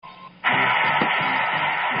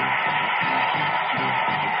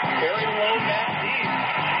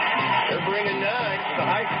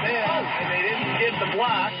and they didn't get the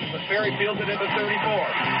block, but Ferry fields it into 34,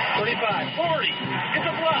 35, 40. It's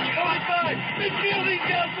a block, 45. Midfield, he's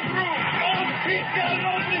got the through. Oh, he's got an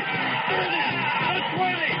opening. 30, the 20,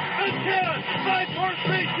 the 10, 5, 4,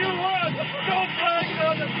 3, 2, 1. No flags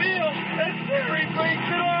on the field, and Ferry breaks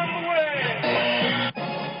it all the way.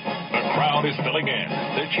 The crowd is filling in.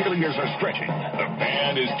 The cheerleaders are stretching. The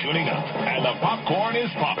band is tuning up. And the popcorn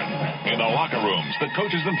is popping. In the locker rooms, the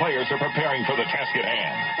coaches and players are preparing for the task at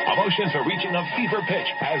hand. Emotions are reaching a fever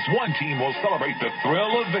pitch as one team will celebrate the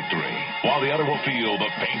thrill of victory, while the other will feel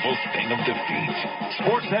the painful sting of defeat.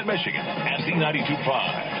 Sportsnet Michigan and Z92.5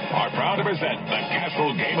 are proud to present the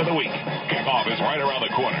Castle Game of the Week. Kickoff is right around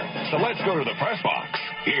the corner, so let's go to the press box.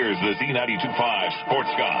 Here's the Z92.5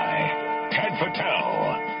 sports guy, Ted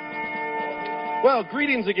Fattel. Well,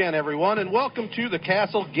 greetings again, everyone, and welcome to the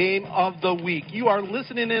Castle Game of the Week. You are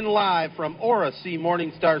listening in live from Aura C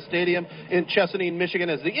Morningstar Stadium in Chesaning, Michigan,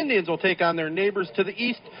 as the Indians will take on their neighbors to the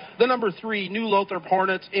east, the number 3 New Lothrop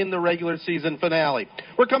Hornets in the regular season finale.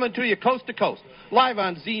 We're coming to you coast to coast, live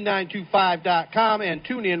on Z925.com and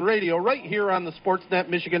TuneIn Radio right here on the Sportsnet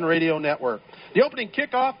Michigan Radio Network. The opening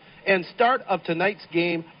kickoff and start of tonight's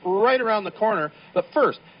game right around the corner. But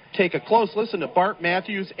first, take a close listen to Bart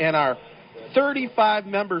Matthews and our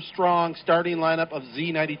 35-member strong starting lineup of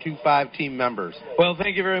Z92.5 team members. Well,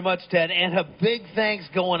 thank you very much, Ted, and a big thanks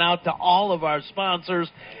going out to all of our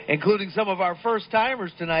sponsors, including some of our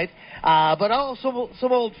first-timers tonight, but also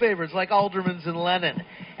some old favorites like Alderman's and Lennon,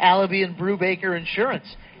 Allaby and Brubaker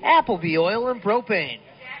Insurance, Appleby Oil and Propane,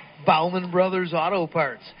 Bauman Brothers Auto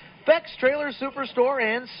Parts, Beck's Trailer Superstore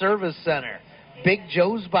and Service Center, Big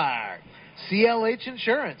Joe's Bar, CLH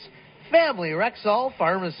Insurance, Family Rexall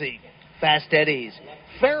Pharmacy, Fast Eddie's,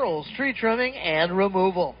 Farrell's Tree Trimming and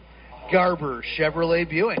Removal, Garber Chevrolet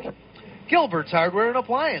Buick, Gilbert's Hardware and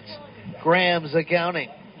Appliance, Graham's Accounting,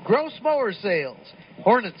 Gross Mower Sales,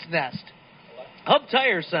 Hornet's Nest, Hub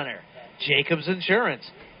Tire Center, Jacobs Insurance,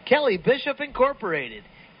 Kelly Bishop Incorporated,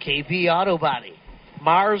 KP Auto Body,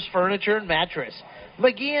 Mars Furniture and Mattress,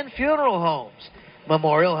 McGeehan Funeral Homes,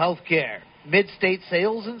 Memorial Healthcare, Mid-State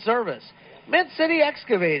Sales and Service, Mid-City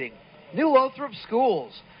Excavating, New Lothrop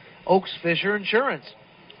Schools, Oaks Fisher Insurance,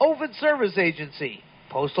 Ovid Service Agency,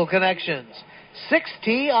 Postal Connections,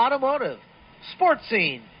 6T Automotive, Sports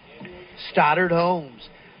Scene, Stoddard Homes,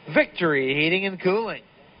 Victory Heating and Cooling,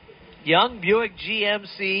 Young Buick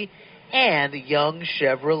GMC, and Young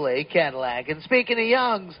Chevrolet Cadillac. And speaking of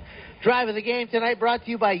Youngs, Drive of the Game tonight brought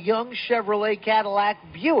to you by Young Chevrolet Cadillac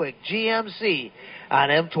Buick GMC on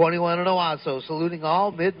M21 in Owasso, saluting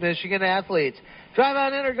all mid-Michigan athletes. Drive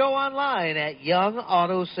on in or go online at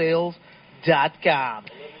YoungAutoSales.com.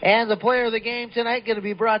 And the player of the game tonight going to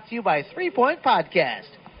be brought to you by 3 Point Podcast.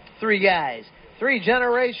 3 guys, 3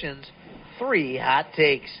 generations, 3 hot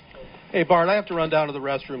takes. Hey, Bart, I have to run down to the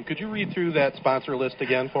restroom. Could you read through that sponsor list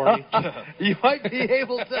again for me? You might be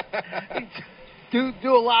able to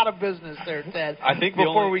do a lot of business there, Ted. I think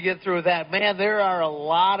before we get through that, man, there are a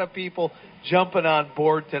lot of people jumping on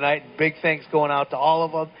board tonight. Big thanks going out to all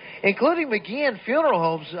of them, including McGeehan Funeral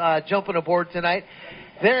Homes jumping aboard tonight.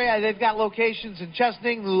 They've got locations in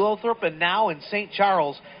Chesaning, New Lothrop, and now in St.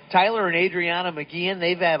 Charles. Tyler and Adriana McGeehan,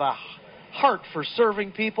 they have a heart for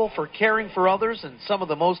serving people, for caring for others in some of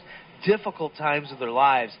the most difficult times of their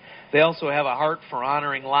lives. They also have a heart for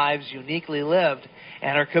honoring lives uniquely lived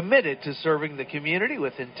and are committed to serving the community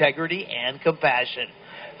with integrity and compassion.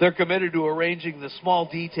 They're committed to arranging the small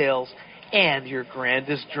details and your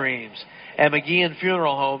grandest dreams. At McGeehan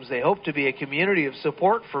Funeral Homes, they hope to be a community of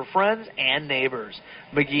support for friends and neighbors.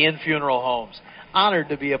 McGeehan Funeral Homes, honored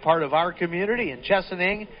to be a part of our community in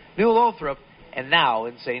Chesaning, New Lothrop, and now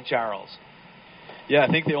in St. Charles. Yeah, I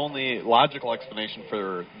think the only logical explanation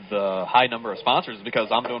for the high number of sponsors is because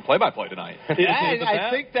I'm doing play-by-play tonight. I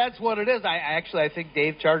think that's what it is. I think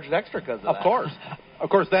Dave charged extra because of that. Of course. Of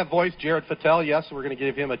course, that voice, Jared Fattel, yes, we're going to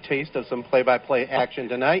give him a taste of some play-by-play action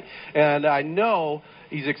tonight. And I know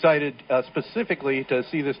he's excited specifically to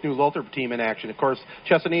see this new Lothrop team in action. Of course,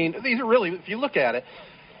 Chesaning, these are really, if you look at it,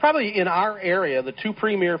 probably in our area, the 2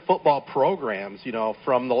 premier football programs,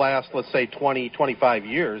 from the last, let's say, 20, 25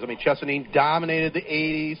 years. I mean, Chesaning dominated the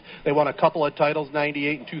 80s. They won a couple of titles,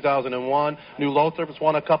 98 and 2001. New Lothrop's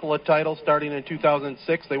won a couple of titles starting in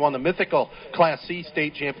 2006. They won the mythical Class C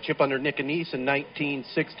state championship under Nick Anise in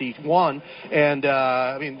 1961. And,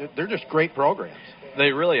 they're just great programs.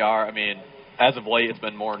 They really are. I mean, as of late, it's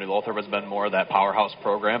been more, New Lothrop has been more of that powerhouse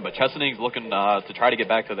program, but Chesaning's looking to try to get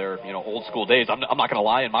back to their, old school days. I'm not going to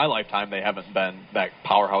lie, in my lifetime, they haven't been that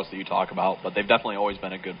powerhouse that you talk about, but they've definitely always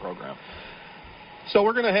been a good program. So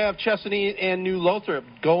we're going to have Chesaning and New Lothrop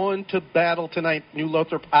going to battle tonight. New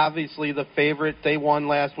Lothrop, obviously the favorite. They won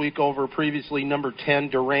last week over previously number 10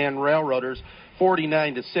 Durand Railroaders,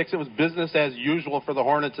 49-6. It was business as usual for the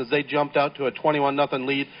Hornets as they jumped out to a 21-0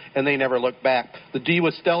 lead, and they never looked back. The D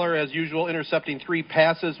was stellar as usual, intercepting 3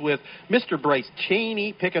 passes with Mr. Bryce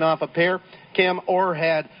Cheney picking off a pair. Cam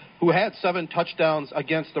Orr who had 7 touchdowns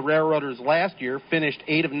against the Railroaders last year, finished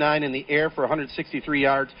 8 of 9 in the air for 163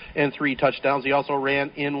 yards and 3 touchdowns. He also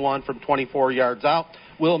ran in one from 24 yards out.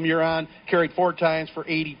 Will Muron carried 4 times for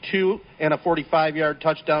 82 and a 45-yard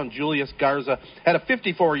touchdown. Julius Garza had a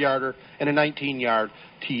 54-yarder and a 19-yard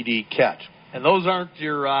TD catch. And those aren't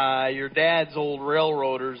your dad's old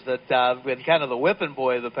Railroaders that have been kind of the whipping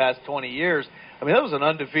boy of the past 20 years. I mean, that was an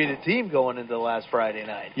undefeated team going into last Friday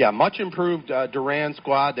night. Yeah, much improved Durand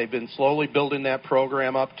squad. They've been slowly building that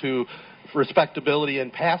program up to respectability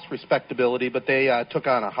and past respectability, but they took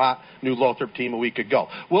on a hot New Lothrop team a week ago.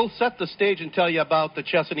 We'll set the stage and tell you about the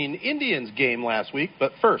Chesaning Indians game last week,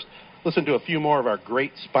 but first, listen to a few more of our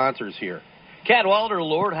great sponsors here. Cadwalder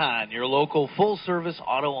Lord Hahn, your local full-service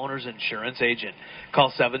auto owner's insurance agent.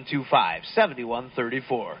 Call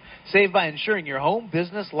 725-7134. Save by insuring your home,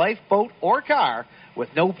 business, life, boat, or car with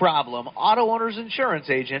no problem. Auto owner's insurance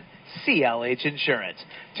agent, CLH Insurance.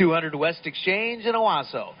 200 West Exchange in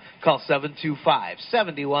Owasso. Call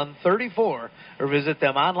 725-7134 or visit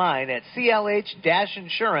them online at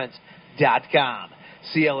clh-insurance.com.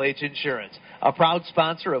 CLH Insurance, a proud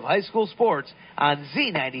sponsor of high school sports on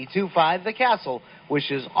Z92.5 The Castle,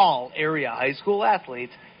 wishes all area high school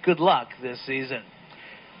athletes good luck this season.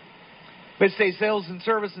 Midstate Sales and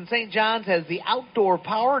Service in St. John's has the outdoor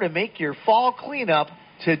power to make your fall cleanup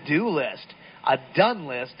to-do list a done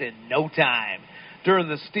list in no time. During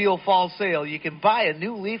the Steel Fall Sale, you can buy a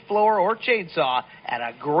new leaf blower or chainsaw at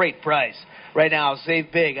a great price. Right now,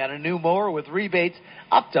 save big on a new mower with rebates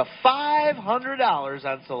up to $500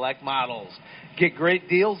 on select models. Get great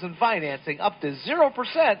deals and financing up to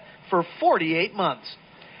 0% for 48 months.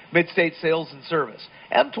 Midstate Sales and Service,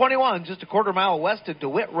 M21, just a quarter mile west of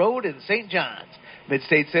DeWitt Road in St. John's.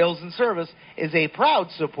 Midstate Sales and Service is a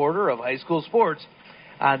proud supporter of high school sports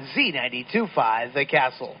on Z92.5 The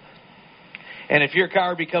Castle. And if your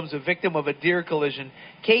car becomes a victim of a deer collision,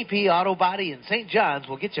 KP Auto Body in St. John's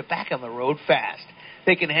will get you back on the road fast.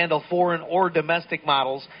 They can handle foreign or domestic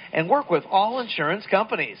models and work with all insurance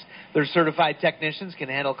companies. Their certified technicians can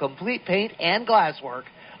handle complete paint and glass work,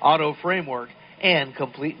 auto framework, and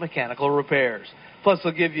complete mechanical repairs. Plus,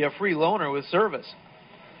 they'll give you a free loaner with service.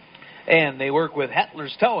 And they work with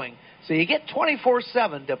Hetler's Towing, so you get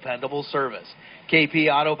 24/7 dependable service. KP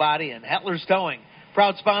Auto Body and Hetler's Towing,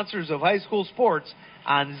 proud sponsors of high school sports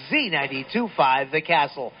on Z92.5 The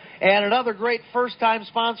Castle. And another great first-time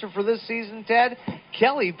sponsor for this season, Ted,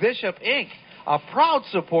 Kelly Bishop, Inc., a proud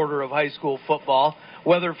supporter of high school football.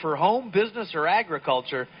 Whether for home, business, or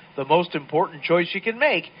agriculture, the most important choice you can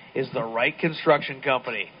make is the right construction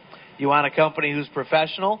company. You want a company who's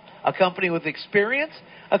professional, a company with experience,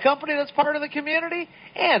 a company that's part of the community,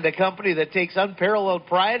 and a company that takes unparalleled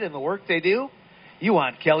pride in the work they do? You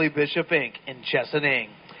want Kelly Bishop, Inc. in Chesaning.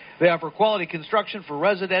 They offer quality construction for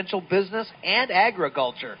residential, business, and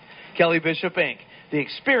agriculture. Kelly Bishop, Inc., the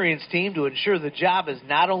experienced team to ensure the job is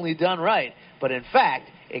not only done right, but in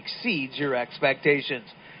fact exceeds your expectations.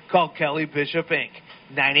 Call Kelly Bishop, Inc.,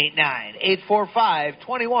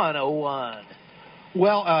 989-845-2101.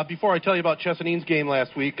 Well, before I tell you about Chesaning's game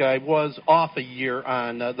last week, I was off a year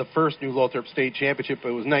on the first New Lothrop State Championship.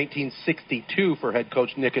 It was 1962 for head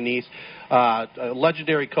coach Nick Anise, a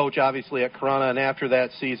legendary coach, obviously, at Corunna. And after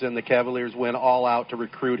that season, the Cavaliers went all out to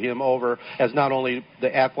recruit him over as not only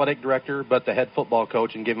the athletic director, but the head football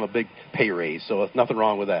coach and give him a big pay raise. So nothing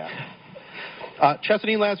wrong with that.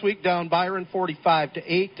 Chesaning last week down Byron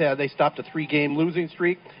 45-8. They stopped a 3-game losing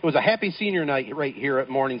streak. It was a happy senior night right here at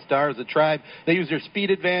Morning Star as the Tribe. They used their speed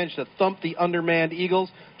advantage to thump the undermanned Eagles.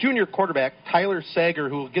 Junior quarterback Tyler Sager,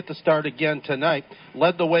 who will get the start again tonight,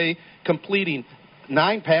 led the way, completing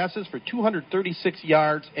 9 passes for 236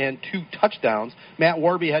 yards and 2 touchdowns. Matt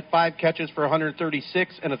Warby had 5 catches for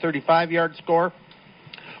 136 and a 35-yard score.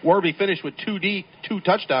 Warby finished with 2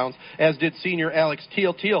 touchdowns, as did senior Alex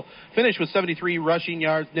Teal. Teal finished with 73 rushing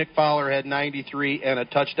yards. Nick Fowler had 93 and a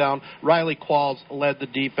touchdown. Riley Qualls led the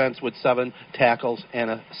defense with 7 tackles and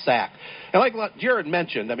a sack. And like Jared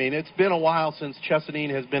mentioned, I mean, it's been a while since Chesaning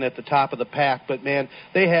has been at the top of the pack, but, man,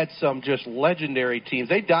 they had some just legendary teams.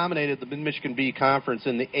 They dominated the Mid-Michigan B Conference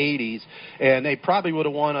in the 80s, and they probably would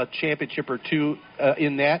have won a championship or two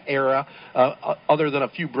in that era, other than a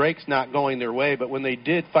few breaks not going their way. But when they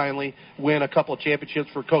did finally win a couple of championships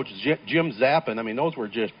for Coach Jim Zappin. I mean, those were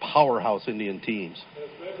just powerhouse Indian teams.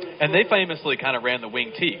 And they famously kind of ran the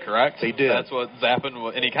wing tee, correct? They did. That's what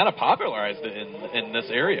Zappin, and he kind of popularized it in this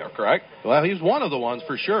area, correct? Well, he's one of the ones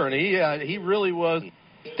for sure, and he really was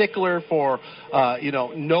a stickler for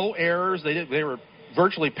no errors. They were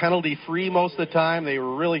virtually penalty-free most of the time. They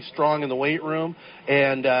were really strong in the weight room.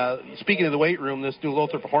 And speaking of the weight room, this New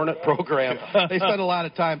Lothrop Hornet program, they spend a lot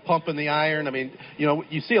of time pumping the iron. I mean,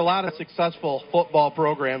 you see a lot of successful football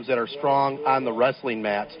programs that are strong on the wrestling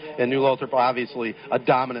mats. And New Lothrop, obviously, a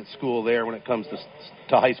dominant school there when it comes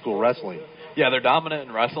to high school wrestling. Yeah, they're dominant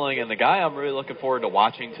in wrestling, and the guy I'm really looking forward to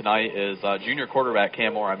watching tonight is junior quarterback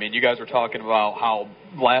Cam Moore. I mean, you guys were talking about how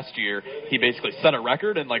last year he basically set a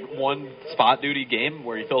record in like one spot duty game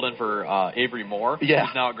where he filled in for Avery Moore. Yeah.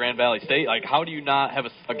 He's now at Grand Valley State. Like, how do you not have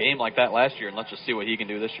a game like that last year? And let's just see what he can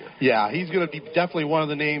do this year. Yeah, he's going to be definitely one of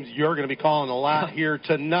the names you're going to be calling a lot here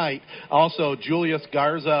tonight. Also, Julius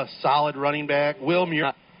Garza, solid running back. Will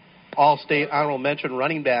Muir, All-State honorable mention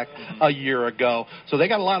running back a year ago. So they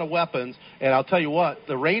got a lot of weapons, and I'll tell you what,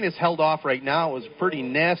 the rain is held off right now. It was pretty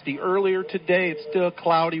nasty earlier today. It's still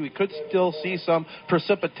cloudy. We could still see some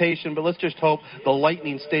precipitation, but let's just hope the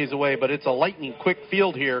lightning stays away. But it's a lightning-quick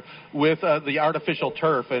field here with the artificial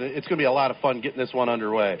turf, and it's going to be a lot of fun getting this one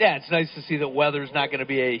underway. Yeah, it's nice to see that weather's not going to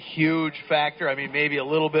be a huge factor. I mean, maybe a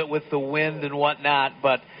little bit with the wind and whatnot,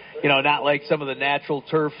 but not like some of the natural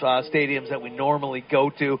turf stadiums that we normally go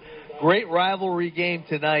to. Great rivalry game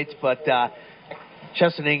tonight, but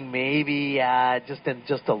Chesaning maybe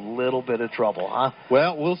just a little bit of trouble, huh?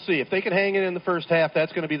 Well, we'll see. If they can hang it in the first half,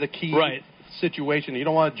 that's going to be the key situation. You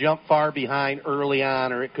don't want to jump far behind early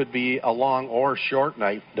on, or it could be a long or short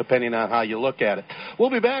night, depending on how you look at it. We'll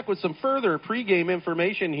be back with some further pregame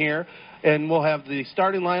information here, and we'll have the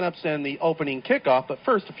starting lineups and the opening kickoff. But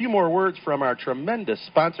first, a few more words from our tremendous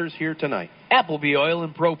sponsors here tonight. Appleby Oil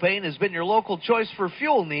and Propane has been your local choice for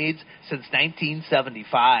fuel needs since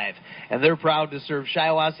 1975. And they're proud to serve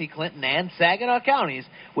Shiawassee, Clinton, and Saginaw counties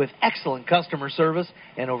with excellent customer service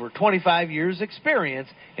and over 25 years' experience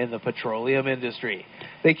in the petroleum industry.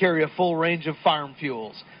 They carry a full range of farm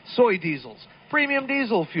fuels, soy diesels, premium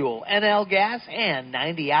diesel fuel, NL gas, and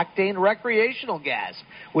 90-octane recreational gas,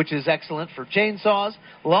 which is excellent for chainsaws,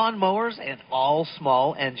 lawnmowers, and all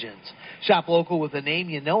small engines. Shop local with a name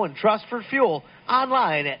you know and trust for fuel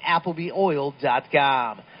online at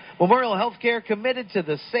ApplebyOil.com. Memorial Healthcare committed to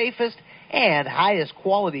the safest and highest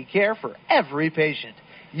quality care for every patient.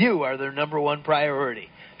 You are their number one priority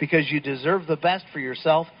because you deserve the best for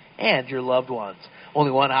yourself and your loved ones.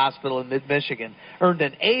 Only one hospital in mid-Michigan earned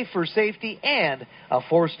an A for safety and a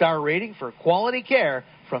 4-star rating for quality care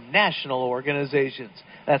from national organizations.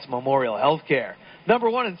 That's Memorial Healthcare. Number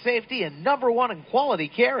one in safety and number one in quality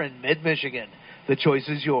care in mid-Michigan. The choice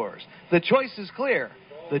is yours. The choice is clear.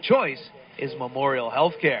 The choice is Memorial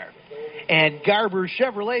Healthcare. And Garber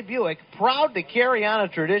Chevrolet Buick, proud to carry on a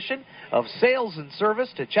tradition of sales and service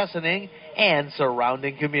to Chesaning and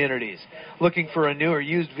surrounding communities. Looking for a new or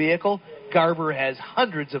used vehicle? Garber has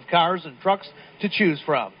hundreds of cars and trucks to choose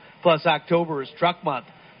from. Plus, October is Truck Month.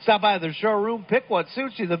 Stop by their showroom, pick what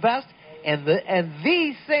suits you the best, and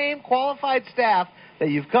the same qualified staff that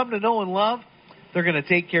you've come to know and love, they're going to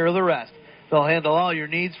take care of the rest. They'll handle all your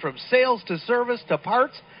needs from sales to service to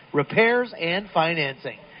parts, repairs, and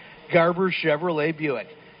financing. Garber Chevrolet Buick,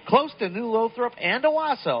 close to New Lothrop and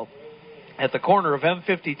Owasso, at the corner of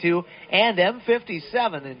M52 and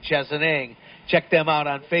M57 in Chesaning. Check them out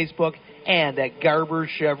on Facebook and at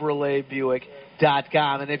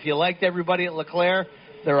GarberChevroletBuick.com. And if you liked everybody at LeClaire,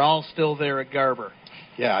 they're all still there at Garber.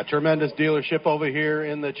 Yeah, a tremendous dealership over here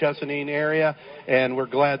in the Chesaning area, and we're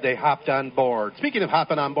glad they hopped on board. Speaking of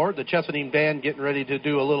hopping on board, the Chesaning band getting ready to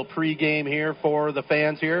do a little pregame here for the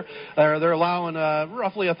fans here. They're allowing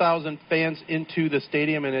roughly 1,000 fans into the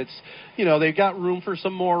stadium, and it's, they've got room for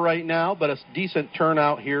some more right now, but a decent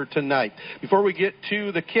turnout here tonight. Before we get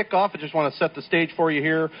to the kickoff, I just want to set the stage for you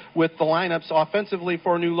here with the lineups. Offensively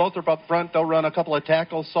for New Lothrop up front, they'll run a couple of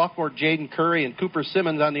tackles, sophomore Jaden Curry and Cooper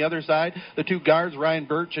Simmons on the other side. The two guards, Ryan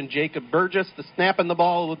Birch and Jacob Burgess. The snapping the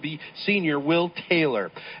ball will be senior Will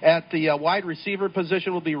Taylor. At the wide receiver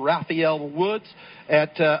position will be Raphael Woods.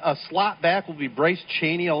 At a slot back will be Bryce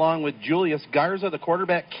Cheney along with Julius Garza. The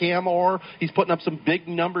quarterback, Cam Orr. He's putting up some big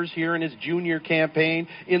numbers here in his junior campaign.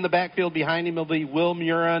 In the backfield behind him will be Will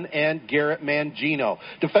Murin and Garrett Mangino.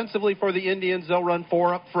 Defensively for the Indians, they'll run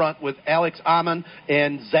 4 up front with Alex Amon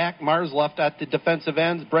and Zach Marsluft at the defensive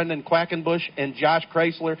ends, Brendan Quackenbush and Josh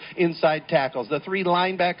Chrysler inside tackles. The 3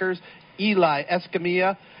 linebackers, Eli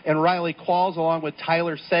Escamilla and Riley Qualls, along with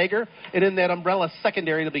Tyler Sager. And in that umbrella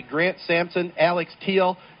secondary, it'll be Grant Sampson, Alex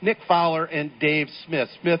Teal, Nick Fowler, and Dave Smith.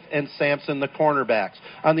 Smith and Sampson, the cornerbacks.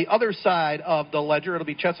 On the other side of the ledger, it'll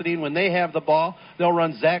be Chesadine. When they have the ball, they'll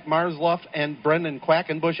run Zach Marsluff and Brendan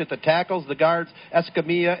Quackenbush at the tackles. The guards,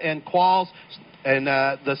 Escamilla and Qualls. And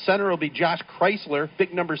the center will be Josh Chrysler,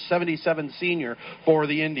 big number 77 senior for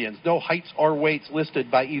the Indians. No heights or weights listed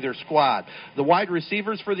by either squad. The wide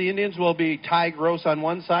receivers for the Indians will be Ty Gross on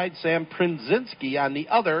one side, Sam Prinzinski on the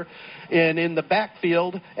other. And in the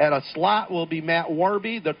backfield at a slot will be Matt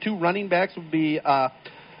Warby. The two running backs will be, I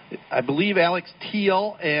believe, Alex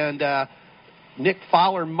Teal and Nick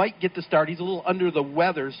Fowler might get the start. He's a little under the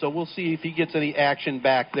weather, so we'll see if he gets any action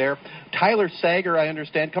back there. Tyler Sager, I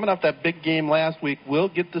understand, coming off that big game last week, will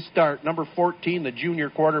get the start. Number 14, the junior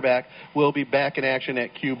quarterback, will be back in action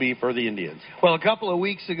at QB for the Indians. Well, a couple of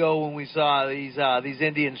weeks ago when we saw these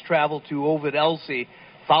Indians travel to Ovid Elsie,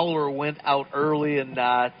 Fowler went out early, and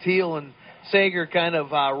Teal and Sager kind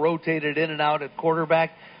of rotated in and out at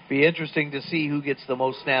quarterback. Be interesting to see who gets the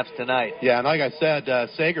most snaps tonight. Yeah, and like I said,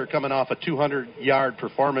 Sager coming off a 200-yard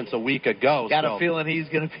performance a week ago. Got a feeling he's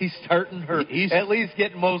going to be starting, or at least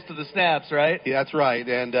getting most of the snaps, right? Yeah, that's right.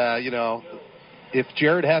 And, if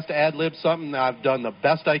Jared has to ad-lib something, I've done the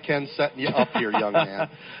best I can setting you up here, young man.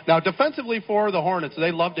 Now, defensively for the Hornets,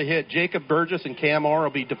 they love to hit. Jacob Burgess and Cam Orr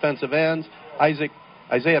will be defensive ends.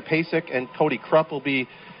 Isaiah Pasek and Cody Krupp will be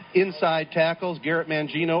inside tackles. Garrett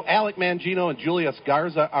Mangino, Alec Mangino, and Julius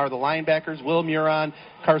Garza are the linebackers. Will Muron,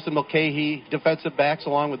 Carson Mulcahy, defensive backs,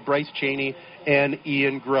 along with Bryce Cheney and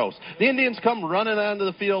Ian Gross. The Indians come running onto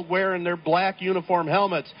the field wearing their black uniform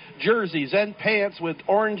helmets, jerseys, and pants with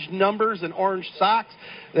orange numbers and orange socks.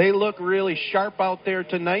 They look really sharp out there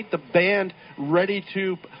tonight. The band ready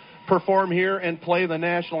to perform here and play the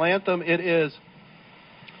national anthem. It is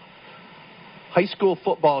high school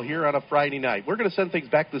football here on a Friday night. We're going to send things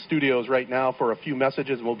back to the studios right now for a few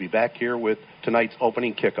messages, and we'll be back here with tonight's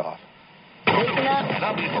opening kickoff. The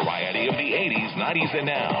variety of the 80s, 90s, and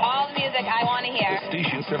now. All the music I want to hear. The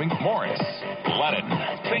station serving Morris, Lennon,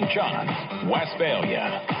 St. John's,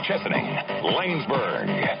 Westphalia, Chesaning, Lanesburg,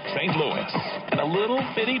 St. Louis, and a little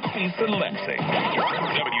bitty piece of Lansing.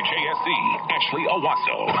 WJSC, Ashley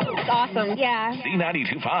Owasso. It's awesome, yeah.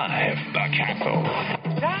 C92.5, The Castle.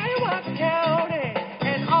 Hiawatha County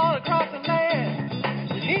and all across the land.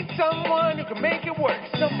 You need someone who can make it work,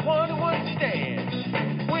 someone who understands.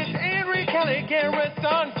 With Henry Kelly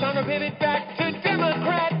Garrison, son of it back to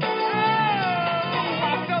Democrat.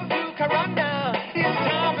 Oh, so do Corona. It's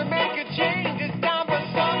time to make a change. It's time for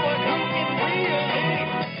someone who can really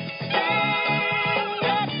stand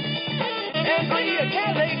up. Henry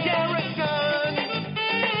Kelly Garrison.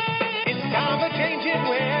 It's time for changing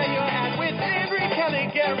where you're at with Henry Kelly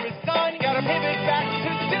Garrison. Gotta pivot back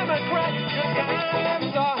to Democrat. Your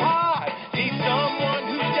times are hard. Need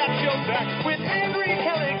someone who's got your back with Henry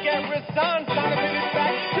Kelly Garrison. Gotta pivot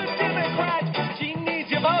back to Democrat. She needs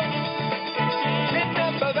your vote.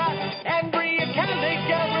 Remember that. Henry Kelly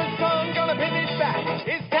Garrison. Gonna pivot back.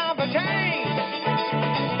 It's time for change.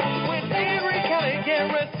 With Henry Kelly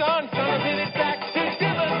Garrison. Gonna pivot back to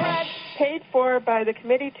Democrat. Paid for by the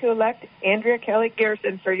committee to elect Andrea Kelly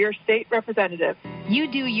Garrison for your state representative. You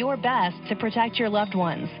do your best to protect your loved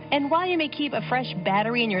ones. And while you may keep a fresh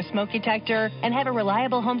battery in your smoke detector and have a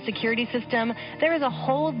reliable home security system, there is a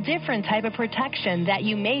whole different type of protection that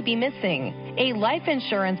you may be missing. A life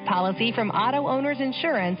insurance policy from Auto Owners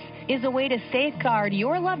Insurance is a way to safeguard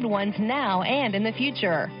your loved ones now and in the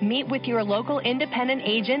future. Meet with your local independent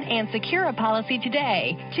agent and secure a policy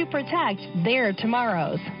today to protect their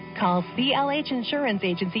tomorrows. Call CLH Insurance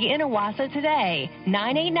Agency in Owasso today,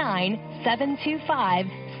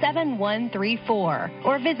 989-725-7134,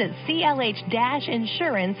 or visit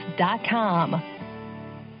clh-insurance.com.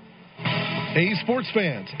 Hey, sports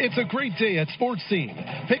fans, it's a great day at Sports Scene.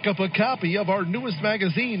 Pick up a copy of our newest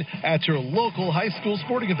magazine at your local high school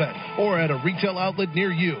sporting event or at a retail outlet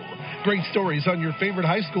near you. Great stories on your favorite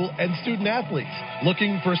high school and student athletes.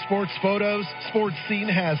 Looking for sports photos? Sports Scene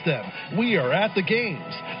has them. We are at the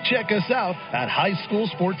games. Check us out at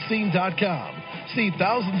highschoolsportscene.com. See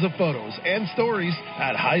thousands of photos and stories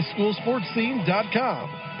at highschoolsportscene.com.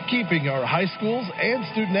 Keeping our high schools and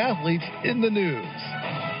student athletes in the news.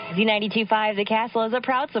 Z92.5 The Castle is a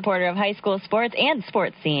proud supporter of high school sports and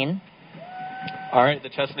Sports Scene. All right, the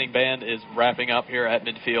Chesaning band is wrapping up here at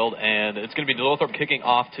midfield, and it's going to be New Lothrop kicking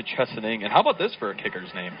off to Chesaning. And how about this for a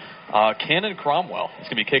kicker's name? Cannon Cromwell is going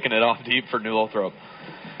to be kicking it off deep for New Lothrop.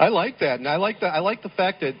 I like that, and I like the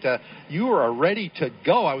fact that you are ready to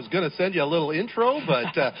go. I was going to send you a little intro,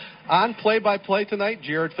 but on play-by-play tonight,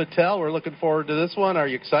 Jared Fattel. We're looking forward to this one. Are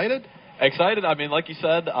you excited? Excited. I mean, like you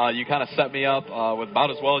said, you kind of set me up with about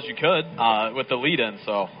as well as you could with the lead-in,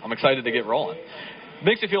 so I'm excited to get rolling.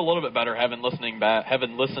 Makes me feel a little bit better having listened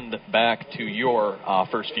back to your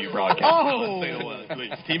first few broadcasts. Oh! At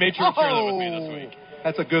least. Teammate Truth sharing with me this week.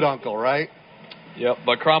 That's a good uncle, right? Yep,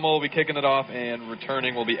 but Cromwell will be kicking it off, and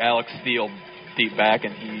returning will be Alex Steele deep back,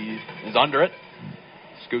 and he is under it.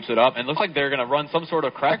 Scoops it up, and looks like they're going to run some sort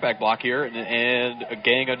of crackback block here, and a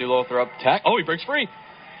gang of New Lothrop attack. Oh, he breaks free,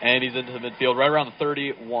 and he's into the midfield right around the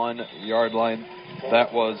 31-yard line.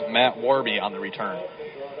 That was Matt Warby on the return.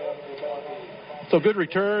 So good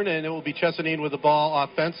return, and it will be Chesaning with the ball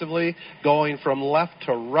offensively, going from left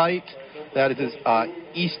to right. That is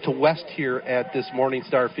east to west here at this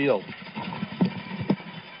Morningstar Field.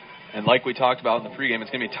 And like we talked about in the pregame, it's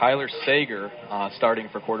going to be Tyler Sager starting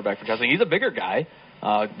for quarterback for Chesaning. He's a bigger guy,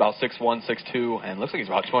 about 6'1", 6'2", and looks like he's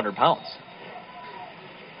about 200 pounds.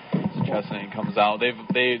 So Chesaning comes out.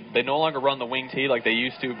 They no longer run the wing tee like they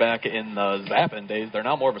used to back in the Zappin days. They're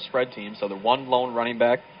now more of a spread team, so they're one lone running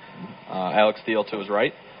back, Alex Steele to his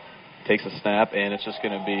right, takes a snap, and it's just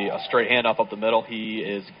going to be a straight handoff up the middle. He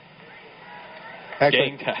is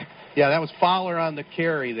gang tag. Yeah, that was Fowler on the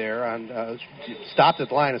carry there. Stopped at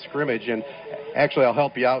the line of scrimmage, and actually I'll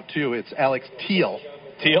help you out too. It's Alex Teal.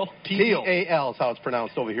 Teal? T-A-L is how it's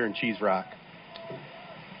pronounced over here in Cheese Rock.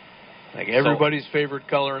 Like everybody's favorite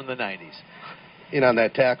color in the 90s. In on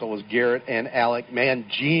that tackle was Garrett and Alec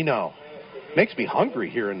Mangino. Makes me hungry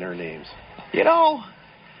hearing their names. You know,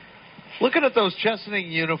 looking at those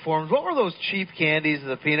Chesaning uniforms, what were those cheap candies,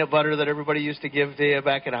 the peanut butter that everybody used to give to you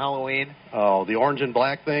back at Halloween? Oh, the orange and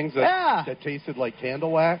black things that tasted like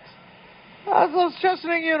candle wax? Those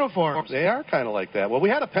Chesaning uniforms. They are kind of like that. Well, we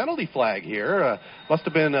had a penalty flag here. Must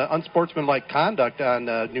have been unsportsmanlike conduct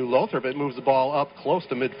on New Lothrop. It moves the ball up close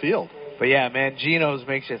to midfield. But, yeah, man, Gino's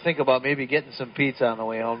makes you think about maybe getting some pizza on the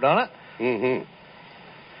way home, don't it? Mm-hmm.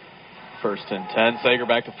 First and 10. Sager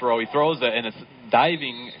back to throw. He throws it, and it's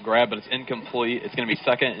diving grab, but it's incomplete. It's going to be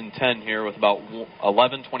 2nd and 10 here with about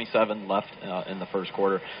 11:27 left in the first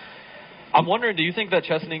quarter. I'm wondering, do you think that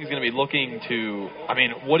Chesaning is going to be looking to, I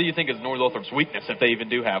mean, what do you think is North Lothrop's weakness if they even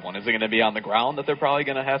do have one? Is it going to be on the ground that they're probably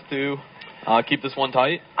going to have to keep this one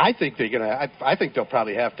tight? I think I think they'll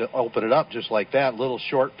probably have to open it up just like that. Little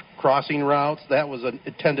short crossing routes. That was an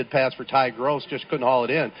intended pass for Ty Gross, just couldn't haul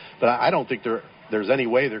it in. But I don't think there's any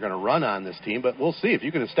way they're going to run on this team, but we'll see. If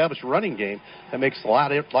you can establish a running game, that makes a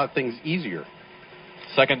lot of things easier.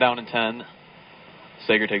 2nd down and 10.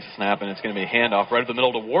 Sager takes a snap, and it's going to be a handoff right up the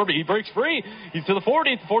middle to Warby. He breaks free. He's to the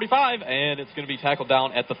 40, 45, and it's going to be tackled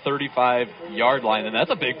down at the 35-yard line, and that's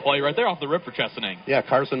a big play right there off the rip for Chesaning. Yeah,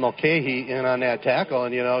 Carson Mulcahy in on that tackle,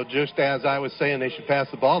 and, just as I was saying they should pass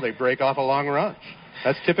the ball, they break off a long run.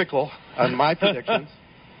 That's typical on my predictions.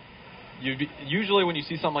 Usually when you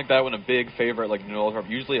see something like that, when a big favorite like New Lothrop,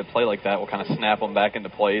 usually a play like that will kind of snap them back into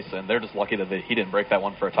place, and they're just lucky that he didn't break that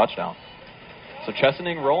one for a touchdown. So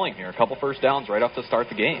Chesaning rolling here, a couple first downs right off to start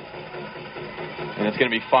the game. And it's going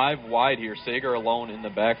to be 5 wide here. Sager alone in the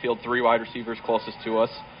backfield, 3 wide receivers closest to us.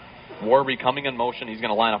 Warby coming in motion. He's going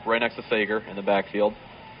to line up right next to Sager in the backfield.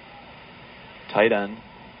 Tight end.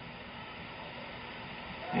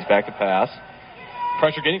 He's back to pass.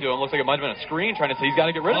 Pressure getting to him. Looks like it might have been a screen trying to say he's got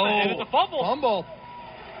to get rid of it. And it's a fumble.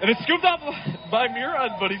 And it's scooped up by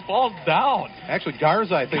Murin, but he falls down. Actually,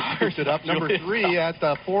 Garza, I think, scooped it up. Number 3 at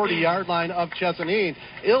the 40-yard line of Chesaning.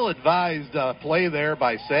 Ill-advised play there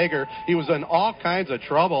by Sager. He was in all kinds of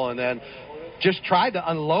trouble and then just tried to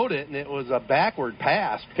unload it, and it was a backward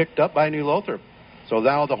pass picked up by New Lothrop. So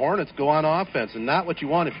now the Hornets go on offense, and not what you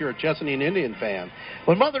want if you're a Chesaning Indian fan.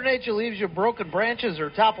 When Mother Nature leaves you broken branches or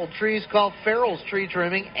toppled trees, call Farrell's Tree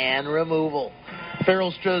Trimming and Removal.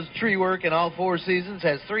 Farrell's does tree work in all 4 seasons,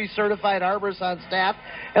 has 3 certified arborists on staff,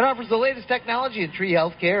 and offers the latest technology in tree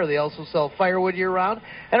health care. They also sell firewood year-round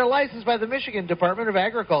and are licensed by the Michigan Department of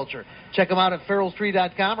Agriculture. Check them out at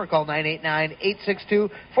farrellstree.com or call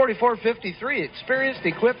 989-862-4453. Experienced,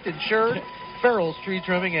 equipped, insured. Farrell's Tree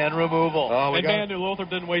Trimming and Removal. And man, New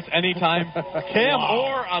Lothrop didn't waste any time. Cam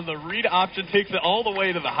Orr on the read option takes it all the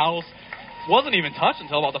way to the house. Wasn't even touched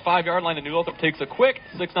until about the 5-yard line, and New Lothrop takes a quick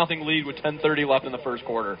 6-0 lead with 10:30 left in the first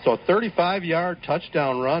quarter. So a 35-yard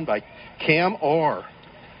touchdown run by Cam Orr.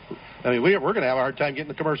 I mean, we're going to have a hard time getting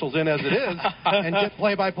the commercials in as it is and get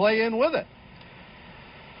play-by-play in with it.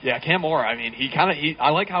 Yeah, Cam Orr, I mean, I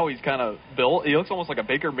like how he's kind of built. He looks almost like a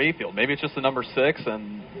Baker Mayfield. Maybe it's just the number 6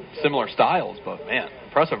 and similar styles, but, man,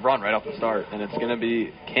 impressive run right off the start. And it's going to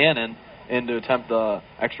be Cannon in to attempt the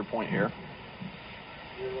extra point here.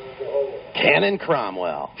 Cannon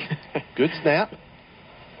Cromwell. Good snap.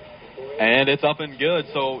 And it's up and good.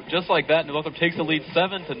 So just like that, New Lothrop takes the lead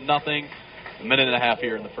 7-0. A minute and a half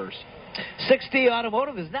here in the first. 6T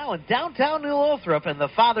Automotive is now in downtown New Lothrop, and the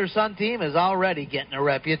father-son team is already getting a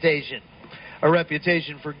reputation. A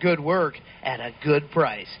reputation for good work at a good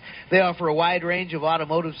price. They offer a wide range of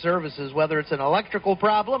automotive services, whether it's an electrical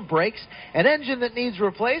problem, brakes, an engine that needs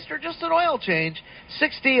replaced, or just an oil change.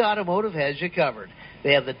 6D Automotive has you covered.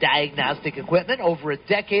 They have the diagnostic equipment, over a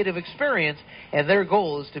decade of experience, and their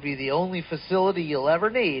goal is to be the only facility you'll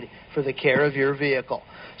ever need for the care of your vehicle.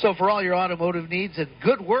 So for all your automotive needs and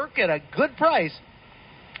good work at a good price,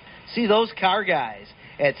 see those car guys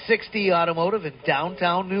at 6D Automotive in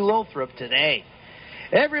downtown New Lothrop today.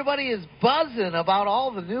 Everybody is buzzing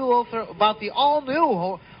about the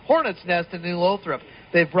all-new Hornets Nest in New Lothrop.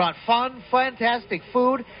 They've brought fun, fantastic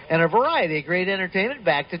food and a variety of great entertainment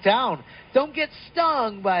back to town. Don't get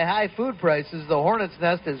stung by high food prices. The Hornets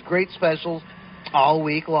Nest has great specials all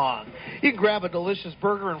week long. You can grab a delicious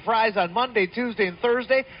burger and fries on Monday, Tuesday, and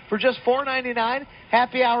Thursday for just $4.99.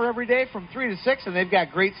 Happy hour every day from 3 to 6, and they've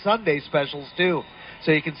got great Sunday specials, too.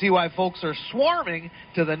 So you can see why folks are swarming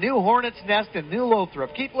to the new Hornets Nest in New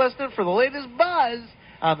Lothrop. Keep listening for the latest buzz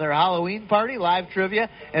on their Halloween party, live trivia,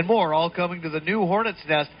 and more, all coming to the new Hornets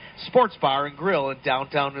Nest Sports Bar and Grill in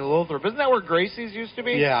downtown New Lothrop. Isn't that where Gracie's used to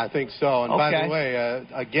be? Yeah, I think so. And by the way,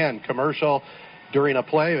 again, commercial during a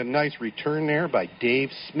play, a nice return there by Dave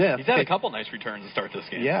Smith. He's had a couple nice returns to start this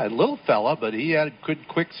game. Yeah, a little fella, but he had good,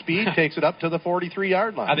 quick speed, takes it up to the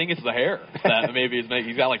 43-yard line. I think it's the hair that maybe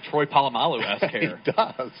he's got like Troy Polamalu-esque hair. He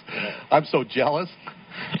does. I'm so jealous.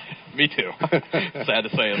 Me too. Sad to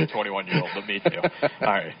say as a 21-year-old, but me too. All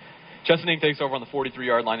right. Chesaning takes over on the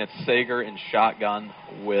 43-yard line. It's Sager in shotgun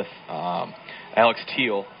with Alex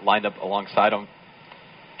Teal lined up alongside him.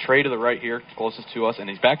 Trey to the right here, closest to us, and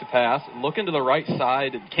he's back to pass. Looking to the right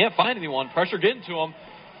side. Can't find anyone. Pressure getting to him.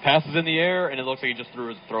 Passes in the air, and it looks like he just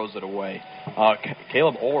throws it away.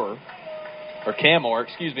 Cam Orr,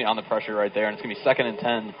 on the pressure right there, and it's going to be 2nd and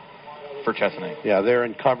 10 for Chesaning. Yeah, there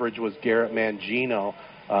in coverage was Garrett Mangino.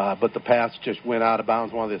 But the pass just went out of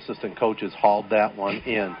bounds. One of the assistant coaches hauled that one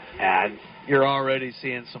in. And you're already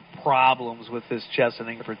seeing some problems with this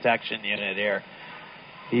Chesaning protection unit here.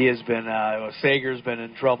 He has been, Sager's been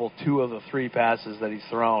in trouble 2 of the 3 passes that he's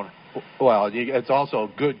thrown. Well, it's also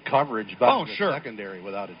good coverage by the secondary,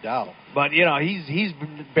 without a doubt. But, he's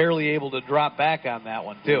been barely able to drop back on that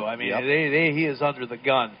one, too. I mean, he is under the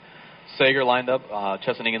gun. Sager lined up,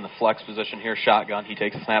 Chesaning in the flex position here, shotgun. He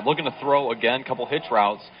takes a snap. Looking to throw again, couple hitch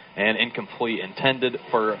routes, and incomplete. Intended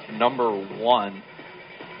for number 1.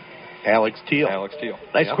 Alex Teal.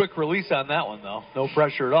 Nice quick release on that one, though. No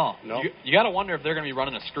pressure at all. No. You got to wonder if they're going to be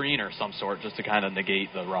running a screen or some sort just to kind of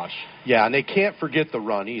negate the rush. Yeah, and they can't forget the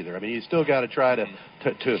run either. I mean, you still got to try to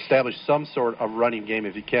establish some sort of running game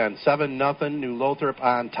if you can. 7-0, New Lothrop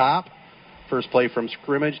on top. First play from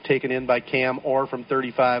scrimmage, taken in by Cam Orr from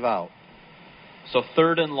 35 out. So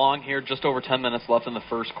 3rd and long here, just over 10 minutes left in the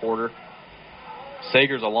first quarter.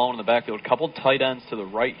 Sager's alone in the backfield. Couple tight ends to the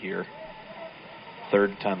right here. 3rd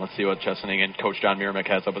and 10. Let's see what Chesaning and Coach John Miramick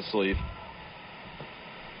has up his sleeve.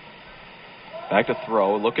 Back to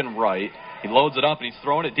throw, looking right. He loads it up, and he's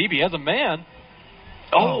throwing it deep. He has a man.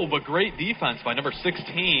 Oh, but great defense by number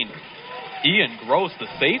 16. Ian Gross, the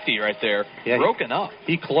safety right there, broken up.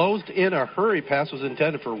 He closed in a hurry. Pass was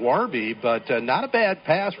intended for Warby, but not a bad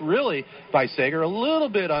pass, really, by Sager. A little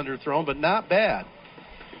bit underthrown, but not bad.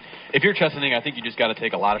 If you're Chesaning, I think you just got to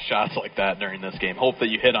take a lot of shots like that during this game. Hope that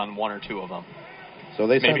you hit on 1 or 2 of them. So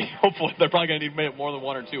they hopefully, they're probably going to need more than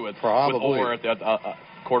 1 or 2 with Orr at the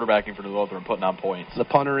quarterbacking for New Lothrop and putting on points. The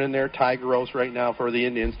punter in there, Ty Gross right now for the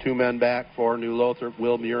Indians. 2 men back for New Lothrop,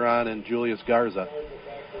 Will Muron and Julius Garza.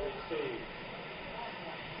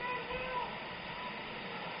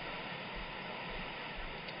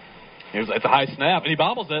 It's a high snap, and he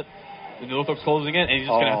bobbles it. New Lothrop's closing in, and he's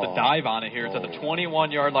just going to have to dive on it here. It's at the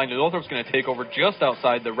 21-yard line. New Lothrop's going to take over just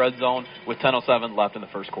outside the red zone with 10:07 left in the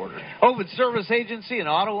first quarter. Ovid Service Agency and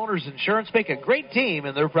Auto Owners Insurance make a great team,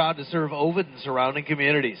 and they're proud to serve Ovid and surrounding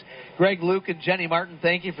communities. Greg Luke and Jenny Martin,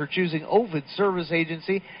 thank you for choosing Ovid Service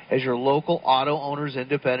Agency as your local auto owner's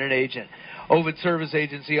independent agent. Ovid Service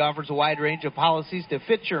Agency offers a wide range of policies to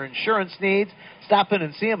fit your insurance needs. Stop in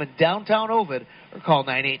and see them in downtown Ovid or call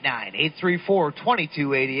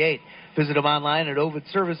 989-834-2288. Visit them online at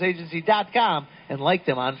ovidserviceagency.com and like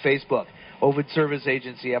them on Facebook. Ovid Service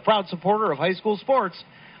Agency, a proud supporter of high school sports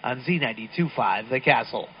on Z92.5 The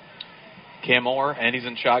Castle. Cam Moore, and he's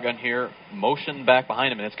in shotgun here. Motion back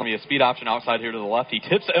behind him, and it's going to be a speed option outside here to the left. He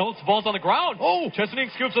tips it. Oh, the ball's on the ground. Oh!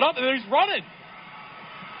 Chesaning scoops it up, and then he's running.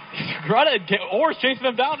 He's running. Orr's chasing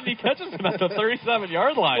him down, and he catches him at the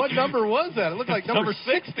 37-yard line. What number was that? It looked like number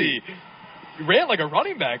 60. He ran like a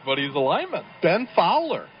running back, but he's a lineman. Ben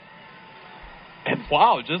Fowler. And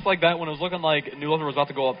wow, just like that, when it was looking like New Lothrop was about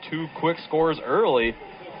to go up 2 quick scores early,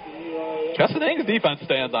 Chesaning's defense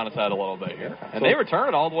stands on its head a little bit here. And they return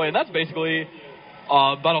it all the way, and that's basically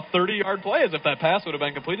about a 30-yard play, as if that pass would have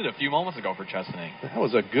been completed a few moments ago for Chesaning. That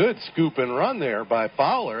was a good scoop and run there by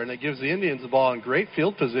Fowler, and it gives the Indians the ball in great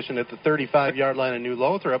field position at the 35-yard line of New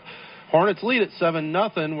Lothrop. Hornets lead at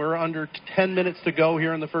 7-0. We're under 10 minutes to go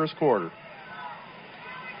here in the first quarter.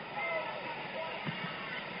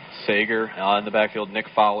 Sager in the backfield, Nick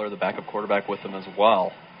Fowler, the backup quarterback, with him as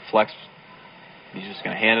well. Flex, he's just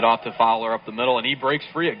going to hand it off to Fowler up the middle, and he breaks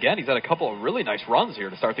free again. He's had a couple of really nice runs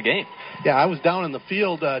here to start the game. Yeah, I was down in the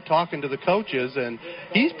field talking to the coaches, and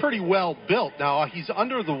he's pretty well built. Now, he's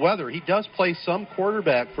under the weather. He does play some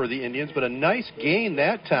quarterback for the Indians, but a nice gain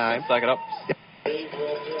that time. Second up.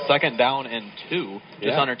 Second down and 2.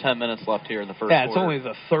 Just under 10 minutes left here in the first quarter. Yeah, it's only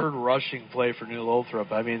the third rushing play for New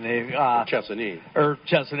Lothrop. I mean, they Chesaning.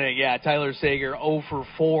 Yeah. Tyler Sager 0 for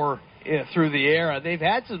 4 through the air. They've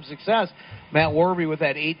had some success. Matt Warby with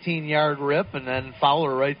that 18-yard rip, and then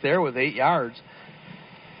Fowler right there with 8 yards.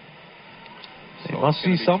 They must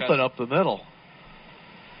see something up the middle.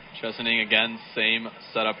 Chesaning again, same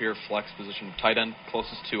setup here, flex position, tight end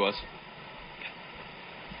closest to us.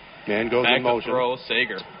 Man goes back in motion. Throw,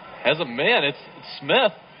 Sager has a man. It's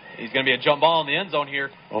Smith. He's going to be a jump ball in the end zone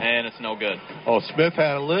here, and it's no good. Oh, Smith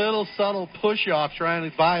had a little subtle push-off trying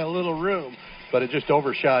to buy a little room, but it just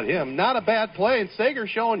overshot him. Not a bad play, and Sager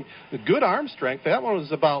showing good arm strength. That one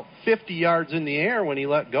was about 50 yards in the air when he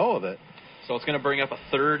let go of it. So it's going to bring up a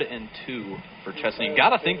 3rd and 2 for Chesaning. Got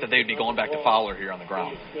to think that they'd be going back to Fowler here on the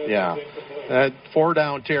ground. Yeah.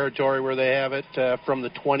 4-down territory where they have it from the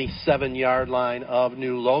 27-yard line of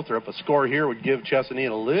New Lothrop. A score here would give Chesaning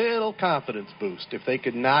a little confidence boost if they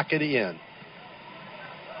could knock it in.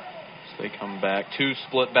 So they come back. 2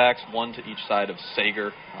 split backs, 1 to each side of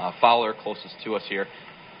Sager. Fowler closest to us here.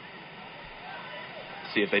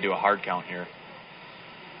 See if they do a hard count here.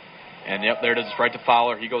 And, yep, there it is, right to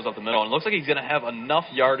Fowler. He goes up the middle. And it looks like he's going to have enough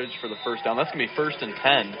yardage for the first down. That's going to be 1st and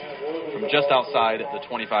 10 from just outside the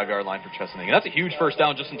 25-yard line for Chesaning. And that's a huge first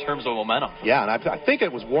down just in terms of momentum. Yeah, and I think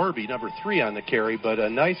it was Warby, number 3 on the carry, but a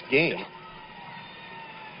nice gain.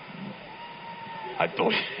 I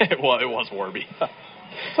believe it was Warby.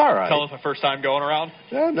 It's all right. Tell us the first time going around.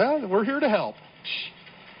 Yeah, no, we're here to help.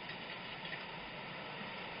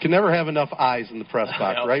 Can never have enough eyes in the press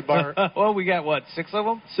box, right, Bart? Well, we got, 6 of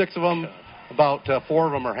them? 6 of them. About 4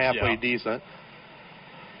 of them are halfway decent.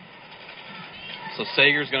 So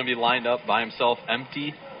Sager's going to be lined up by himself,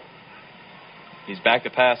 empty. He's back to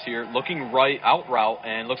pass here, looking right, out route,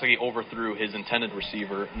 and looks like he overthrew his intended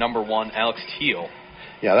receiver, number 1, Alex Teal.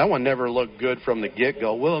 Yeah, that one never looked good from the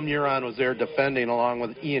get-go. Willem Huron was there defending along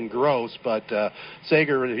with Ian Gross, but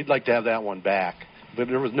Sager, he'd like to have that one back. But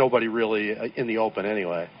there was nobody really in the open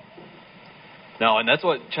anyway. No, and that's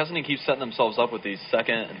what Chesaning keeps setting themselves up with these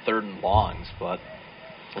 2nd and 3rd and longs. But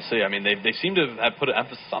we'll see. I mean, they seem to have put an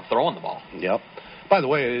emphasis on throwing the ball. Yep. By the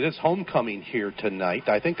way, it is homecoming here tonight.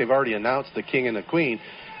 I think they've already announced the King and the Queen.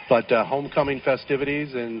 But homecoming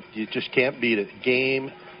festivities, and you just can't beat it. Game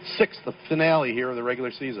 6, the finale here of the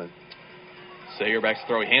regular season. Sager backs to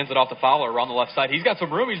throw. He hands it off to Fowler around the left side. He's got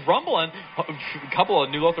some room. He's rumbling. A couple of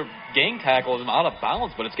New Lothrop gang tackles him out of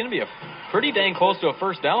bounds, but it's going to be a pretty dang close to a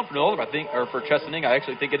first down for New Lothrop, I think, or for Chesaning. I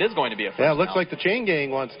actually think it is going to be a first down. Yeah, it looks like the chain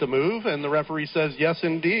gang wants to move, and the referee says yes,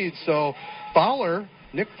 indeed. So Fowler,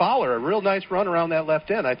 Nick Fowler, a real nice run around that left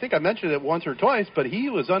end. I think I mentioned it once or twice, but he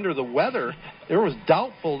was under the weather. There was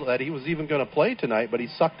doubtful that he was even going to play tonight, but he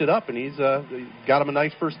sucked it up, and he's got him a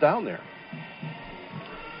nice first down there.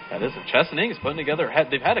 That is. Chesaning is putting together.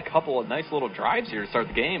 They've had a couple of nice little drives here to start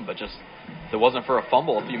the game, but just if it wasn't for a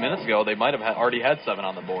fumble a few minutes ago, they might have already had 7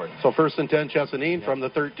 on the board. So 1st and 10, Chesaning from the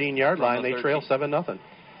 13-yard line. They trail 7-0.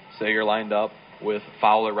 Sager lined up with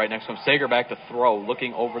Fowler right next to him. Sager back to throw,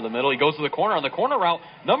 looking over the middle. He goes to the corner on the corner route.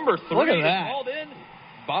 Number 3 Look at that. Called in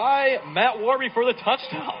by Matt Warby for the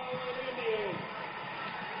touchdown.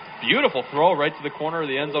 Beautiful throw right to the corner of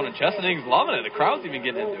the end zone, and Chesaning's loving it. The crowd's even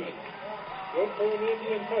getting into it.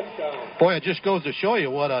 Boy, it just goes to show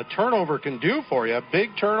you what a turnover can do for you. A big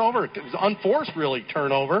turnover. It was unforced, really,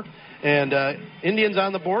 turnover. And Indians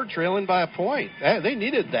on the board trailing by a point. They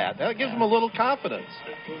needed that. That gives them a little confidence.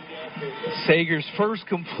 Sager's first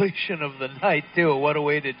completion of the night, too. What a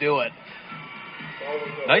way to do it.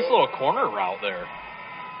 Nice little corner route there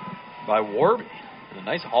by Warby. And a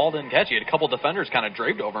nice hauled-in catch. He had a couple defenders kind of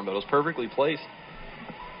draped over him, but it was perfectly placed.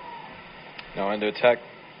 Now into attack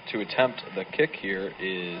to attempt the kick here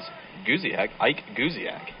is Ike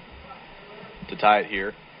Guziak, to tie it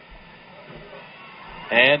here.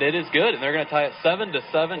 And it is good, and they're going to tie it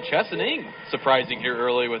 7-7. Chesaning surprising here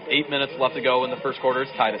early with 8 minutes left to go in the first quarter.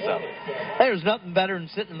 It's tied at 7. There's nothing better than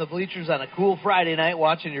sitting in the bleachers on a cool Friday night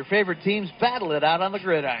watching your favorite teams battle it out on the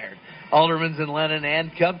gridiron. Aldermans and Lennon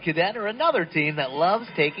and Cub Cadet are another team that loves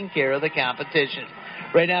taking care of the competition.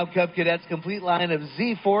 Right now, Cub Cadet's complete line of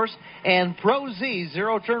Z-Force and Pro Z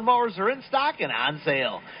zero-turn mowers are in stock and on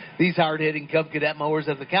sale. These hard-hitting Cub Cadet mowers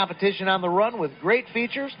have the competition on the run with great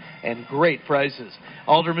features and great prices.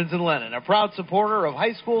 Aldermans and Lennon, a proud supporter of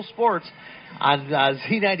high school sports on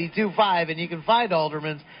Z92.5, and you can find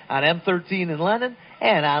Aldermans on M13 in Lennon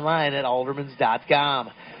and online at aldermans.com.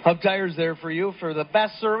 Hub Tire's there for you for the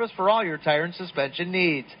best service for all your tire and suspension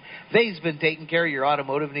needs. They've been taking care of your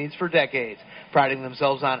automotive needs for decades, priding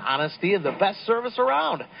themselves on honesty and the best service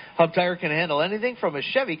around. Hub Tire can handle anything from a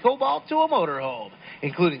Chevy Cobalt to a motorhome,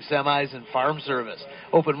 including semis and farm service.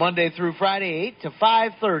 Open Monday through Friday, 8 to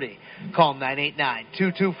 5:30. Call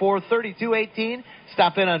 989-224-3218.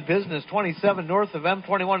 Stop in on Business 27 north of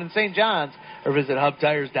M21 in St. John's, or visit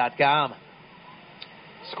hubtires.com.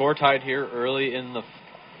 Score tied here early in the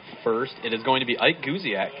first. It is going to be Ike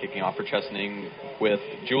Guziak kicking off for Chesaning with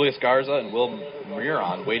Julius Garza and Will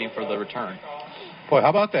Muron waiting for the return. Boy, how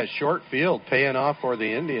about that short field paying off for the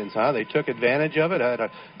Indians, huh? They took advantage of it, had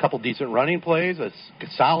a couple decent running plays, a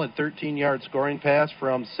solid 13-yard scoring pass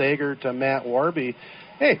from Sager to Matt Warby.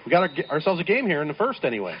 Hey, we got ourselves a game here in the first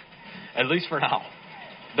anyway. At least for now.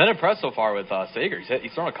 Been impressed so far with Sager.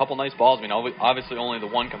 He's thrown a couple nice balls. I mean, obviously only the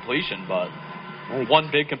one completion, but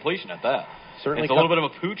one big completion at that. Certainly it's a little bit of a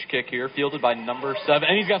pooch kick here, fielded by number 7,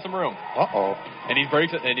 and he's got some room. Uh-oh. And he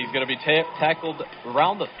breaks it, and he's going to be tackled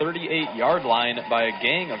around the 38-yard line by a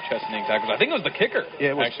gang of Chesaning tacklers. I think it was the kicker,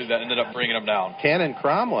 actually, that ended up bringing him down. Cannon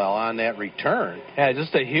Cromwell on that return. Yeah,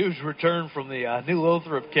 just a huge return from the New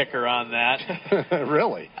Lothrop kicker on that.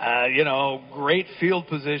 Really? Great field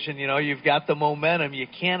position. You've got the momentum. You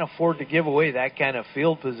can't afford to give away that kind of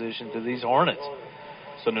field position to these Hornets.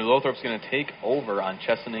 So New Lothrop's going to take over on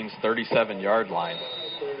Chesaning's 37-yard line.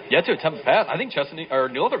 Yet to attempt a pass. I think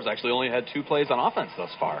New Lothrop's actually only had 2 plays on offense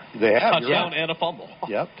thus far. They have. Touchdown and a fumble.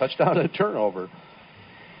 Yep, touchdown and a turnover.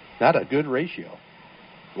 Not a good ratio.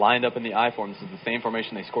 Lined up in the I form. This is the same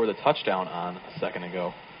formation they scored the touchdown on a second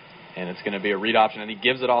ago. And it's going to be a read option. And he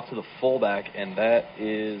gives it off to the fullback, and that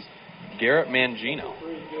is Garrett Mangino.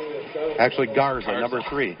 Actually, Garza, number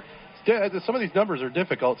 3. Some of these numbers are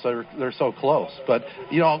difficult, so they're so close. But,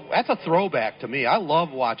 that's a throwback to me. I love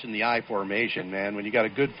watching the I formation, man, when you got a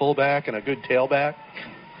good fullback and a good tailback.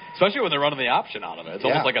 Especially when they're running the option out of it. It's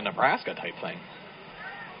almost like a Nebraska-type thing.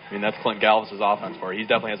 I mean, that's Clint Galvis' offense for it. He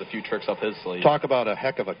definitely has a few tricks up his sleeve. Talk about a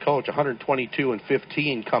heck of a coach.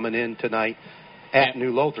 122-15 coming in tonight at New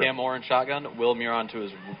Lothrop. Cam Moore in shotgun. Will Muron to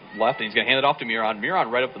his left, and he's going to hand it off to Muron.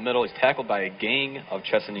 Muron right up the middle. He's tackled by a gang of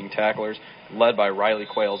Chesaning tacklers, led by Riley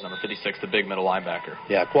Quayles, number 56, the big middle linebacker.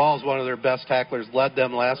 Yeah, Quayles, one of their best tacklers, led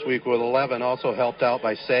them last week with 11, also helped out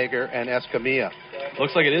by Sager and Escamilla.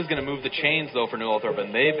 Looks like it is going to move the chains, though, for New Lothrop,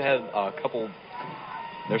 and they've had a couple.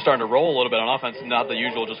 They're starting to roll a little bit on offense, not the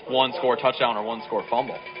usual just one score touchdown or one score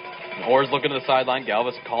fumble. Orr's looking to the sideline.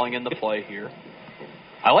 Galvis calling in the play here.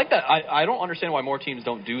 I like that. I don't understand why more teams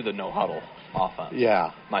don't do the no-huddle offense.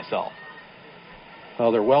 Yeah. Myself.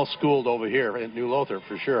 Well, they're well-schooled over here at New Lothrop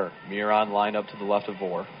for sure. Muron lined up to the left of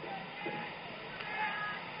Orr.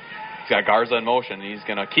 He's got Garza in motion. He's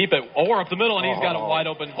going to keep it. Orr up the middle, and he's got a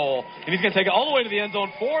wide-open hole. And he's going to take it all the way to the end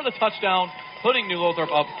zone for the touchdown, putting New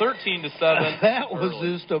Lothrop up 13-7. That was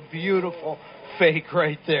just a beautiful fake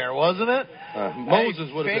right there, wasn't it?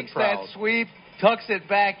 Moses would have been proud. Fakes that sweep, tucks it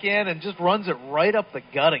back in, and just runs it right up the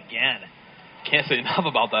gut again. Can't say enough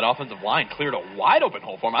about that offensive line. Cleared a wide-open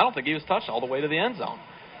hole for him. I don't think he was touched all the way to the end zone.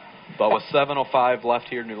 But with 7:05 left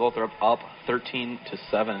here, New Lothrop up 13-7,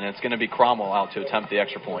 and it's going to be Cromwell out to attempt the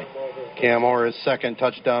extra point. Cam Orr, his second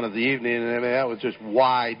touchdown of the evening, and I mean, that was just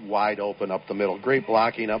wide open up the middle. Great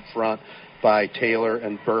blocking up front by Taylor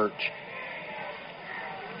and Birch.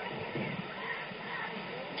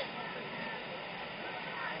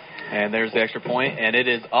 And there's the extra point, and it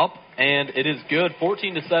is up, and it is good.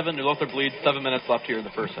 14-7, New Lothrop leads. 7 minutes left here in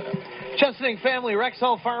the first half. Chesaning Family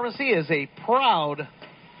Rexall Pharmacy is a proud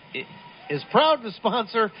is proud to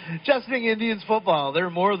sponsor Chesaning Indians football. They're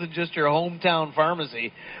more than just your hometown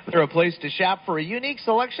pharmacy. They're a place to shop for a unique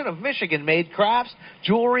selection of Michigan-made crafts,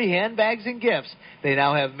 jewelry, handbags, and gifts. They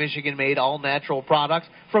now have Michigan-made all-natural products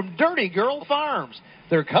from Dirty Girl Farms.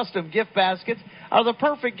 Their custom gift baskets are the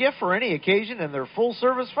perfect gift for any occasion, and their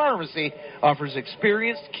full-service pharmacy offers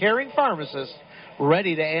experienced, caring pharmacists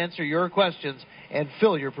ready to answer your questions and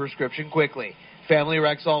fill your prescription quickly. Family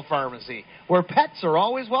Rexall Pharmacy, where pets are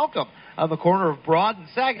always welcome, on the corner of Broad and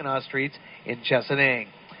Saginaw Streets in Chesaning.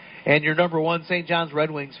 And your number one St. John's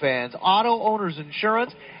Red Wings fans, Auto Owners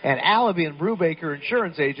Insurance and Allaby and Brubaker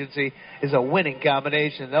Insurance Agency is a winning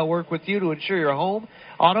combination. They'll work with you to insure your home,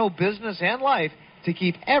 auto, business, and life to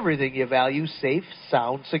keep everything you value safe,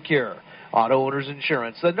 sound, secure. Auto Owners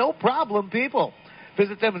Insurance, the no-problem people.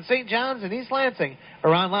 Visit them in St. John's and East Lansing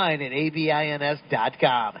or online at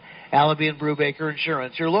abins.com. Allaby and Brubaker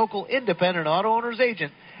Insurance, your local independent auto owner's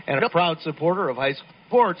agent and a proud supporter of high school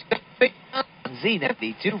sports.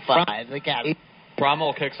 Z92.5, the Academy.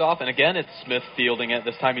 Cromwell kicks off, and again, it's Smith fielding it.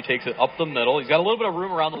 This time he takes it up the middle. He's got a little bit of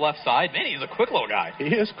room around the left side. Man, he's a quick little guy. He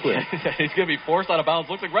is quick. He's going to be forced out of bounds.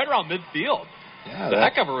 Looks like right around midfield. Yeah, it's a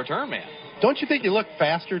heck of a return, man. Don't you think you look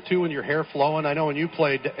faster, too, when your hair flowing? I know when you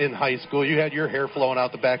played in high school, you had your hair flowing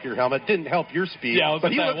out the back of your helmet. Didn't help your speed. Yeah, I was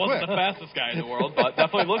but I wasn't the fastest guy in the world, but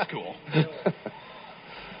definitely looked cool.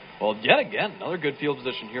 Well, yet again, another good field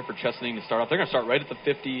position here for Chesaning to start off. They're going to start right at the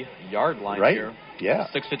 50-yard line here. Yeah.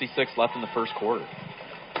 6:56 left in the first quarter.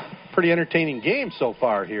 Pretty entertaining game so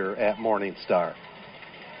far here at Morning Star.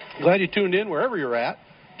 Glad you tuned in wherever you're at.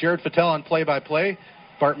 Jared Fattel on play-by-play.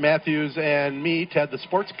 Bart Matthews and me, Ted the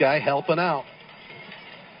sports guy, helping out.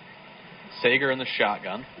 Sager in the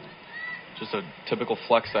shotgun. Just a typical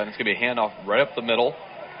flex side. It's going to be a handoff right up the middle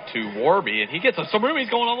to Warby, and he gets some room.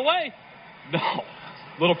 He's going all the way. No.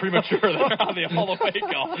 A little premature there on the all-the-way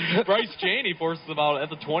call. Bryce Janey forces him out at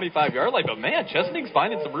the 25-yard line, but, man, Chesaning's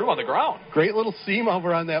finding some room on the ground. Great little seam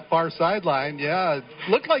over on that far sideline. Yeah, it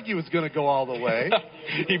looked like he was going to go all the way.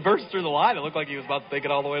 He burst through the line. It looked like he was about to take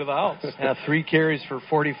it all the way to the house. Yeah, 3 carries for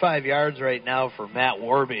 45 yards right now for Matt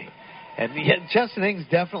Warby. And Chesaning's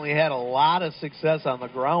definitely had a lot of success on the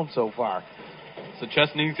ground so far. So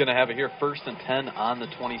Chesaning's going to have it here 1st and 10 on the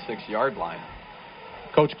 26-yard line.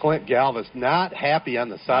 Coach Clint Galvis not happy on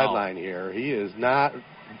the sideline here. He is not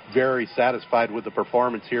very satisfied with the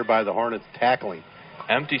performance here by the Hornets tackling.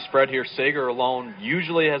 Empty spread here. Sager alone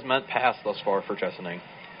usually has meant pass thus far for Chesaning.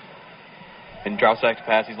 And drops back to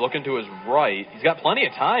pass. He's looking to his right. He's got plenty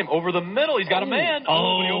of time. Over the middle, he's got a man.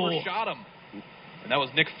 Oh, but he overshot him. And that was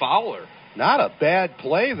Nick Fowler. Not a bad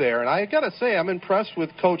play there. And I got to say, I'm impressed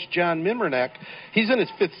with Coach John Mimmerneck. He's in his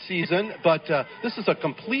 5th season, but this is a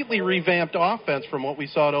completely revamped offense from what we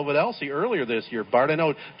saw at Ovid Elsie earlier this year. Bart, I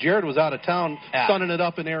know Jared was out of town sunning it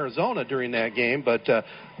up in Arizona during that game, but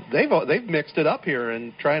they've mixed it up here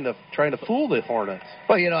and trying to fool the Hornets.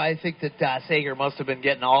 Well, I think that Sager must have been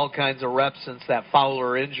getting all kinds of reps since that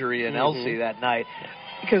Fowler injury in Elsie that night,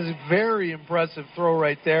 because very impressive throw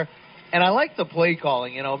right there. And I like the play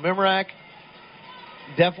calling. Mimmerneck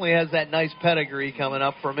definitely has that nice pedigree coming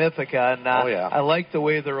up from Ithaca, and I like the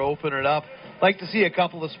way they're opening it up. Like to see a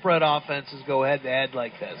couple of spread offenses go head-to-head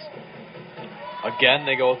like this. Again,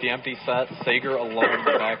 they go with the empty set. Sager alone in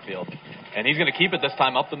the backfield. And he's going to keep it this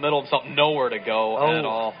time up the middle, something nowhere to go at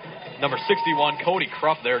all. Number 61, Cody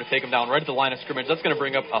Krupp there to take him down right at the line of scrimmage. That's going to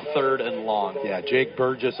bring up a 3rd and long. Yeah, Jake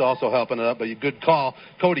Burgess also helping it up, but a good call.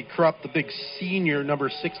 Cody Krupp, the big senior, number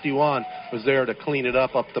 61, was there to clean it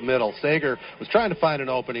up the middle. Sager was trying to find an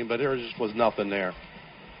opening, but there just was nothing there.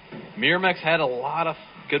 Miramax had a lot of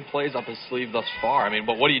good plays up his sleeve thus far.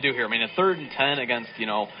 But what do you do here? A 3rd and 10 against,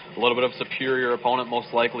 a little bit of superior opponent,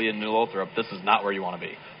 most likely in New Lothrop. This is not where you want to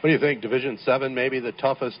be. What do you think? Division 7, maybe the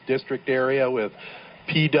toughest district area with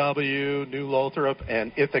PW, New Lothrop,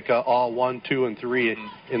 and Ithaca all 1, 2, and 3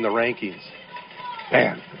 in the rankings.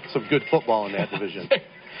 Man, some good football in that division.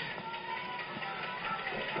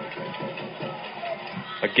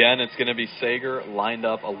 Again, it's going to be Sager lined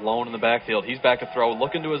up alone in the backfield. He's back to throw,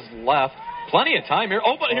 looking to his left. Plenty of time here.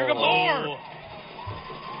 Oh, but here comes Orr.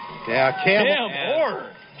 Yeah, Cam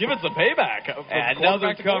Orr. Give it some payback.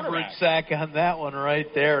 Another coverage sack on that one right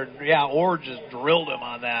there. Yeah, Orr just drilled him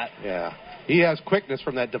on that. Yeah. He has quickness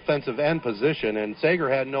from that defensive end position, and Sager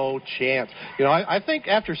had no chance. I think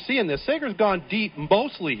after seeing this, Sager's gone deep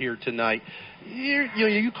mostly here tonight.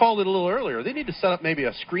 You called it a little earlier. They need to set up maybe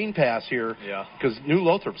a screen pass here because New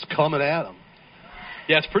Lothrop's coming at them.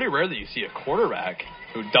 Yeah, it's pretty rare that you see a quarterback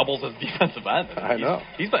who doubles as defensive end. I know.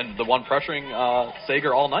 He's been the one pressuring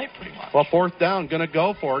Sager all night pretty much. Well, 4th down, going to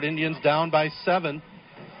go for it. Indians down by 7.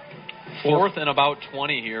 4th and about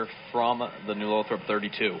 20 here from the New Lothrop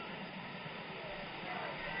 32.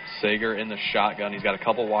 Sager in the shotgun. He's got a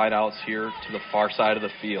couple wideouts here to the far side of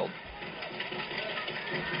the field.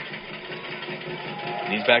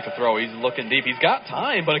 And he's back to throw. He's looking deep. He's got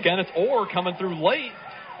time, but again, it's Orr coming through late.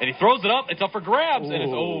 And he throws it up. It's up for grabs. And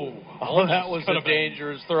it's, that was a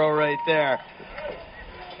dangerous throw right there.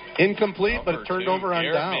 Incomplete, but it turned over on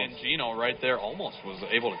downs. Mangino right there almost was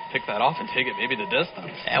able to pick that off and take it maybe the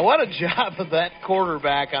distance. And what a job of that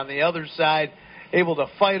quarterback on the other side, able to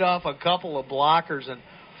fight off a couple of blockers and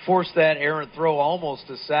force that errant throw almost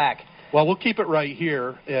a sack. Well, we'll keep it right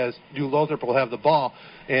here as New Lothrop will have the ball.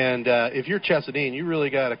 And if you're Chesaning, you really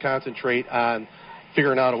got to concentrate on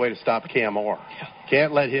figuring out a way to stop Cam Orr. Yeah.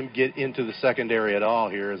 Can't let him get into the secondary at all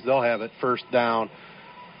here, as they'll have it 1st down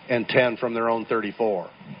and 10 from their own 34.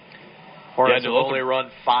 Hornets have only run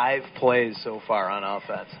 5 plays so far on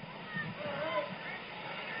offense.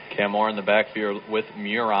 Cam Orr in the backfield with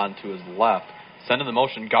Muron to his left. Sending the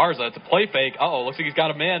motion. Garza, it's a play fake. Looks like he's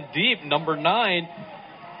got a man deep. Number 9,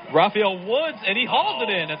 Raphael Woods, and he hauls it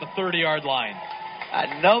in at the 30-yard line.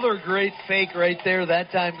 Another great fake right there,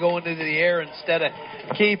 that time going into the air instead of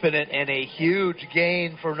keeping it, and a huge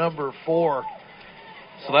gain for number 4.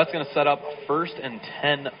 So that's going to set up 1st and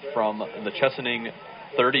 10 from the Chesaning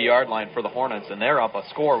 30-yard line for the Hornets, and they're up a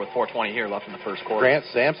score with 4:20 here left in the first quarter. Grant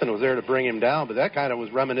Sampson was there to bring him down, but that kind of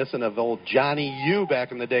was reminiscent of old Johnny U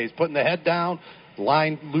back in the days, putting the head down,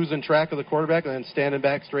 line losing track of the quarterback, and then standing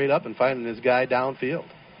back straight up and finding his guy downfield.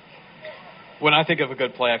 When I think of a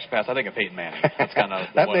good play action pass, I think of Peyton Manning. That's kind of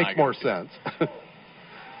that makes more sense.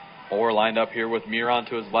 Orr lined up here with Muron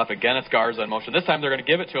to his left. Again, it's Garza in motion. This time they're going to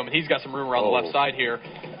give it to him, and he's got some room around the left side here,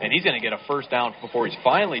 and he's going to get a 1st down before he's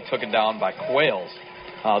finally taken down by Quayles,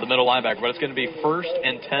 the middle linebacker. But it's going to be 1st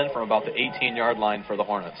and 10 from about the 18-yard line for the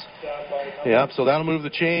Hornets. Yep, so that'll move the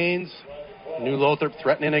chains. New Lothrop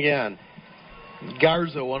threatening again.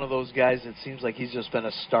 Garza, one of those guys that seems like he's just been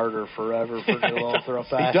a starter forever for New Lothrop.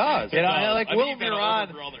 He does. You know, like Will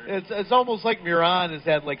Muron, it's almost like Muron has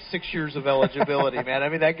had like 6 years of eligibility, man. I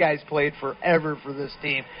mean, that guy's played forever for this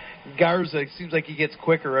team. Garza, it seems like he gets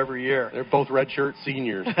quicker every year. They're both redshirt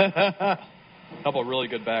seniors. A couple of really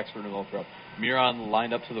good backs for New Lothrop. Muron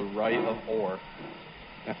lined up to the right of Orr.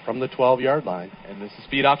 From the 12-yard line. And this is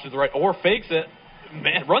speed option to the right. Orr fakes it.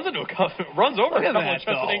 Man, runs over a couple of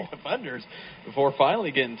Chesaning defenders before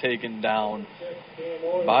finally getting taken down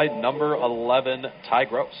by number 11, Ty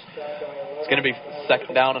Gross. It's going to be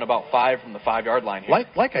 2nd down and about 5 from the 5-yard line here.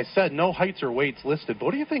 Like I said, no heights or weights listed. But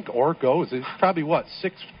what do you think Orr goes? He's probably, 6'2",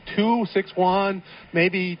 6'1",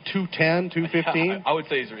 maybe 210, 215? Yeah, I would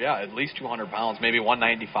say he's, at least 200 pounds, maybe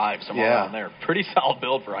 195, somewhere around there. Pretty solid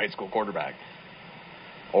build for a high school quarterback.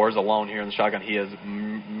 Orr's alone here in the shotgun. He has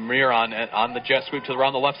Muron on the jet sweep to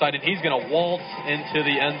around the left side, and he's going to waltz into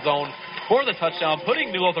the end zone for the touchdown,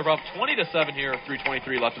 putting New Lothrop up 20-7 here,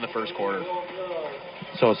 3:23 left in the first quarter.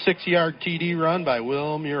 So a 6-yard TD run by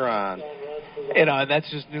Will Muron. You know, and that's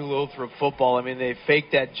just New Lothrop football. I mean, they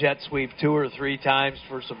faked that jet sweep 2 or 3 times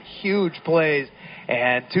for some huge plays,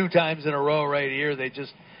 and 2 times in a row right here, they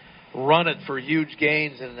just run it for huge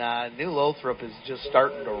gains, and New Lothrop is just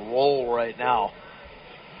starting to roll right now.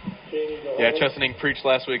 Yeah, Chesaning preached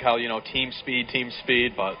last week how, team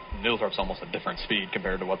speed, but New Lothrop's almost a different speed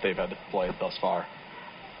compared to what they've had to play thus far.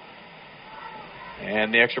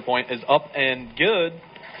 And the extra point is up and good.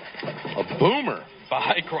 A boomer.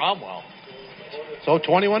 By Cromwell. So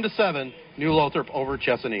 21-7, New Lothrop over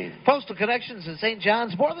Chesaning. Postal Connections in St.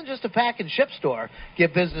 John's, more than just a pack and ship store.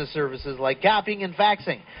 Get business services like copying and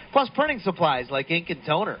faxing, plus printing supplies like ink and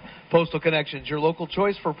toner. Postal Connections, your local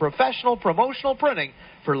choice for professional promotional printing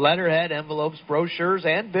for letterhead, envelopes, brochures,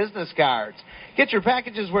 and business cards. Get your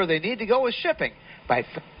packages where they need to go with shipping by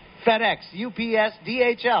FedEx, UPS,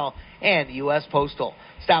 DHL, and U.S. Postal.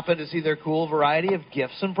 Stop in to see their cool variety of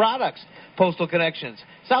gifts and products. Postal Connections,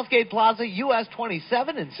 Southgate Plaza, US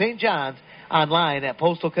 27 in St. John's. Online at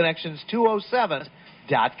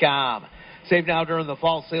postalconnections207.com. Save now during the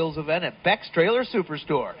fall sales event at Beck's Trailer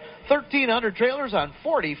Superstore. 1,300 trailers on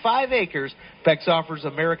 45 acres. Beck's offers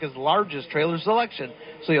America's largest trailer selection,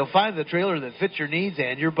 so you'll find the trailer that fits your needs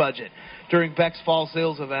and your budget. During Beck's fall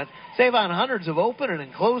sales event, save on hundreds of open and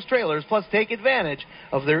enclosed trailers, plus take advantage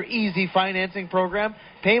of their easy financing program.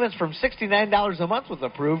 Payments from $69 a month with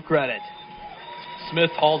approved credit.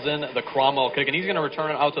 Smith hauls in the Cromwell kick, and he's going to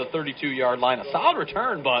return it out to the 32-yard line. A solid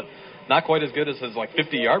return, but not quite as good as his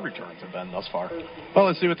 50-yard returns have been thus far. Well,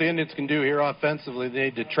 let's see what the Indians can do here offensively. They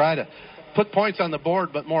need to try to put points on the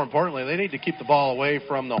board, but more importantly, they need to keep the ball away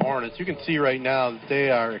from the Hornets. You can see right now that they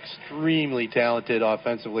are extremely talented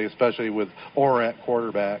offensively, especially with Orr at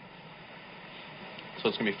quarterback. So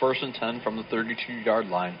it's going to be 1st and 10 from the 32-yard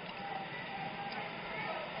line.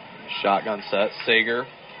 Shotgun set. Sager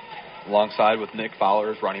alongside with Nick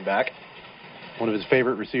Fowler as running back. One of his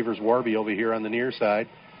favorite receivers, Warby, over here on the near side.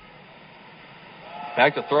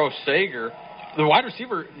 Back to throw, Sager. The wide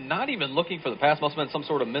receiver not even looking for the pass. Must have been some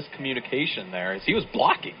sort of miscommunication there as he was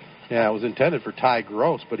blocking. Yeah, it was intended for Ty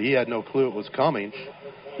Gross, but he had no clue it was coming.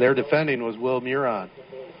 Their defending was Will Muron.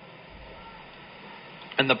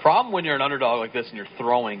 And the problem when you're an underdog like this and you're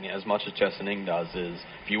throwing as much as Chesaning does is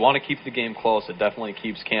if you want to keep the game close, it definitely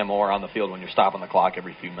keeps Cam Moore on the field when you're stopping the clock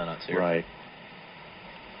every few minutes here. Right.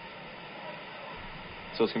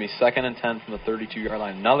 So it's going to be 2nd and 10 from the 32-yard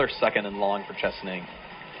line. Another 2nd and long for Chesaning.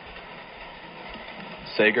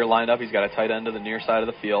 Sager lined up. He's got a tight end to the near side of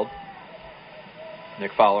the field.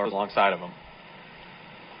 Nick Fowler alongside of him.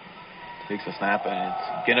 Takes a snap, and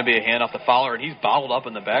it's going to be a handoff to Fowler, and he's bottled up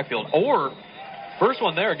in the backfield. Or, first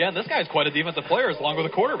one there, again, this guy's quite a defensive player along with a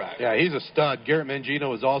quarterback. Yeah, he's a stud. Garrett Mangino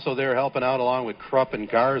was also there helping out along with Krupp and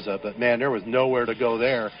Garza, but, man, there was nowhere to go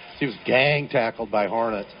there. He was gang tackled by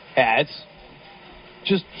Hornets. Yeah, it's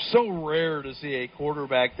just so rare to see a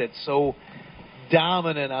quarterback that's so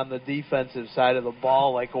dominant on the defensive side of the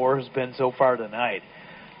ball like Orr's been so far tonight.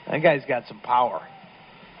 That guy's got some power.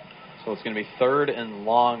 So it's going to be 3rd and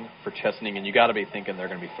long for Chesaning, and you got to be thinking they're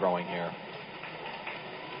going to be throwing here.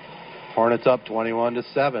 Hornets up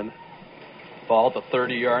 21-7. Ball at the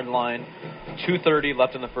 30-yard line. 2:30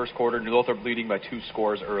 left in the first quarter. New Lothrop leading by 2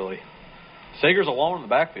 scores early. Sager's alone in the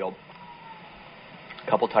backfield. A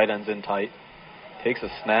couple tight ends in tight. Takes a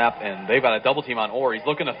snap, and they've got a double team on Orr. He's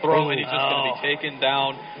looking to throw, and he's just going to be taken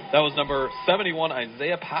down. That was number 71,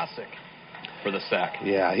 Isaiah Pasick, for the sack.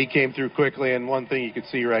 Yeah, he came through quickly, and one thing you can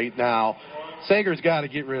see right now, Sager's got to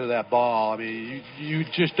get rid of that ball. I mean, you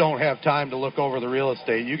just don't have time to look over the real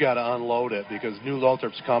estate. You got to unload it because New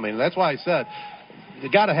Lothrop's coming. And that's why I said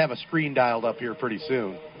you got to have a screen dialed up here pretty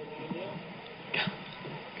soon.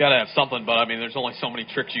 Got to have something, but, I mean, there's only so many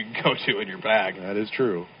tricks you can go to in your bag. That is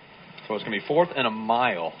true. So it's going to be 4th and a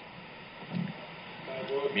mile.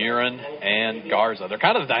 Murin and Garza. They're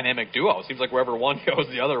kind of the dynamic duo. It seems like wherever one goes,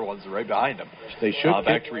 the other one's right behind them. They should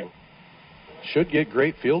get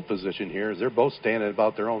great field position here as they're both standing at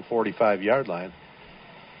about their own 45-yard line.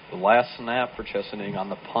 The last snap for Chesaning on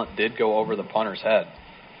the punt did go over the punter's head.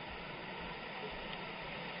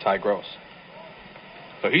 Ty Gross.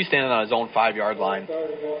 So he's standing on his own 5-yard line.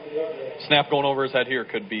 Snap going over his head here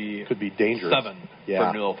could be dangerous. 7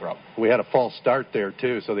 for New Lothrop. We had a false start there,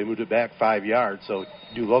 too, so they moved it back 5 yards. So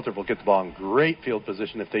New Lothrop will get the ball in great field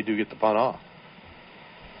position if they do get the punt off.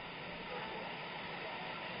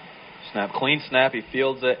 Snap, clean snap. He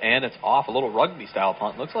fields it, and it's off. A little rugby-style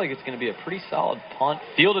punt. Looks like it's going to be a pretty solid punt.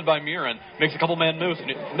 Fielded by Murin. Makes a couple-man moves. And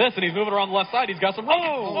he's moving around the left side. He's got some...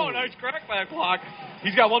 Oh, nice crackback block.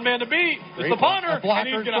 He's got one man to beat. It's the punter, and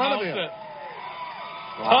he's going to house it.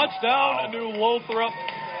 Wow. Touchdown, New Lothrop.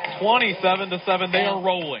 27-7. They are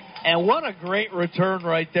rolling. And what a great return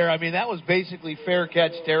right there. I mean, that was basically fair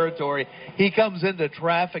catch territory. He comes into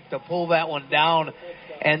traffic to pull that one down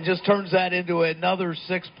and just turns that into another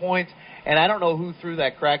 6 points. And I don't know who threw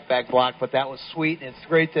that crackback block, but that was sweet. And it's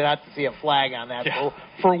great to not to see a flag on that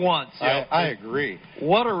for once. I agree.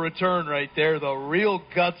 What a return right there, though. Real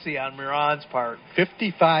gutsy on Muron's part.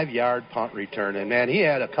 55-yard punt return. And, man, he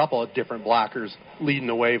had a couple of different blockers leading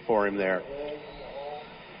the way for him there.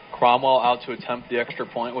 Cromwell out to attempt the extra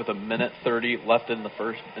point with 1:30 left in the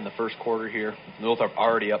first quarter here. New Lothrop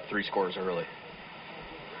already up 3 scores early.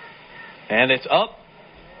 And it's up.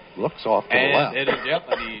 Looks off to and the left. It is, yep,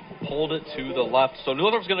 and he pulled it to the left. So New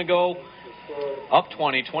Lothrop's going to go up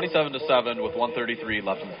 27-7 with 1:33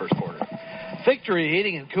 left in the first quarter. Victory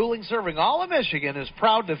Heating and Cooling, serving all of Michigan, is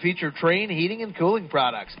proud to feature Trane Heating and Cooling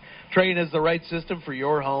products. Trane is the right system for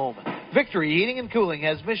your home. Victory Heating and Cooling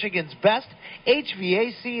has Michigan's best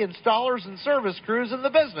HVAC installers and service crews in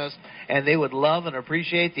the business, and they would love and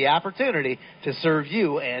appreciate the opportunity to serve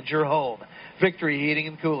you and your home. Victory Heating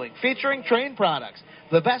and Cooling, featuring Trane products,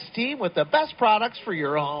 the best team with the best products for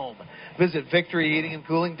your home. Visit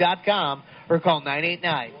victoryheatingandcooling.com or call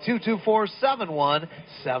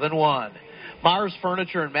 989-224-7171. Mars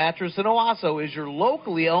Furniture and Mattress in Owasso is your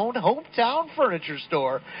locally owned hometown furniture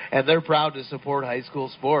store, and they're proud to support high school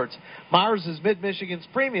sports. Mars is Mid-Michigan's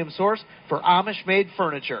premium source for Amish-made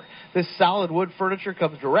furniture. This solid wood furniture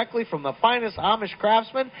comes directly from the finest Amish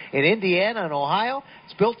craftsmen in Indiana and Ohio.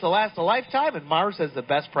 It's built to last a lifetime, and Mars has the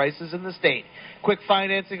best prices in the state. Quick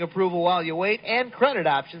financing approval while you wait, and credit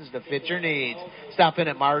options to fit your needs. Stop in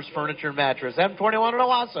at Mars Furniture and Mattress, M21 in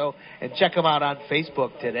Owasso, and check them out on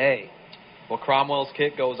Facebook today. Well, Cromwell's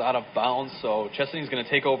kick goes out of bounds, so Chesaning's going to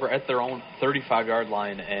take over at their own 35-yard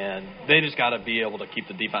line, and they just got to be able to keep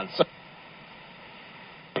the defense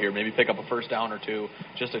here, maybe pick up a first down or two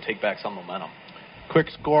just to take back some momentum. Quick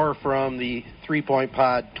score from the 3 Point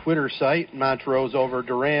Pod Twitter site. Montrose over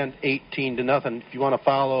Durand, 18-0. If you want to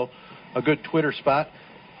follow a good Twitter spot,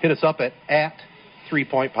 hit us up at 3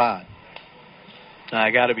 Point Pod.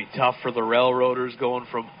 I got to be tough for the Railroaders going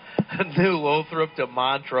from New Lothrop to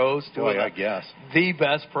Montrose to I guess the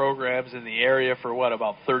best programs in the area for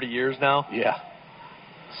about 30 years now. Yeah.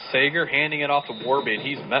 Sager handing it off to Warby, and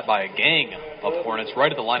he's met by a gang of Hornets right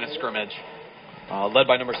at the line of scrimmage, led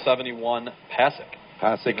by number 71, Pasick.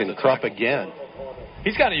 Pasick and Krupp again.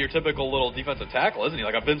 He's kind of your typical little defensive tackle, isn't he?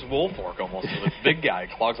 Like a Vince Wilfork almost. The big guy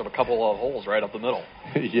clogs up a couple of holes right up the middle.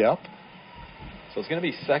 Yep. So it's going to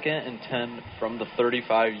be 2nd and 10 from the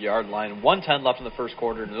 35-yard line. 1:10 left in the first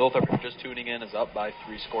quarter. And Lothrop, just tuning in, is up by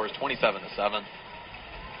 3 scores, 27-7.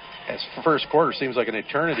 As first quarter seems like an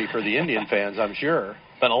eternity for the Indian fans, I'm sure.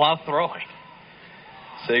 Been a lot of throwing.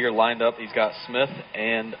 Sager lined up. He's got Smith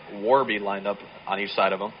and Warby lined up on each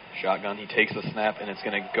side of him. Shotgun. He takes the snap, and it's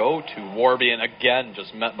going to go to Warby. And again,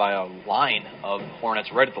 just met by a line of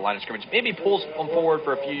Hornets right at the line of scrimmage. Maybe pulls them forward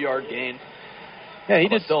for a few-yard gain. Yeah, he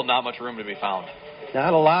did. Still not much room to be found.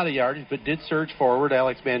 Not a lot of yardage, but did surge forward.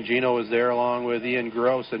 Alex Mangino was there along with Ian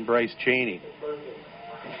Gross and Bryce Cheney.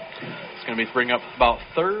 It's going to be bringing up about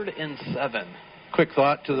 3rd and 7. Quick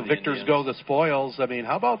thought to the victors Indians. Go the spoils. I mean,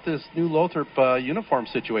 how about this new Lothrop uniform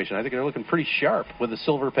situation? I think they're looking pretty sharp with the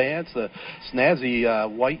silver pants, the snazzy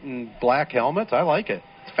white and black helmets. I like it.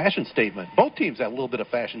 It's a fashion statement. Both teams have a little bit of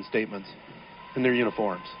fashion statements in their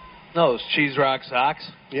uniforms. No, those Cheese Rock socks.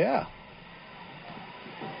 Yeah.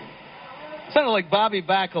 Sounded like Bobby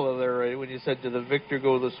Bacala there, right, when you said, to the victor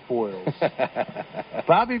go the spoils.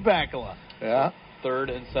 Bobby Bacala. Yeah.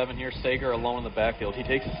 3rd and 7 here. Sager alone in the backfield. He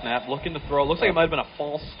takes a snap, looking to throw. Looks like it might have been a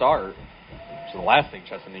false start, which is the last thing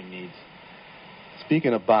Chesaning needs.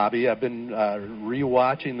 Speaking of Bobby, I've been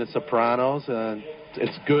rewatching The Sopranos, and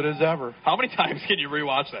it's good as ever. How many times can you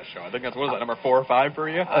rewatch that show? I think that's, what is that, number 4 or 5 for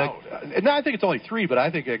you? No, I think it's only 3, but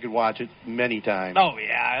I think I could watch it many times. Oh,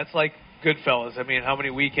 yeah. It's like Goodfellas. I mean, how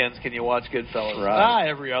many weekends can you watch Goodfellas? Right.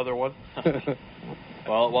 Every other one.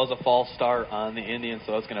 Well, it was a false start on the Indians,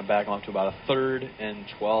 so that's going to back them up to about a 3rd and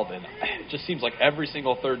 12. And it just seems like every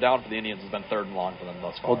single third down for the Indians has been 3rd and long for them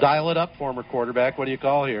thus far. Well, dial it up, former quarterback. What do you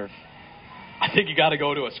call here? I think you got to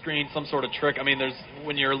go to a screen, some sort of trick. I mean,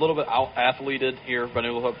 when you're a little bit out-athleted here,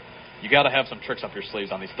 you got to have some tricks up your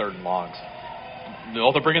sleeves on these 3rd and longs.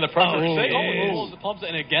 They're bringing the pressure. The pumps,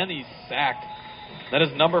 and again, he's sacked. That is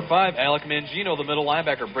number 5, Alec Mangino, the middle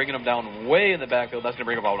linebacker, bringing him down way in the backfield. That's going to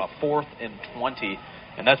bring about a 4th and 20.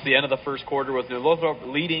 And that's the end of the first quarter with New Lothrop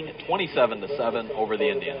leading 27-7 over the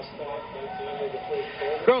Indians.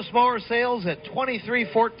 Gross Mower Sales at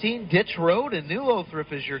 2314 Ditch Road in New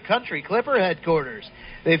Lothrop is your Country Clipper headquarters.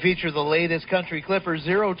 They feature the latest Country Clipper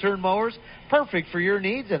zero-turn mowers, perfect for your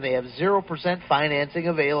needs, and they have 0% financing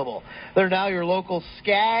available. They're now your local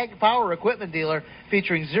Skag Power Equipment dealer,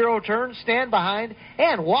 featuring zero-turn, stand-behind,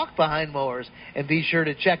 and walk-behind mowers. And be sure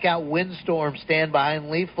to check out Windstorm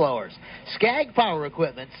stand-behind leaf blowers. Skag Power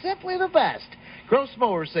Equipment, simply the best. Gross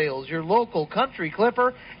Mower Sales, your local Country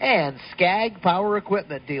Clipper and Skag Power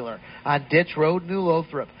Equipment dealer on Ditch Road, New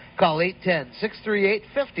Lothrop. Call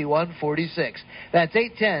 810-638-5146. That's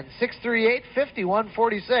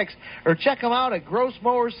 810-638-5146. Or check them out at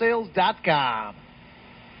grossmowersales.com.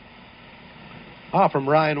 From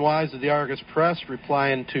Ryan Wise of the Argus Press,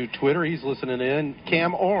 replying to Twitter. He's listening in.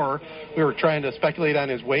 Cam Orr, we were trying to speculate on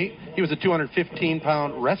his weight. He was a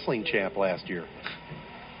 215-pound wrestling champ last year.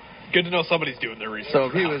 Good to know somebody's doing their research. So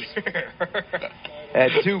if he was at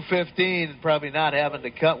 215, probably not having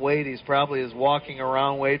to cut weight, he's probably his walking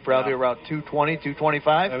around weight, probably around 220,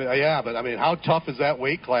 225. I mean, but how tough is that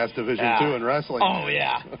weight class division, too, in wrestling? Oh,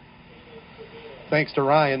 yeah. Thanks to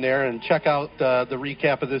Ryan there, and check out the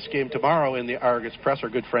recap of this game tomorrow in the Argus Press, our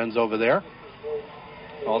good friends over there.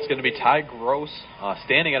 Well, it's going to be Ty Gross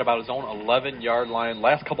standing at about his own 11-yard line.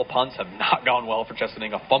 Last couple punts have not gone well for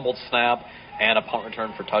Chesaning. A fumbled snap and a punt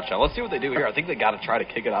return for touchdown. Let's see what they do here. I think they got to try to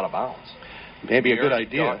kick it out of bounds. Maybe a good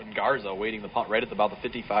idea. And Garza waiting the punt right at about the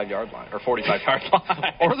 55-yard line, or 45-yard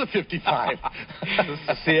line. Or the 55. This is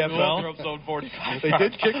the CFL. Zone 45. They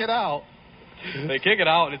did kick it out. They kick it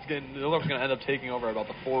out, and Lillard's going to end up taking over at about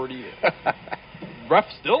the 40. Ref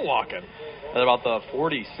still walking at about the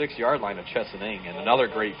 46-yard line of Chesaning, and another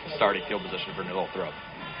great starting field position for New Lothrop.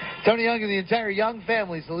 Tony Young and the entire Young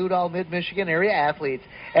family salute all Mid-Michigan area athletes.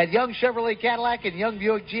 At Young Chevrolet Cadillac and Young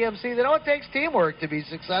Buick GMC, they know it takes teamwork to be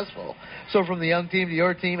successful. So from the Young team to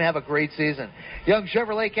your team, have a great season. Young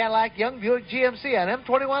Chevrolet Cadillac, Young Buick GMC on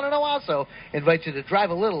M21 in Owasso invite you to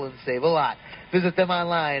drive a little and save a lot. Visit them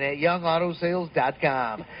online at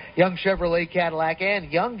youngautosales.com. Young Chevrolet Cadillac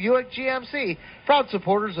and Young Buick GMC, proud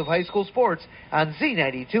supporters of high school sports on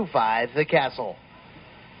Z92.5 The Castle.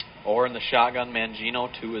 Or in the shotgun, Mangino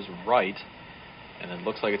to his right. And it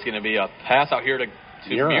looks like it's going to be a pass out here to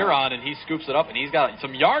Miron, and he scoops it up, and he's got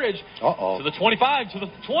some yardage to the 25, to the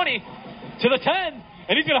 20, to the 10,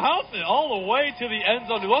 and he's going to house it all the way to the end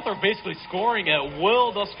zone. New Lothrop basically scoring at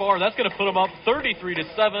will thus far. That's going to put him up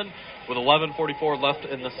 33-7 with 11:44 left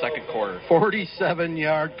in the second quarter.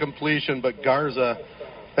 47-yard completion, but Garza,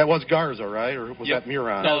 that was Garza, right? Or was that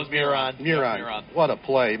Miron? No, it was Miron. Miron. What a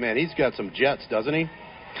play, man. He's got some jets, doesn't he?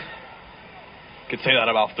 Could say that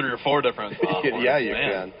about 3 or 4 different. Yeah, you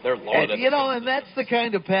can. They're loaded. And that's the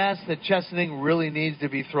kind of pass that Chesaning really needs to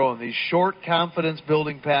be throwing. These short,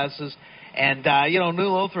 confidence-building passes. And, New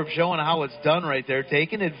Lothrop showing how it's done right there,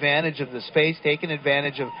 taking advantage of the space, taking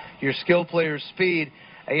advantage of your skill player's speed.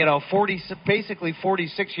 Basically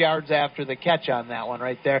 46 yards after the catch on that one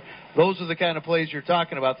right there. Those are the kind of plays you're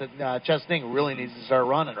talking about that Chesaning really needs to start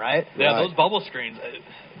running, right? Yeah, those bubble screens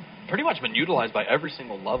pretty much been utilized by every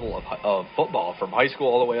single level of football, from high school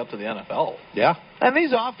all the way up to the NFL. Yeah. And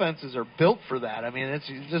these offenses are built for that. I mean, it's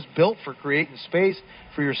just built for creating space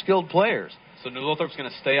for your skilled players. So New Lothrop's going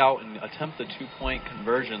to stay out and attempt the 2-point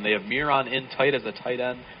conversion. They have Miron in tight as a tight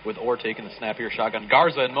end with Orr taking the snap here. Shotgun.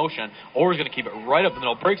 Garza in motion. Orr's going to keep it right up the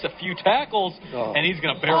middle. Breaks a few tackles, and he's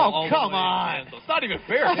going to barrel all the way. Come on. So it's not even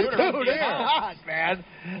fair. God, man.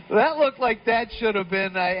 That looked like that should have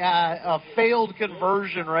been a failed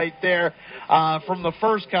conversion right there from the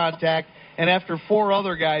first contact. And after 4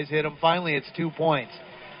 other guys hit him, finally it's 2 points.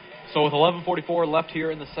 So with 11:44 left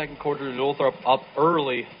here in the second quarter, New Lothrop up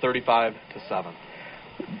early, 35-7.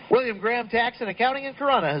 William Graham Tax and Accounting in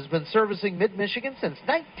Corunna has been servicing Mid-Michigan since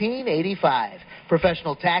 1985.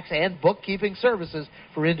 Professional tax and bookkeeping services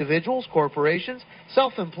for individuals, corporations,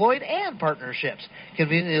 self-employed, and partnerships.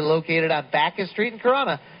 Conveniently located on Bacchus Street in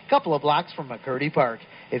Corunna, a couple of blocks from McCurdy Park.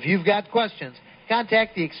 If you've got questions,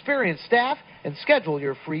 contact the experienced staff and schedule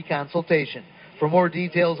your free consultation. For more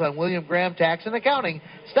details on William Graham Tax and Accounting,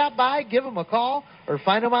 stop by, give them a call, or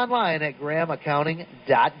find them online at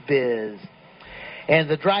grahamaccounting.biz. And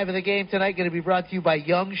the drive of the game tonight going to be brought to you by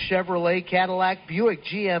Young Chevrolet Cadillac Buick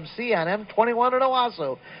GMC on M21 in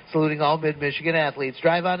Owasso, saluting all Mid-Michigan athletes.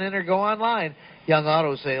 Drive on in or go online,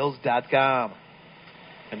 youngautosales.com.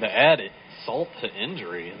 And to add insult to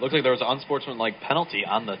injury, it looks like there was an unsportsmanlike penalty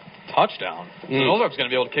on the touchdown. So Northrop's going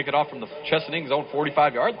to be able to kick it off from the Chesaning's own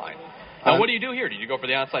 45-yard line. Now, what do you do here? Do you go for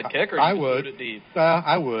the onside kick, or do you put it deep?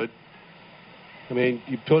 I would. I mean,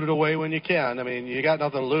 you put it away when you can. I mean, you got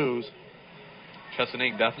nothing to lose.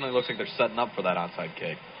 Chesaning definitely looks like they're setting up for that onside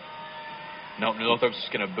kick. Nope, New Lothrop's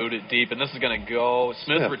just going to boot it deep, and this is going to go.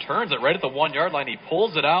 Smith returns it right at the 1-yard line. He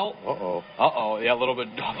pulls it out. Yeah, a little bit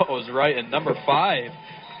was right, and number 5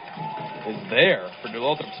 is there for New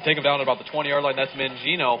Lothrop to take him down at about the 20-yard line. That's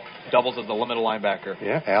Mangino, doubles as the limited linebacker.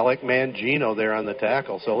 Yeah, Alec Mangino there on the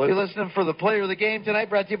tackle. So you're listening for the player of the game tonight,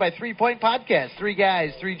 brought to you by 3 Point Podcast. 3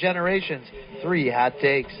 guys, 3 generations, 3 hot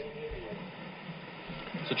takes.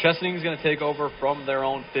 So Chesaning's going to take over from their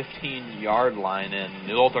own 15-yard line, and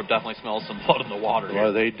New Lothrop definitely smells some blood in the water here.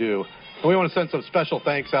 Well, they do. And we want to send some special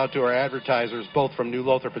thanks out to our advertisers, both from New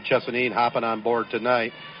Lothrop and Chesaning, hopping on board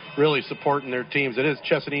tonight, really supporting their teams. It is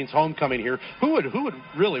Chesaning's homecoming here. Who would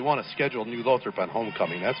really want to schedule New Lothrop on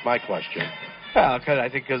homecoming? That's my question. I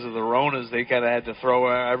think because of the Ronas, they kind of had to throw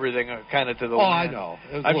everything kind of to the wind. I know.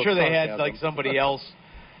 I'm sure they had like somebody else.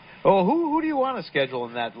 Oh, who do you want to schedule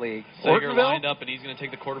in that league? Sager lined up, and he's going to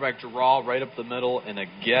take the quarterback draw right up the middle, and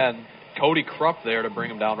again, Cody Krupp there to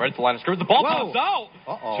bring him down right at the line of scrimmage. The ball comes out.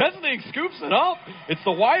 Chesaning scoops it up. It's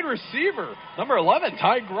the wide receiver, number 11,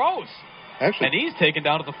 Ty Gross. Actually, and he's taken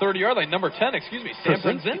down at the 30-yard line. Number 10, Sam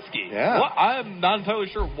Brzezinski. Yeah. I'm not entirely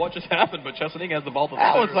sure what just happened, but Chesaning has the ball to the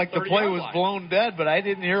That looks like the play was blown dead, but I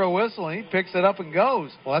didn't hear a whistle, and he picks it up and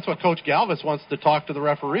goes. Well, that's what Coach Galvis wants to talk to the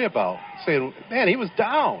referee about, saying, man, he was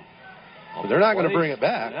down. Well, they're not going to bring it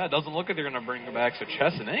back. Yeah, it doesn't look like they're going to bring it back. So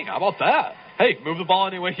Chesaning, how about that? Hey, move the ball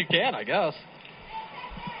any way you can, I guess.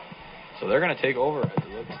 So they're going to take over. It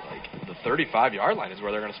looks like the 35-yard line is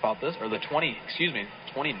where they're going to spot this, or the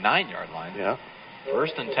 29-yard line. Yeah.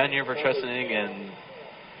 1st and 10 here for Chesaning, and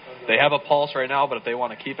they have a pulse right now, but if they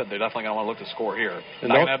want to keep it, they're definitely going to want to look to score here. They're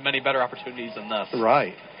not going to have many better opportunities than this.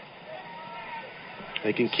 Right.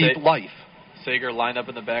 They can keep life. Sager lined up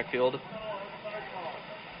in the backfield.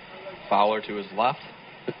 Fowler to his left.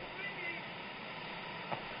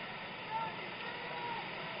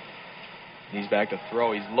 He's back to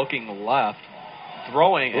throw. He's looking left.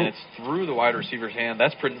 Throwing, and it's through the wide receiver's hand.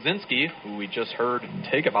 That's Przinski, who we just heard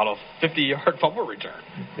take about a 50-yard fumble return.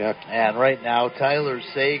 Yeah. And right now, Tyler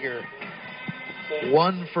Sager,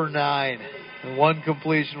 1 for 9. And one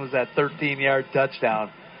completion was that 13-yard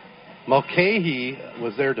touchdown. Mulcahy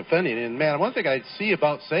was there defending. And, man, one thing I see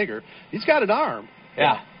about Sager, he's got an arm.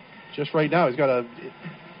 Yeah. Just right now, he's got to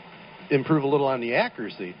improve a little on the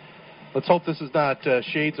accuracy. Let's hope this is not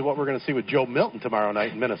shades of what we're going to see with Joe Milton tomorrow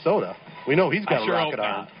night in Minnesota. We know he's got a rocket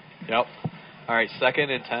arm. Yep. All right, 2nd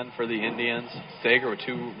and 10 for the Indians. Sager with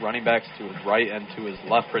 2 running backs to his right and to his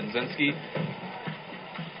left. Przinski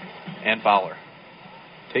and Fowler.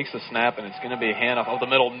 Takes the snap, and it's going to be a handoff up the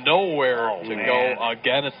middle. Nowhere to go.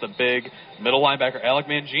 Again, it's the big middle linebacker, Alec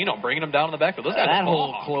Mangino, bringing him down in the backfield. This guy's that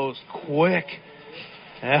hole closed quick.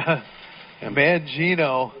 Yeah. And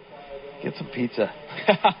Mangino, get some pizza.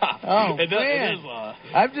 Oh, it man. is,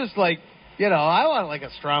 I'm just like, I want like a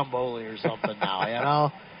Stromboli or something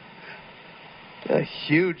now, A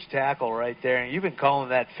huge tackle right there. And you've been calling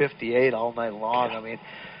that 58 all night long. Yeah. I mean,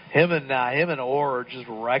 him and Orr are just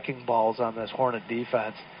wrecking balls on this Hornet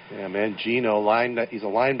defense. Yeah, Mangino, he's a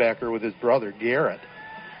linebacker with his brother, Garrett.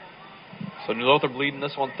 So New Lothrop leading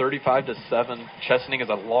this one 35-7. Chesaning is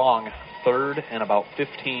a long 3rd and about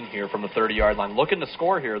 15 here from the 30-yard line. Looking to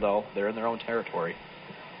score here, though. They're in their own territory.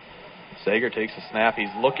 Sager takes a snap. He's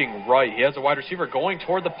looking right. He has a wide receiver going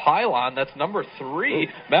toward the pylon. That's number 3.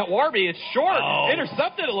 Matt Warby. It's short.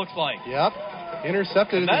 Intercepted, it looks like. Yep.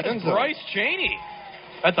 Intercepted in the That end is zone. Bryce Cheney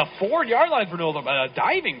at the 4-yard line for New Lothrop. A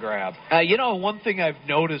diving grab. One thing I've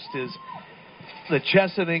noticed is the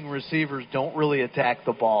Chesaning receivers don't really attack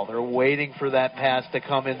the ball. They're waiting for that pass to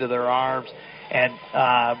come into their arms. And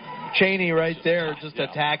Cheney right there just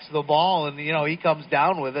attacks the ball, and, he comes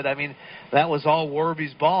down with it. I mean, that was all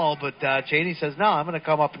Warby's ball, but Cheney says, no, I'm going to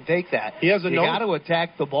come up and take that. He has a you got to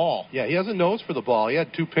attack the ball. Yeah, he has a nose for the ball. He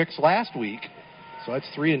had 2 picks last week, so that's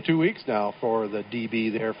 3 in 2 weeks now for the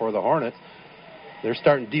DB there for the Hornets. They're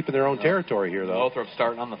starting deep in their own territory here, though. Lothrop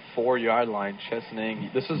starting on the 4-yard line.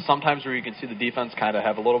 Chesaning. This is sometimes where you can see the defense kind of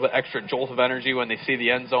have a little bit extra jolt of energy when they see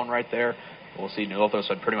the end zone right there. We'll see New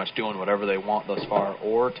Lothrop's pretty much doing whatever they want thus far.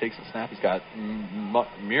 Or takes a snap. He's got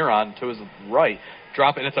Muron to his right.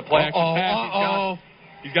 Drop it. It's a play action pass.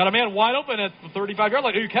 He's got a man wide open at the 35-yard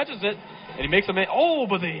line. He catches it, and he makes a man.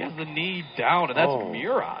 But he has the knee down, and that's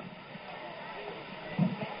Muron.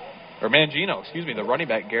 Or Mangino, the running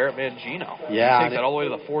back, Garrett Mangino. Yeah. He takes that all the way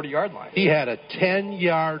to the 40-yard line. He had a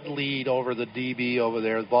 10-yard lead over the DB over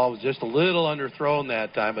there. The ball was just a little underthrown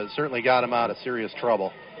that time, but it certainly got him out of serious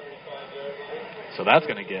trouble. So that's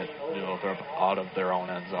going to get New Lothrop out of their own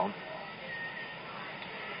end zone.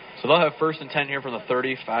 So they'll have 1st and 10 here from the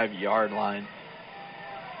 35-yard line.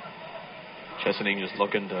 Chesaning just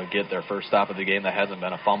looking to get their first stop of the game that hasn't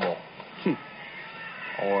been a fumble.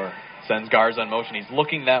 Or sends Garza in motion. He's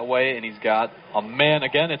looking that way, and he's got a man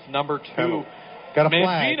again. It's number 2. Got a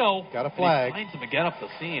Mangino. flag. Got a flag. He finds him again up the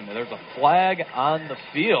seam. And there's a flag on the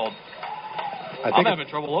field. I'm having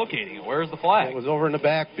trouble locating it. Where's the flag? It was over in the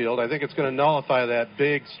backfield. I think it's going to nullify that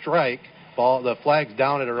big strike. Ball. The flag's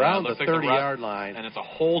down at around the 30-yard line. And it's a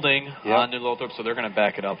holding on New Lothrop, so they're going to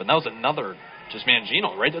back it up. And that was another, just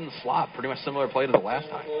Mangino, right in the slot. Pretty much similar play to the last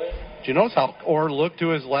time. Do you notice how Orr looked to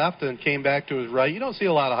his left and came back to his right? You don't see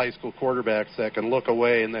a lot of high school quarterbacks that can look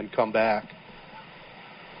away and then come back.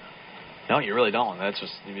 No, you really don't. That's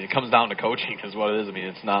just, it comes down to coaching is what it is.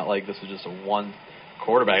 It's not like this is just a one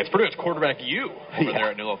quarterback. It's pretty much quarterback you over there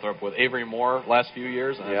at New Lothrop with Avery Moore last few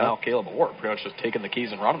years and now Caleb Orr pretty much just taking the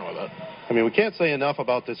keys and running with it. We can't say enough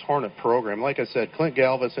about this Hornet program. Like I said, Clint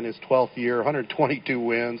Galvis in his 12th year, 122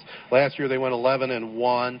 wins. Last year they went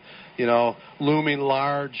 11-1. Looming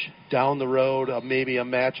large down the road, maybe a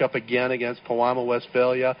matchup again against Pewamo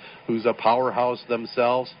Westphalia, who's a powerhouse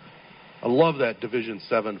themselves. I love that Division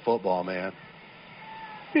 7 football, man.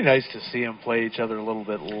 It'd be nice to see them play each other a little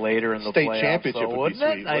bit later in the state playoffs, championship though, would be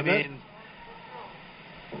wouldn't sweet, it? wouldn't it?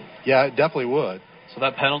 Yeah, it definitely would. So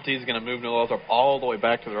that penalty is going to move New Lothrop all the way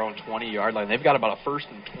back to their own 20-yard line. They've got about a 1st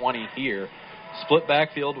and 20 here. Split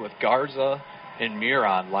backfield with Garza and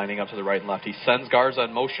Muron lining up to the right and left. He sends Garza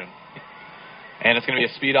in motion. And it's going to be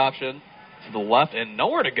a speed option to the left and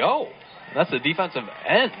nowhere to go. And that's the defensive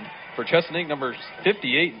end for Chesaning, number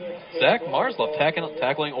 58, Zach Marslow,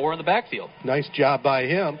 tackling Orr in the backfield. Nice job by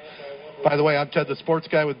him. By the way, I'm Ted the Sports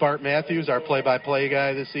Guy with Bart Matthews, our play-by-play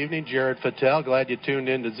guy this evening, Jared Fattel. Glad you tuned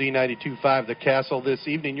in to Z92.5 The Castle this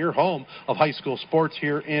evening, your home of high school sports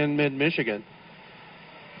here in mid-Michigan.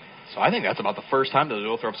 So I think that's about the first time that the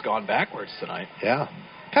Northrop's gone backwards tonight. Yeah.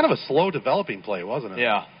 Kind of a slow developing play, wasn't it?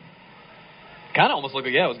 Yeah. Kind of almost looked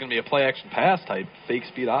like, it was going to be a play-action pass type, fake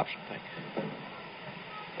speed option thing.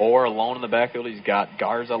 Or alone in the backfield, he's got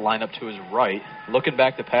Garza lined up to his right, looking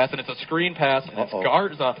back to pass, and it's a screen pass, and it's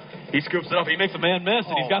Garza. He scoops it up, he makes a man miss,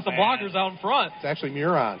 and he's got some blockers out in front. It's actually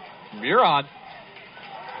Muron.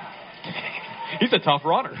 He's a tough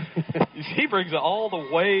runner. He brings it all the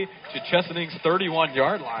way to Chesaning's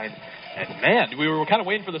 31-yard line. And, man, we were kind of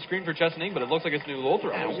waiting for the screen for Chesaning, but it looks like it's New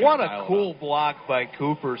Lothrop. And what a cool block by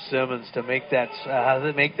Cooper Simmons to make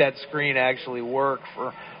that screen actually work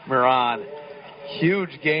for Muron.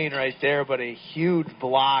 Huge gain right there, but a huge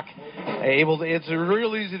block. It's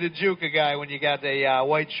real easy to juke a guy when you got a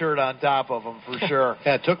white shirt on top of him, for sure.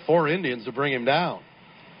 Yeah, it took 4 Indians to bring him down.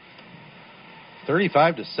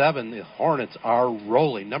 35-7, the Hornets are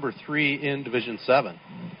rolling. Number 3 in Division 7.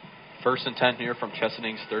 1st and 10 here from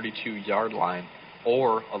Chesaning's 32-yard line,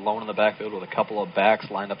 or alone in the backfield with a couple of backs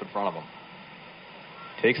lined up in front of him.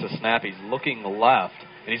 Takes a snap. He's looking left.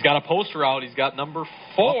 And he's got a poster out. He's got number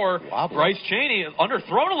 4, Bryce Cheney,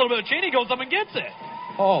 underthrown a little bit. Cheney goes up and gets it.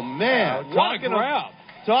 Oh, man. What a grab.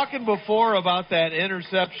 Talking before about that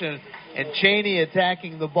interception and Cheney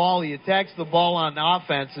attacking the ball. He attacks the ball on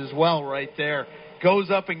offense as well right there.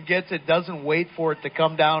 Goes up and gets it, doesn't wait for it to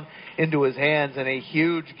come down into his hands, and a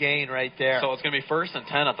huge gain right there. So it's going to be 1st and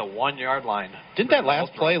 10 at the 1-yard line. Didn't that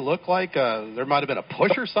last play look like there might have been a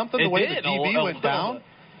push or something, the way the DB went down?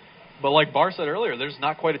 But like Bar said earlier, there's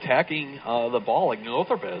not quite attacking the ball like New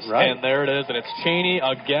Lothrop is. Right. And there it is, and it's Cheney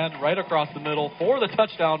again right across the middle for the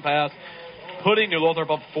touchdown pass, putting New Lothrop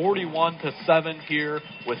up 41-7 here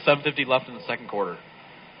with 7:50 left in the second quarter.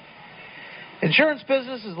 Insurance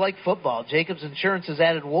business is like football. Jacobs Insurance has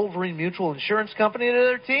added Wolverine Mutual Insurance Company to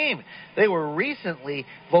their team. They were recently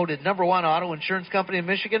voted #1 auto insurance company in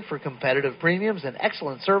Michigan for competitive premiums and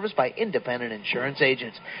excellent service by independent insurance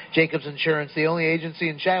agents. Jacobs Insurance, the only agency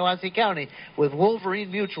in Shiawassee County with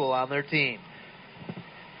Wolverine Mutual on their team.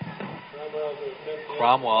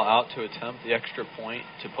 Cromwell out to attempt the extra point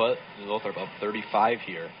to put New Lothrop up 35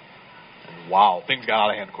 here. And wow, things got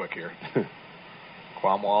out of hand quick here.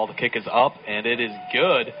 Cromwell, the kick is up, and it is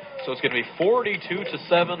good. So it's going to be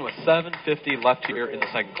 42-7 with 7:50 left here in the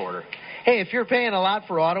second quarter. Hey, if you're paying a lot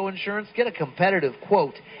for auto insurance, get a competitive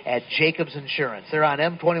quote at Jacobs Insurance. They're on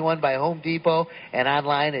M21 by Home Depot and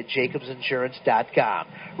online at jacobsinsurance.com.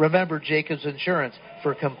 Remember Jacobs Insurance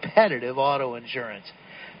for competitive auto insurance.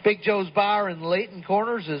 Big Joe's Bar in Layton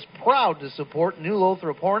Corners is proud to support New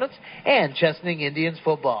Lothrop Hornets and Chesaning Indians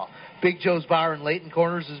football. Big Joe's Bar in Layton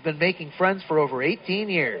Corners has been making friends for over 18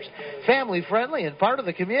 years. Family-friendly and part of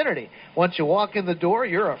the community. Once you walk in the door,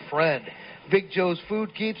 you're a friend. Big Joe's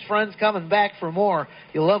food keeps friends coming back for more.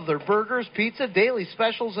 You'll love their burgers, pizza, daily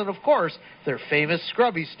specials, and, of course, their famous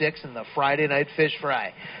Scrubby Sticks and the Friday night fish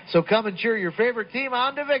fry. So come and cheer your favorite team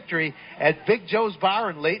on to victory at Big Joe's Bar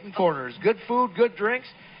in Layton Corners. Good food, good drinks,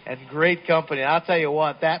 and great company. I'll tell you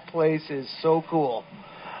what, that place is so cool.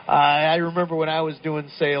 I remember when I was doing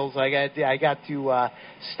sales, I got to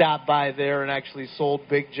stop by there and actually sold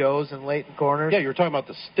Big Joe's in Layton Corners. Yeah, you were talking about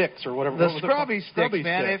the sticks or whatever. The Scrubby Sticks,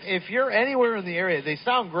 man. If you're anywhere in the area, they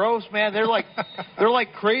sound gross, man. They're like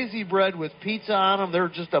crazy bread with pizza on them. They're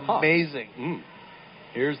just amazing. Mm.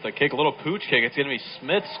 Here's the kick, a little pooch kick. It's going to be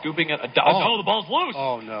Smith scooping it. Oh, the ball's loose.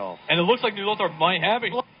 Oh, no. And it looks like New Lothrop might have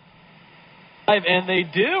it. And they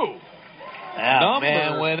do.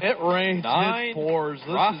 Man, when it rains, it pours.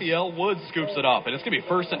 Raphael Woods scoops it up, and it's going to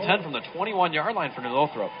be 1st and 10 from the 21-yard line for New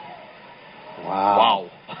Lothrop. Wow.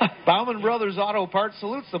 Bauman Brothers Auto Parts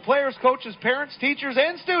salutes the players, coaches, parents, teachers,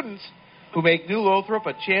 and students who make New Lothrop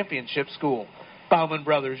a championship school. Bauman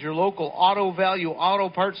Brothers, your local auto value auto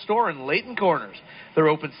parts store in Layton Corners. They're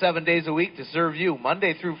open 7 days a week to serve you,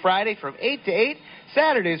 Monday through Friday from 8 to 8,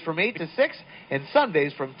 Saturdays from 8 to 6, and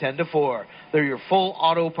Sundays from 10 to 4. They're your full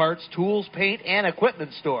auto parts, tools, paint, and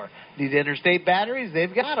equipment store. Need interstate batteries?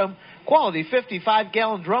 They've got them. Quality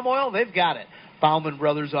 55-gallon drum oil? They've got it. Bauman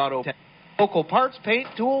Brothers Auto. Local parts, paint,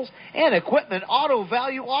 tools, and equipment auto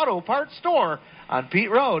value auto parts store on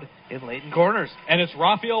Pete Road in Layton Corners. And it's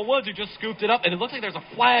Raphael Woods who just scooped it up, and it looks like there's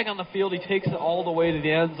a flag on the field. He takes it all the way to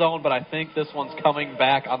the end zone, but I think this one's coming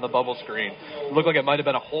back on the bubble screen. It looked like it might have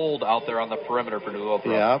been a hold out there on the perimeter for New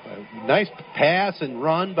Lothrop. Yeah, nice pass and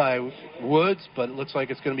run by Woods, but it looks like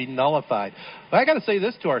it's going to be nullified. But I got to say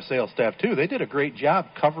this to our sales staff, too. They did a great job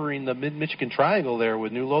covering the Mid-Michigan Triangle there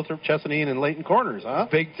with New Lothrop, Chesaning, and Layton Corners, huh?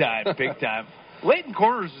 Big time, big time. Layton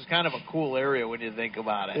Corners is kind of a cool area when you think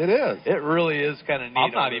about it. It is. It really is kind of neat.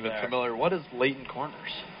 I'm not even there. familiar. What is Layton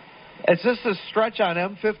Corners? It's just a stretch on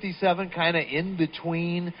M57, kind of in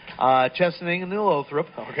between Chesaning and New Lothrop.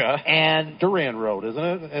 Okay. And Duran Road, isn't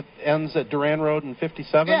it? It ends at Duran Road in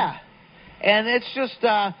 57? Yeah. And it's just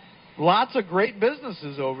lots of great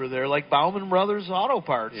businesses over there, like Bauman Brothers Auto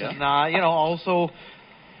Parts. Yeah. And, also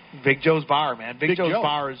Big Joe's Bar, man. Big Joe's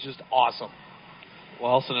Bar is just awesome.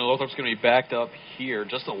 Well, so New Lothrop's going to be backed up here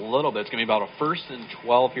just a little bit. It's going to be about a 1st and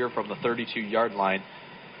 12 here from the 32-yard line.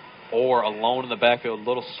 Or alone in the backfield.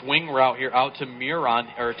 Little swing route here out to Muron,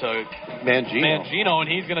 or to Mangino, and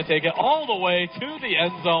he's going to take it all the way to the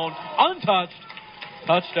end zone, untouched.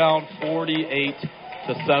 Touchdown,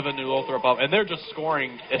 48-7, New Lothrop up. And they're just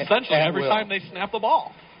scoring essentially every time they snap the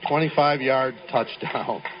ball. 25-yard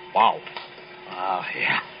touchdown. Wow.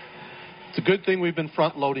 Yeah. It's a good thing we've been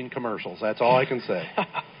front-loading commercials. That's all I can say.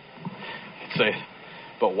 Say,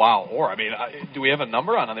 but wow. Or, I mean, do we have a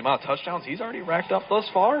number on the amount of touchdowns he's already racked up thus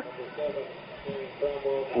far?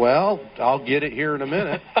 Well, I'll get it here in a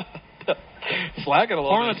minute. Slack it a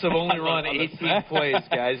little Hornets bit. have only run 18 plays,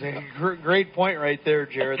 guys. Great point right there,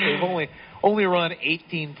 Jared. They've only run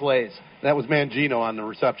 18 plays. That was Mangino on the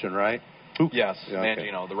reception, right? Oops. Yes, Yeah, okay.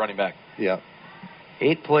 Mangino, the running back. Yeah.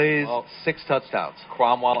 8 plays, 6 touchdowns.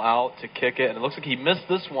 Cromwell out to kick it, and it looks like he missed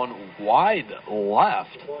this one wide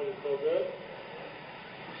left.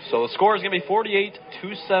 So the score is going to be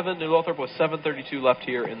 48-7. New Lothrop with 7:32 left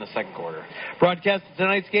here in the second quarter. Broadcast of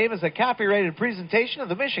tonight's game is a copyrighted presentation of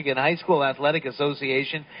the Michigan High School Athletic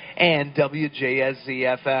Association and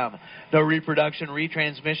WJSZ-FM. No reproduction,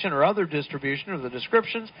 retransmission, or other distribution of the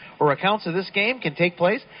descriptions or accounts of this game can take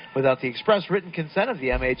place without the express written consent of the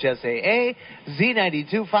MHSAA,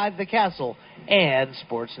 Z92.5 The Castle, and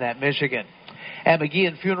Sportsnet Michigan. At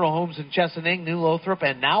McGeehan Funeral Homes in Chesaning, New Lothrop,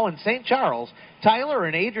 and now in St. Charles, Tyler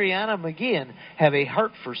and Adriana McGeehan have a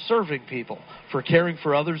heart for serving people, for caring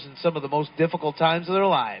for others in some of the most difficult times of their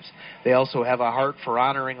lives. They also have a heart for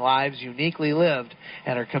honoring lives uniquely lived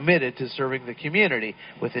and are committed to serving the community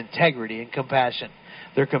with integrity and compassion.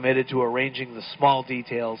 They're committed to arranging the small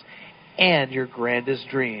details and your grandest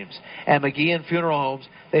dreams. At McGeehan Funeral Homes,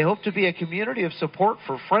 they hope to be a community of support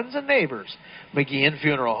for friends and neighbors. McGeehan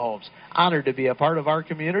Funeral Homes, honored to be a part of our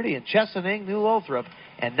community in Chesaning, New Lothrop,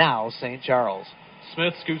 and now St. Charles.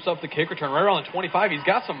 Smith scoops up the kick return right around the 25. He's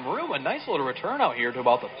got some room, a nice little return out here to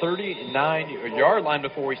about the 39-yard line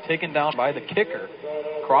before he's taken down by the kicker,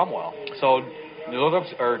 Cromwell. So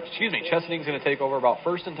Chesaning's going to take over about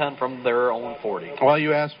 1st and 10 from their own 40. Well,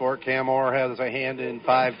 you asked for it. Cam Orr has a hand in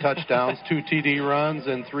 5 touchdowns, 2 TD runs,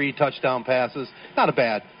 and 3 touchdown passes. Not a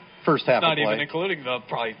bad first half of play. Not even including the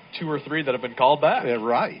probably 2 or 3 that have been called back. Yeah,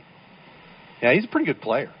 right. Yeah, he's a pretty good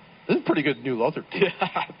player. This is a pretty good New Lothrop team.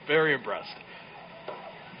 Yeah, very impressed.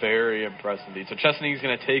 Very impressed indeed. So Chesaning's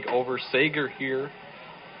going to take over Sager here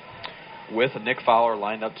with Nick Fowler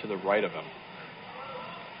lined up to the right of him.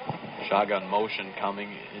 Shotgun motion coming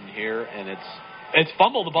in here, and it's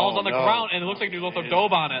fumbled. The ball's on the ground, and it looks like New Lothrop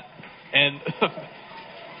dove on it.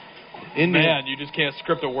 And man, you just can't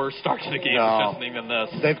script a worse start to the game for Chesaning than this.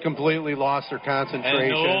 They've completely lost their concentration. And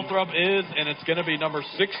New Lothrop and it's going to be number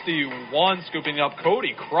 61 scooping up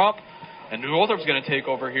Cody Krupp. And New Lothrop's going to take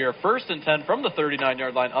over here. 1st and 10 from the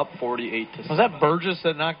 39-yard line, up 48-7. Was that Burgess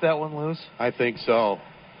that knocked that one loose? I think so.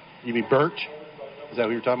 You mean Birch? Is that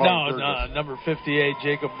what you're talking about? No, number 58,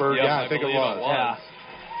 Jacob Burgess. Yeah, I think it was. Yeah.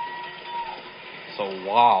 So,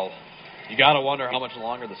 wow. You got to wonder how much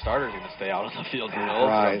longer the starters are going to stay out on the field.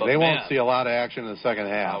 Right. They won't see a lot of action in the second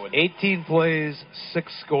half. 18 plays,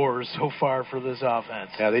 6 scores so far for this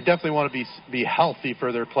offense. Yeah, they definitely want to be healthy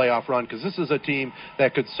for their playoff run because this is a team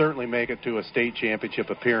that could certainly make it to a state championship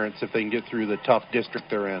appearance if they can get through the tough district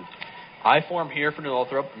they're in. I form here for New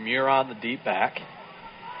Lothrop. Muron, the deep back.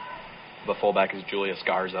 The fullback is Julius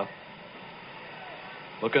Garza.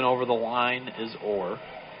 Looking over the line is Orr.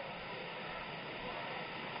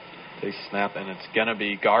 They snap, and it's going to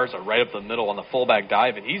be Garza right up the middle on the fullback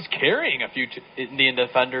dive, and he's carrying a few Indian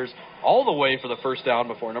defenders all the way for the first down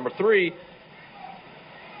before number 3,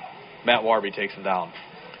 Matt Warby, takes him down.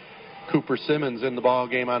 Cooper Simmons in the ball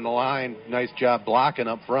game on the line. Nice job blocking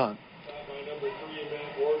up front.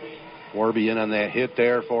 Warby in on that hit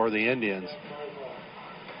there for the Indians.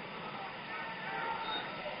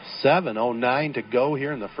 7:09 to go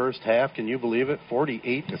here in the first half. Can you believe it?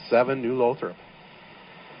 48-7, New Lothrop.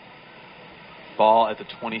 Ball at the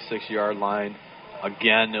 26-yard line.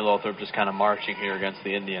 Again, New Lothrop just kind of marching here against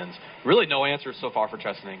the Indians. Really no answers so far for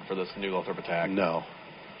Chesaning for this New Lothrop attack. No.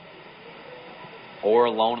 Or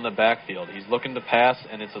alone in the backfield. He's looking to pass,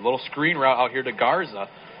 and it's a little screen route out here to Garza.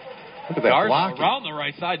 Look at that Garza blocking. around the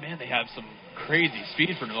right side. Man, they have some crazy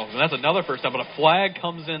speed for New Lothrop. And that's another first down, but a flag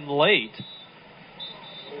comes in late.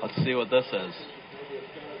 Let's see what this is.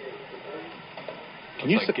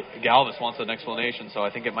 Galvis wants an explanation, so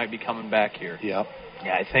I think it might be coming back here. Yep.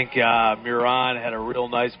 Yeah, I think Muron had a real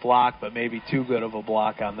nice block, but maybe too good of a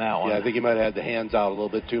block on that one. Yeah, I think he might have had the hands out a little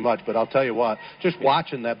bit too much. But I'll tell you what, just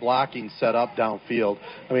watching that blocking set up downfield,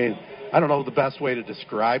 I mean, I don't know the best way to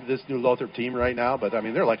describe this New Lothrop team right now, but, I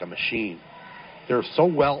mean, they're like a machine. They're so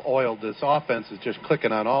well-oiled. This offense is just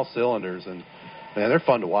clicking on all cylinders, and, man, they're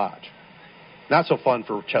fun to watch. Not so fun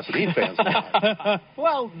for Chesapeake fans to watch.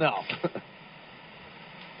 Well, no.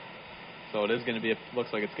 So it is going to be,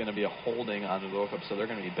 looks like it's going to be a holding on the Lothrop, so they're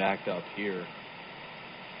going to be backed up here.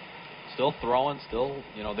 Still throwing,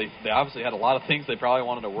 they obviously had a lot of things they probably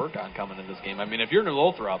wanted to work on coming in this game. I mean, if you're New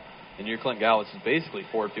Lothrop and you're Clint Galvis, it's basically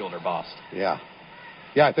Ford Field or bust. Yeah.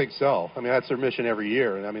 Yeah, I think so. I mean, that's their mission every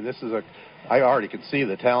year. And, I mean, I already can see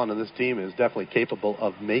the talent of this team is definitely capable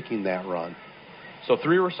of making that run. So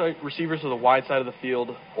 3 receivers to the wide side of the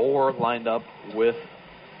field or lined up with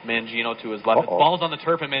Mangino to his left. The ball's on the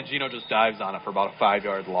turf, and Mangino just dives on it for about a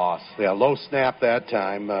 5-yard loss. Yeah, low snap that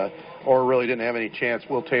time. Or really didn't have any chance.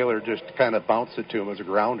 Will Taylor just kind of bounced it to him as a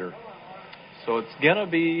grounder. So it's going to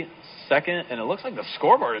be second, and it looks like the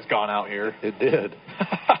scoreboard has gone out here. It did.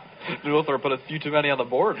 New Lothrop put a few too many on the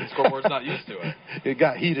board. The scoreboard's not used to it. It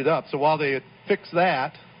got heated up. So while they fix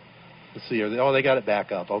that, let's see. They got it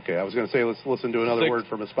back up. Okay, I was going to say let's listen to another word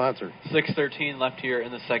from a sponsor. 6:13 left here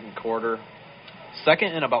in the second quarter.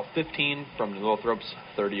 Second and about 15 from New Lothrop's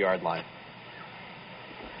 30-yard line.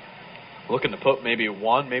 Looking to put maybe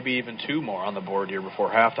 1, maybe even 2 more on the board here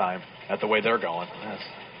before halftime at the way they're going. Yes.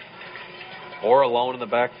 Or alone in the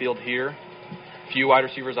backfield here. A few wide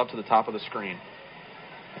receivers up to the top of the screen.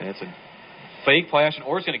 And it's a fake play action.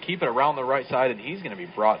 Orr's going to keep it around the right side, and he's going to be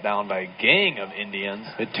brought down by a gang of Indians.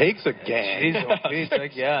 It takes a gang.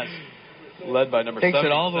 Jeez, yes. Led by number 77. Takes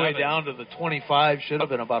it all the way down to the 25. Should have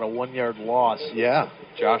been about a 1-yard loss. Yeah.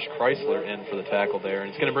 Josh Chrysler in for the tackle there. And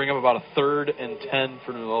it's going to bring up about a 3rd and 10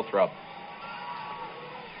 for New Lothrop.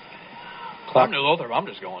 I'm New Lothrop. I'm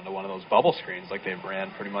just going to one of those bubble screens like they've ran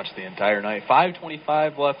pretty much the entire night.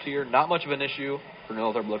 5:25 left here. Not much of an issue for New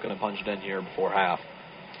Lothrop looking to punch it in here before half.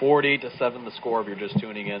 48-7 the score if you're just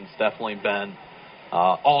tuning in. It's definitely been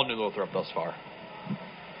all New Lothrop thus far.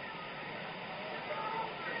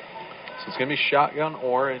 So it's going to be shotgun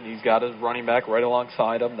Orr, and he's got his running back right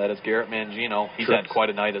alongside him. That is Garrett Mangino. He's had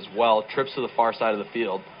quite a night as well. Trips to the far side of the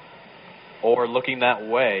field. Orr looking that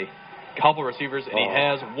way. Couple receivers, and he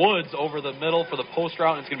has Woods over the middle for the post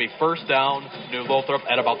route, and it's going to be first down, New Lothrop,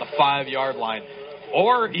 at about the 5-yard line.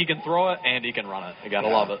 Or he can throw it, and he can run it. You got to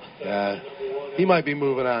love it. Yeah. He might be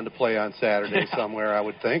moving on to play on Saturday somewhere, I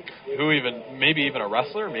would think. Maybe even a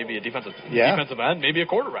wrestler, maybe a defensive end, maybe a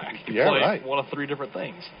quarterback. He can play one of 3 different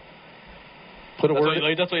things. That's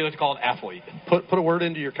what you like to call an athlete. Put a word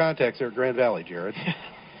into your contacts there at Grand Valley, Jared.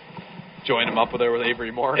 Join him up there with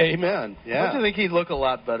Avery Moore. Amen. Yeah. Don't you think he'd look a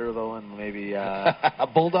lot better, though, in maybe a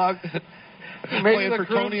Bulldog? Maybe the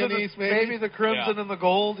crimson and the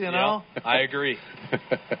gold, you know? Yeah, I agree.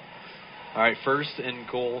 All right, first and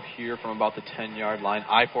goal here from about the 10-yard line.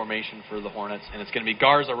 I formation for the Hornets, and it's going to be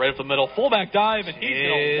Garza right up the middle. Fullback dive, and he's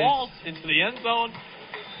going to waltz into the end zone,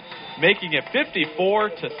 making it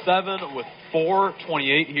 54-7 with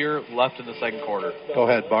 4:28 here left in the second quarter. Go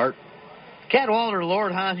ahead, Bart. Cadwalader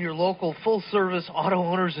Lord Hahn, your local full-service auto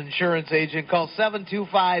owner's insurance agent. Call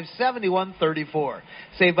 725-7134.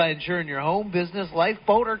 Save by insuring your home, business, life,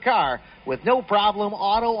 boat, or car with no problem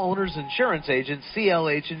auto owner's insurance agent,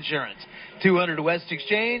 CLH Insurance. 200 West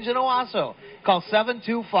Exchange in Owasso. Call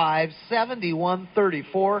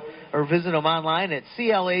 725-7134 or visit them online at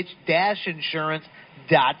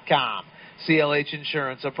clh-insurance.com. CLH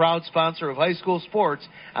Insurance, a proud sponsor of high school sports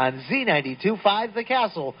on Z92.5 The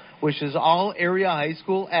Castle, wishes all area high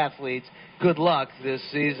school athletes good luck this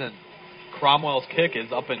season. Cromwell's kick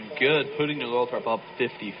is up and good, putting New Lothrop up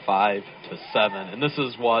 55-7. And this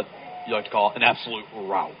is what you like to call an absolute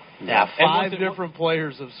rout. Yeah, 5 different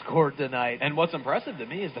players have scored tonight. And what's impressive to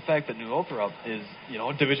me is the fact that New Lothrop is,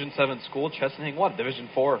 a Division 7 school. Chesaning, Division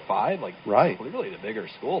 4 or 5? Right. Really the bigger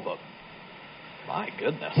school, but my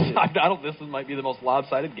goodness. This might be the most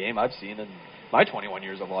lopsided game I've seen in my 21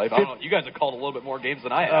 years of life. I don't know. You guys have called a little bit more games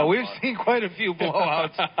than I have. We've seen quite a few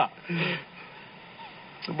blowouts.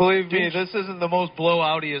 Believe me, this isn't the most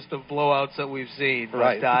blowoutiest of blowouts that we've seen.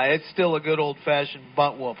 Right. But it's still a good old-fashioned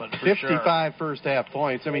butt-whooping for 55 first-half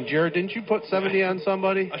points. I mean, Jared, didn't you put 70 on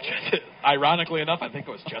somebody? Ironically enough, I think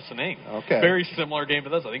it was Chesaning. Okay. Very similar game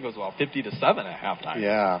to this. I think it was about 50-7 at halftime.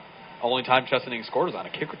 Yeah. Only time Chesaning scored was on a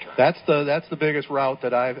kick return. That's the biggest route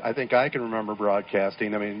that I think I can remember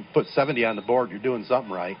broadcasting. I mean, put 70 on the board, you're doing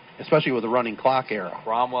something right, especially with the running clock era.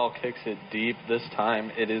 Cromwell kicks it deep. This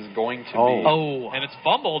time it is going to be. Oh. And it's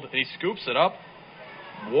fumbled, and he scoops it up.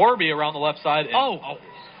 Warby around the left side. And,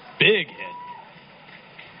 big hit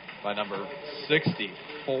by number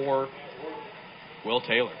 64, Will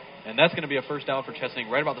Taylor. And that's going to be a first down for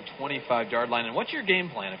Chesaning right about the 25-yard line. And what's your game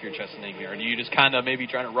plan if you're Chesaning here? Do you just kind of maybe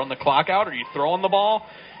trying to run the clock out, or are you throwing the ball?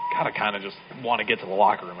 Got to kind of just want to get to the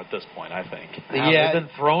locker room at this point, I think. Yeah, they've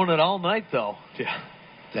been throwing it all night, though. Yeah.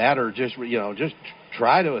 That or just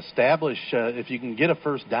try to establish if you can get a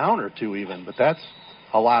first down or two even, but that's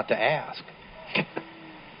a lot to ask.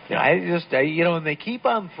 Yeah, and they keep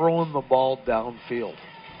on throwing the ball downfield.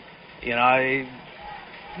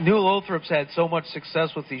 New Lothrop's had so much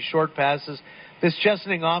success with these short passes. This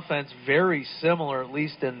Chesaning offense, very similar, at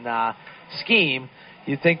least in scheme.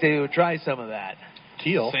 You'd think they would try some of that.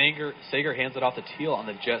 Teal. Sager hands it off to Teal on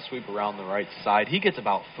the jet sweep around the right side. He gets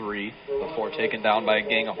about 3 before taken down by a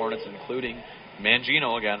gang of Hornets, including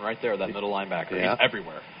Mangino again right there, that middle linebacker. Yeah. He's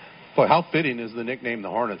everywhere. Boy, how fitting is the nickname the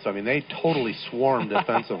Hornets? I mean, they totally swarm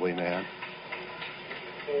defensively, man.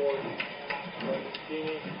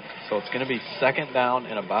 So it's going to be second down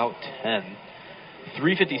and about 10.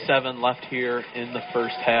 3:57 left here in the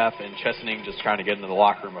first half, and Chesaning just trying to get into the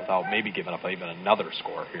locker room without maybe giving up even another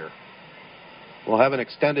score here. We'll have an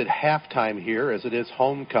extended halftime here as it is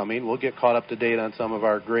homecoming. We'll get caught up to date on some of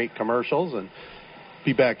our great commercials and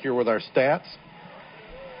be back here with our stats.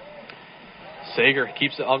 Sager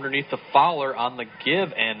keeps it underneath the Fowler on the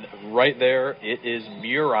give, and right there it is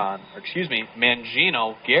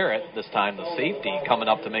Mangino Garrett, this time the safety, coming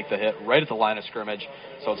up to make the hit right at the line of scrimmage.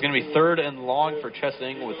 So it's going to be third and long for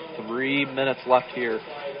Chesaning with 3 minutes left here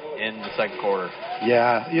in the second quarter.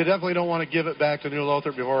 Yeah, you definitely don't want to give it back to New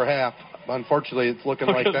Lothrop before half. Unfortunately, it's looking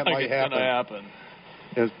like that might happen.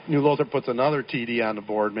 As New Lothrop puts another TD on the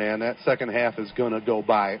board, man, that second half is going to go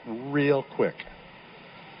by real quick.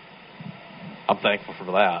 I'm thankful for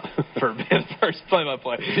that, for being the first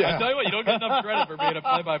play-by-play. Yeah. I tell you what, you don't get enough credit for being a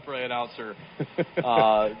play-by-play announcer. It's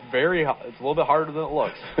a little bit harder than it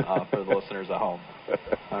looks for the listeners at home.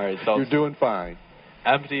 All right, so you're doing fine.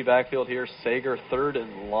 Empty backfield here. Sager third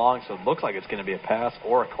and long, so it looks like it's going to be a pass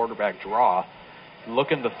or a quarterback draw.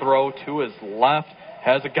 Looking to throw to his left.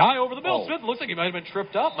 Has a guy over the middle. Smith looks like he might have been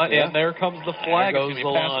tripped up. Yeah. And there comes the flag. There goes the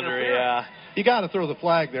laundry, yeah. You got to throw the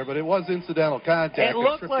flag there, but it was incidental contact. It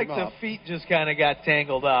looked like the feet just kind of got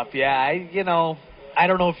tangled up. Yeah, I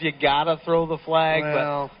don't know if you got to throw the flag,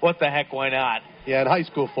 but what the heck, why not? Yeah, in high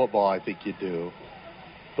school football, I think you do.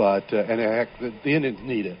 But, the Indians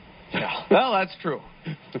need it. Yeah. Well, that's true.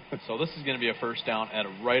 So this is going to be a first down at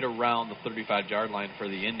right around the 35-yard line for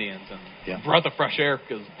the Indians. And breath of fresh air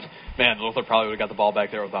because, man, Luther probably would have got the ball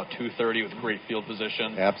back there with about 2:30 with great field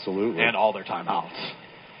position. Absolutely. And all their timeouts.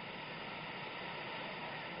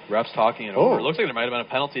 Refs talking it over. It looks like there might have been a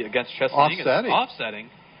penalty against Chesaning. Offsetting.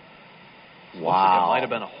 Wow. Looks like it might have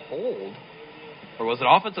been a hold. Or was it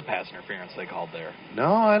offensive pass interference they called there?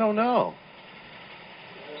 No, I don't know.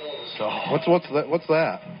 So what's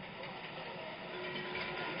that?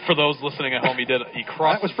 For those listening at home, he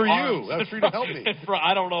crossed. That was for you. That was for you to help me.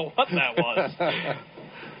 I don't know what that was.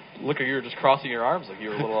 Look, you were just crossing your arms like you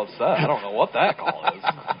were a little upset. I don't know what that call is.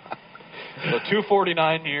 So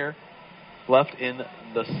 2:49 here left in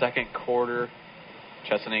the second quarter.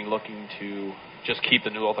 Chesaning looking to just keep the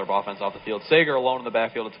New Lothrop offense off the field. Sager alone in the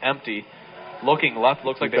backfield. It's empty. Looking left,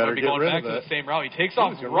 looks like they might be going back to the same route. He takes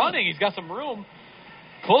off running. He's got some room.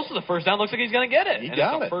 Close to the first down. Looks like he's going to get it. It's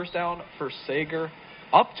a first down for Sager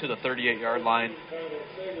up to the 38-yard line.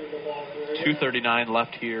 2:39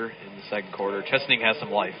 left here in the second quarter. Chesaning has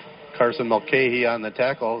some life. Carson Mulcahy on the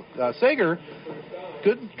tackle. Sager,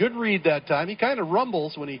 good read that time. He kind of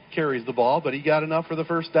rumbles when he carries the ball, but he got enough for the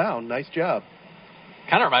first down. Nice job.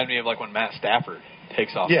 Kind of reminded me of like when Matt Stafford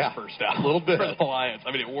takes off his first down. A little bit. For the Lions.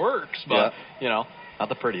 I mean, it works, but, not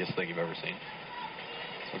the prettiest thing you've ever seen.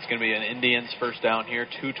 So it's going to be an Indians first down here.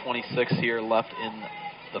 2:26 here left in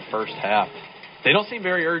the first half. They don't seem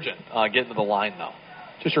very urgent getting to the line, though.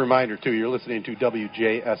 Just a reminder, too, you're listening to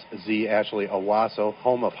WJSZ Ashley Owasso,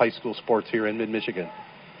 home of high school sports here in mid-Michigan.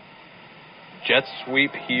 Jet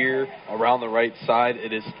sweep here around the right side.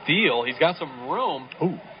 It is Thiel. He's got some room.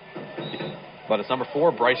 Ooh. But it's number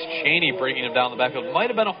 4, Bryce Cheney, bringing him down the backfield. Might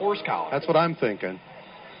have been a horse collar. That's what I'm thinking.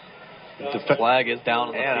 The flag is down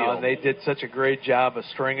in the field. And they did such a great job of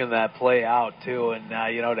stringing that play out, too. And,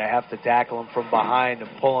 to have to tackle him from behind and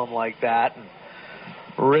pull him like that and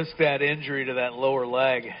risk that injury to that lower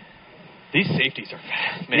leg. These safeties are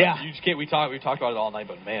fast, man. Yeah. You just can't. We talked about it all night,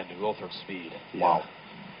 but man, New Lothrop's speed. Yeah. Wow.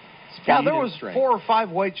 Yeah, there was 4 or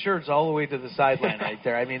 5 white shirts all the way to the sideline right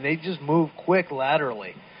there. I mean, they just move quick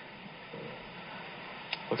laterally.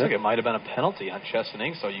 Looks like it might have been a penalty on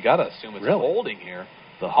Chesaning, so you got to assume it's holding here.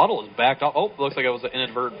 The huddle is backed up. Oh, looks like it was an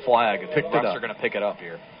inadvertent flag. And the refs are going to pick it up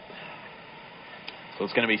here. So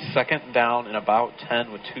it's going to be second down and about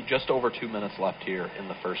 10 with just over 2 minutes left here in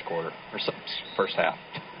the first quarter, or first half.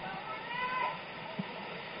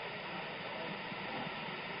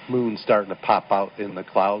 Moon starting to pop out in the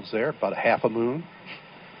clouds there, about a half a moon.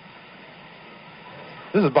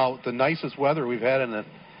 This is about the nicest weather we've had in the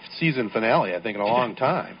season finale, I think, in a long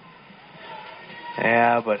time.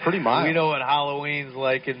 Yeah, but pretty mild. We know what Halloween's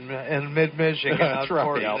like in mid-Michigan,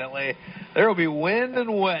 unfortunately. Right. There will be wind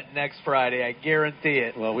and wet next Friday, I guarantee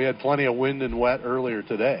it. Well, we had plenty of wind and wet earlier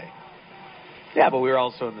today. Yeah, but we were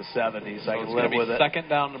also in the 70s. So I can live with it. Second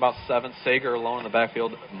down and about 7. Sager alone in the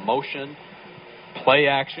backfield. Motion. Play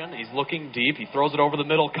action. He's looking deep. He throws it over the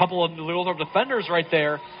middle. A couple of Little defenders right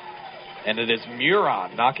there. And it is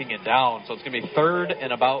Muron knocking it down. So it's going to be third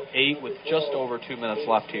and about 8 with just over 2 minutes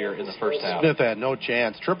left here in the first half. Smith had no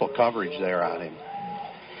chance. Triple coverage there on him.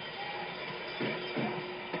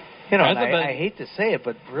 I hate to say it,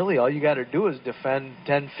 but really all you got to do is defend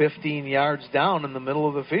 10, 15 yards down in the middle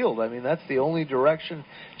of the field. I mean, that's the only direction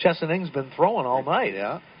Chesaning's been throwing all night.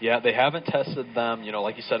 Yeah, they haven't tested them,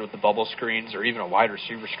 like you said, with the bubble screens or even a wide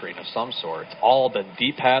receiver screen of some sort. It's all been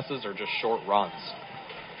deep passes or just short runs.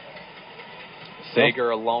 Sager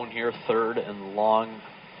alone here, third and long.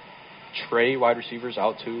 Trey wide receivers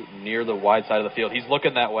out to near the wide side of the field. He's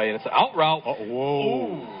looking that way, and it's an out route.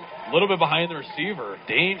 Whoa. A little bit behind the receiver.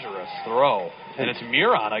 Dangerous throw. And it's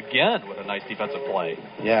Muron again with a nice defensive play.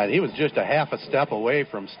 Yeah, and he was just a half a step away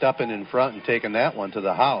from stepping in front and taking that one to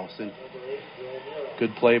the house. And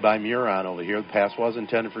good play by Muron over here. The pass was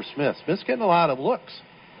intended for Smith. Smith's getting a lot of looks.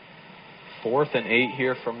 4th and 8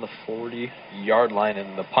 here from the 40-yard line,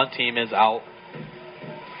 and the punt team is out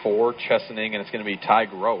for Chesaning, and it's going to be Ty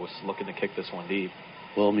Gross looking to kick this one deep.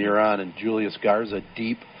 Will Muron and Julius Garza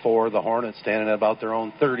deep for the Hornets, standing at about their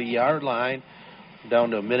own 30-yard line, down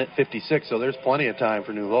to a minute 56, so there's plenty of time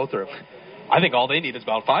for New Lothrop. I think all they need is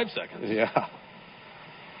about 5 seconds. Yeah.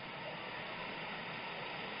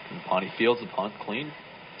 And Pawnee fields the punt, clean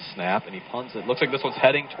snap, and he punts it. Looks like this one's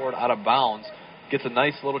heading toward out of bounds. Gets a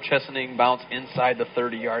nice little Chesaning bounce inside the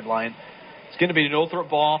 30-yard line. It's going to be a New Lothrop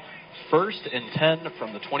ball. 1st and 10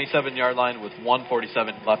 from the 27-yard line with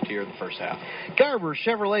 1:47 left here in the first half. Garber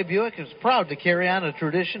Chevrolet Buick is proud to carry on a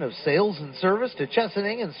tradition of sales and service to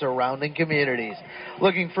Chesaning and surrounding communities.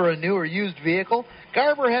 Looking for a new or used vehicle?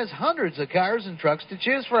 Garber has hundreds of cars and trucks to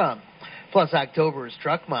choose from. Plus, October is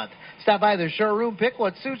Truck Month. Stop by their showroom, pick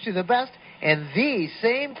what suits you the best, and the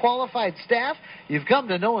same qualified staff you've come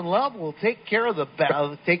to know and love will take care of the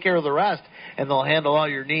rest, and they'll handle all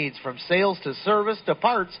your needs from sales to service to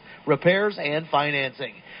parts, repairs, and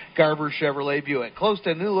financing. Garber Chevrolet Buick, close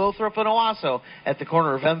to New Lothrop and Owasso at the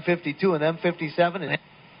corner of M52 and M57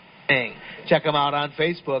 in Check them out on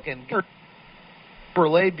Facebook and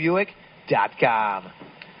ChevroletBuick.com.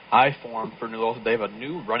 I formed for New Lothrop. They have a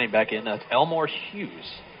new running back in. That's Elmore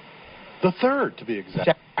Hughes. The third, to be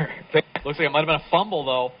exact. Looks like it might have been a fumble,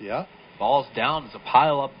 though. Yeah. Ball's down. It's a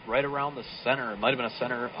pile up right around the center. It might have been a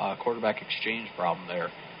center quarterback exchange problem there.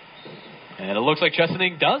 And it looks like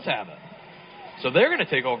Chesaning does have it. So they're going to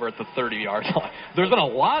take over at the 30-yard line. There's been a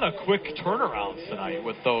lot of quick turnarounds tonight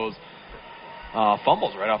with those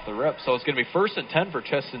fumbles right off the rip. So it's going to be 1st and 10 for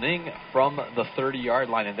Chesaning from the 30-yard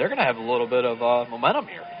line. And they're going to have a little bit of momentum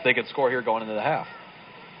here if they can score here going into the half.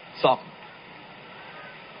 Something.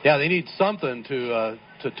 Yeah, they need something to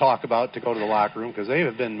talk about to go to the locker room because they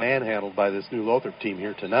have been manhandled by this New Lothrop team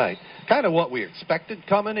here tonight. Kind of what we expected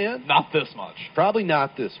coming in. Not this much. Probably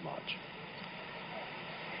not this much.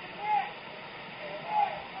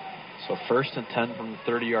 So 1st and 10 from the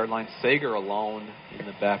 30-yard line. Sager alone in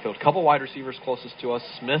the backfield. A couple wide receivers closest to us.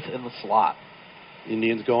 Smith in the slot.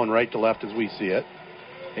 Indians going right to left as we see it.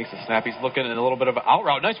 Takes the snap. He's looking at a little bit of an out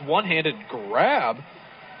route. Nice one-handed grab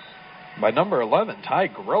by number 11. Ty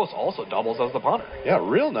Gross also doubles as the punter. Yeah,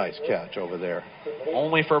 real nice catch over there.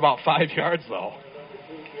 Only for about 5 yards, though.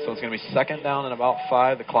 So it's going to be 2nd down and about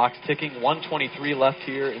 5. The clock's ticking. 1:23 left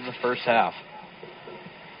here in the first half.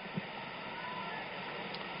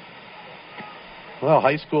 Well,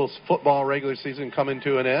 high school football regular season coming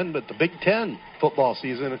to an end, but the Big Ten football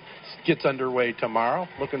season gets underway tomorrow.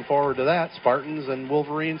 Looking forward to that. Spartans and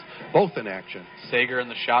Wolverines both in action. Sager in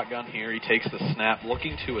the shotgun here. He takes the snap,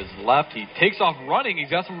 looking to his left. He takes off running. He's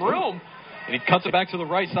got some room. And he cuts it back to the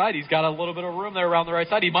right side. He's got a little bit of room there around the right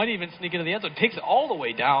side. He might even sneak into the end zone. Takes it all the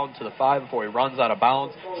way down to the 5 before he runs out of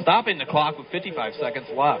bounds, stopping the clock with 55 seconds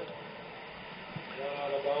left.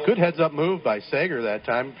 Good heads-up move by Sager that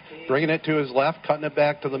time, bringing it to his left, cutting it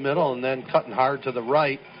back to the middle, and then cutting hard to the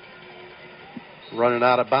right, running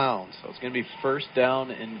out of bounds. So it's going to be first down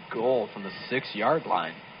and goal from the 6-yard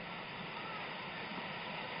line.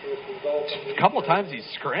 A couple of times he's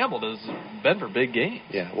scrambled has been for big gains.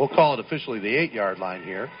 Yeah, we'll call it officially the 8-yard line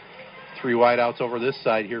here. 3 wideouts over this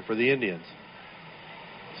side here for the Indians.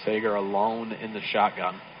 Sager alone in the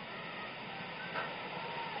shotgun.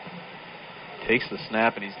 Takes the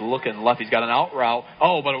snap, and he's looking left. He's got an out route.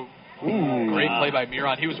 Oh, but a great play by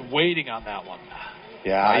Muron. He was waiting on that one.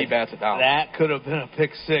 Yeah. He bats it down. That could have been a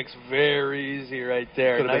pick six. Very easy right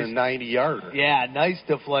there. Could have been a 90-yarder. Yeah, nice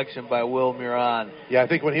deflection by Will Muron. Yeah, I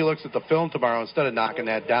think when he looks at the film tomorrow, instead of knocking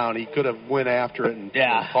that down, he could have went after it and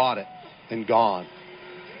caught it and gone.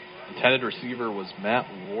 Intended receiver was Matt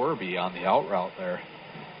Warby on the out route there.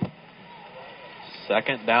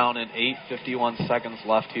 Second down and 8:51 seconds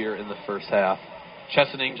left here in the first half.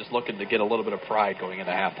 Chesaning just looking to get a little bit of pride going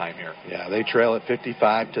into halftime here. Yeah, they trail at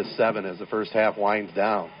 55-7 as the first half winds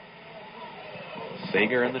down.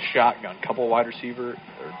 Sager in the shotgun.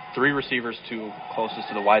 Three receivers closest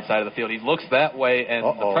to the wide side of the field. He looks that way, and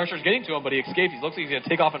the pressure's getting to him, but he escapes. He looks like he's going to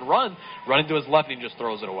take off and run into his left, and he just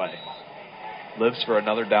throws it away. Lives for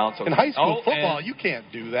another down. So in high school football, you can't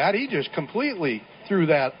do that. He just completely threw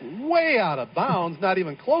that way out of bounds, not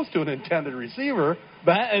even close to an intended receiver.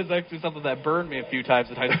 That is actually something that burned me a few times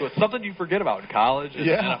in high school. It's something you forget about in college. In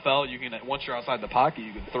NFL, you can, once you're outside the pocket,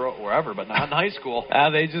 you can throw it wherever, but not in high school.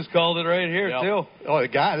 They just called it right here, too. Oh, they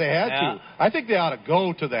had to. I think they ought to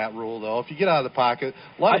go to that rule, though. If you get out of the pocket,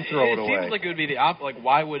 let them throw it away. It seems like it would be the opposite. Like,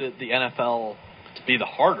 why would the NFL be the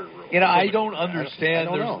harder rule? I don't understand.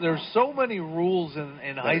 There's so many rules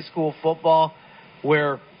in high school football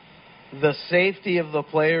where the safety of the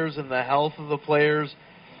players and the health of the players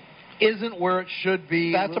isn't where it should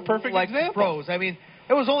be. That's a perfect example. Pros. I mean,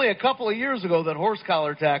 it was only a couple of years ago that horse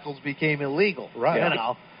collar tackles became illegal. Right.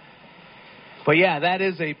 But, yeah, that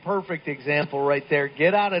is a perfect example right there.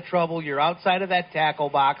 Get out of trouble. You're outside of that tackle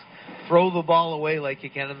box. Throw the ball away like you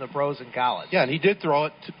can in the pros in college. Yeah, and he did throw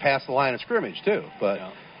it past the line of scrimmage, too. But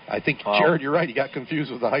I think, Jared, you're right. He got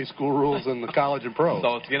confused with the high school rules and the college and pros.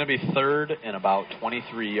 So it's going to be third and about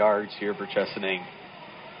 23 yards here for Chesaning.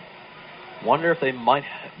 Wonder if they might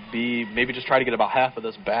maybe just try to get about half of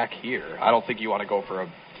this back here. I don't think you want to go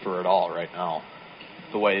for it all right now.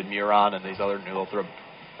 The way Muron and these other New Lothrop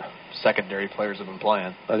secondary players have been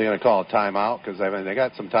playing. Are they going to call a timeout? Because they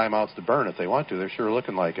got some timeouts to burn if they want to. They're sure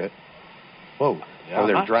looking like it. Whoa. Yeah. Or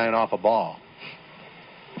they're drying off a ball.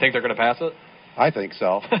 Think they're going to pass it? I think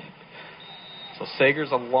so. So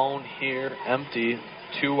Sager's alone here, empty.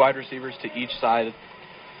 2 wide receivers to each side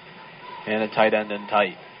and a tight end in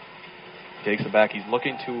tight. Takes it back. He's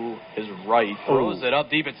looking to his right. Throws it up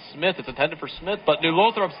deep. It's Smith. It's intended for Smith, but New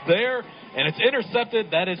Lothrop's there, and it's intercepted.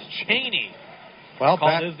 That is Cheney. Well,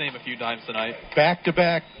 called his name a few times tonight.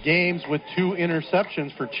 Back-to-back games with 2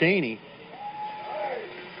 interceptions for Cheney.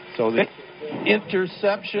 So the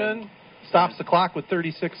interception stops the clock with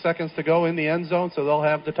 36 seconds to go in the end zone, so they'll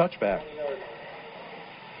have the touchback.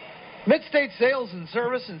 Mid-State Sales and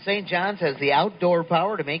Service in St. John's has the outdoor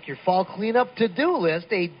power to make your fall cleanup to-do list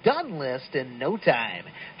a done list in no time.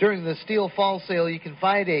 During the Steel Fall Sale, you can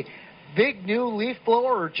find a big new leaf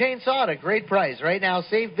blower or chainsaw at a great price. Right now,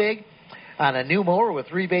 save big on a new mower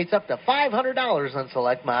with rebates up to $500 on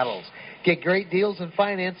select models. Get great deals and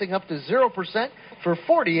financing up to 0% for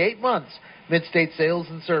 48 months. Mid-State Sales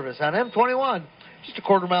and Service on M21, just a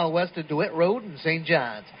quarter mile west of DeWitt Road in St.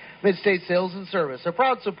 John's. Mid-State Sales and Service, a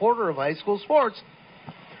proud supporter of high school sports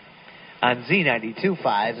on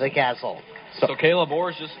Z92.5 The Castle. So Cam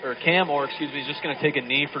Orr is just going to take a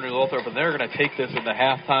knee for New Lothrop, and they're going to take this into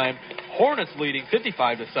halftime. Hornets leading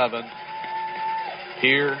 55-7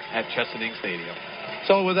 here at Chesaning Stadium.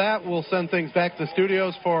 So with that, we'll send things back to the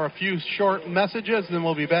studios for a few short messages, and then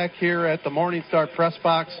we'll be back here at the Morning Star press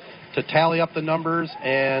box to tally up the numbers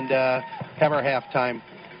and have our halftime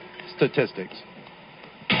statistics.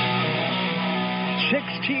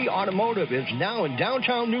 6T Automotive is now in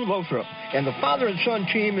downtown New Lothrop, and the father and son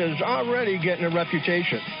team is already getting a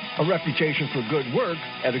reputation for good work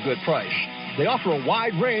at a good price. They offer a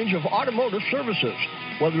wide range of automotive services.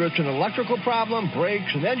 Whether it's an electrical problem,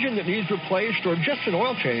 brakes, an engine that needs replaced, or just an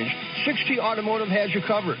oil change, 6T Automotive has you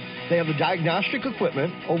covered. They have the diagnostic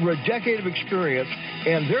equipment, over a decade of experience,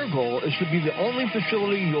 and their goal is to be the only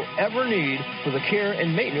facility you'll ever need for the care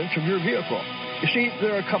and maintenance of your vehicle. You see,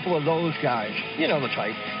 there are a couple of those guys. You know the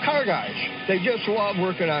type. Car guys. They just love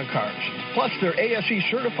working on cars. Plus, they're ASE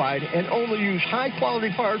certified and only use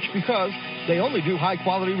high-quality parts because they only do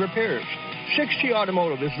high-quality repairs. 6T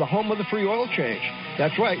Automotive is the home of the free oil change.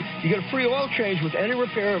 That's right. You get a free oil change with any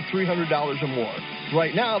repair of $300 or more.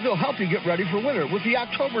 Right now, they'll help you get ready for winter with the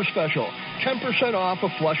October special, 10% off a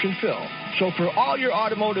flush and fill. So for all your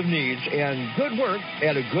automotive needs and good work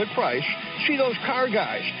at a good price, see those car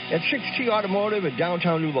guys at 6T Automotive at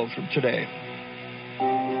downtown New Lothrop today.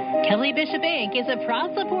 Kelly Bishop Inc. is a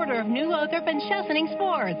proud supporter of New Lothrop and Chesaning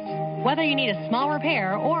sports. Whether you need a small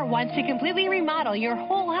repair or want to completely remodel your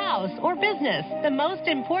whole house or business, the most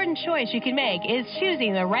important choice you can make is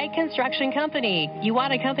choosing the right construction company. You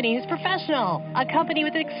want a company who's professional, a company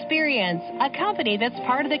with experience, a company that's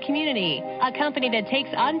part of the community, a company that takes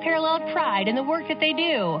unparalleled pride in the work that they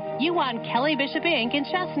do. You want Kelly Bishop Inc. in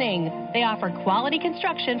Chesaning. They offer quality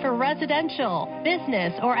construction for residential,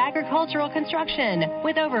 business, or agricultural construction.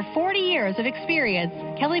 With over 40 years of experience,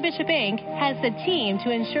 Kelly Bishop Inc. has the team to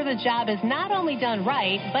ensure the job is not only done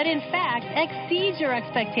right, but in fact exceeds your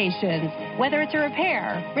expectations. Whether it's a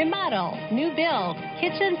repair, remodel, new build,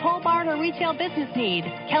 kitchen, pole barn, or retail business need,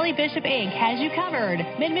 Kelly Bishop Inc. has you covered.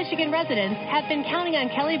 Mid-Michigan residents have been counting on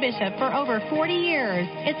Kelly Bishop for over 40 years.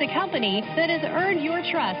 It's a company that has earned your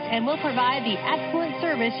trust and will provide the excellent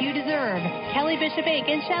service you deserve. Kelly Bishop Inc.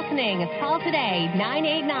 in Chesaning. Call today,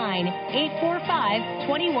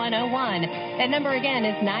 989-845-2101. That number again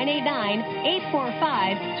is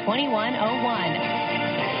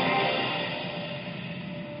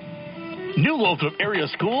 989-845-2101. New Lothrop Area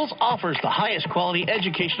Schools offers the highest quality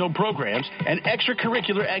educational programs and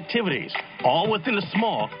extracurricular activities, all within a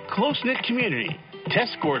small, close-knit community.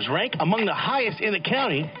 Test scores rank among the highest in the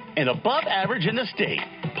county and above average in the state.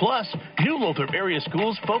 Plus, New Lothrop Area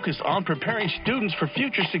Schools focus on preparing students for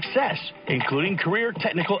future success, including career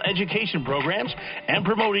technical education programs and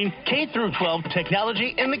promoting K-12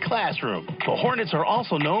 technology in the classroom. The Hornets are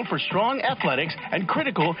also known for strong athletics and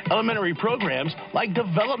critical elementary programs like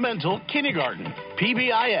developmental kindergarten,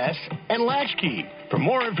 PBIS, and latchkey. For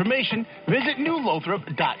more information, visit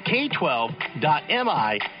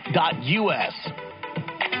newlothrop.k12.mi.us.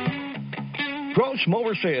 Gross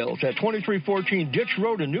Mower Sales at 2314 Ditch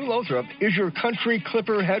Road in New Lothrop is your Country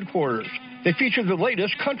Clipper headquarters. They feature the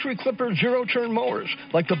latest Country Clipper zero-turn mowers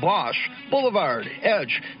like the Boss, Boulevard,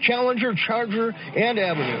 Edge, Challenger, Charger, and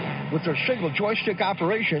Avenue. With their single joystick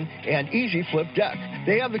operation and easy flip deck,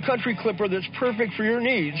 they have the Country Clipper that's perfect for your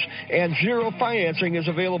needs, and zero financing is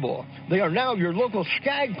available. They are now your local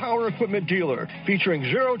Skag Power Equipment dealer, featuring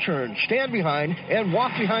zero-turn, stand-behind, and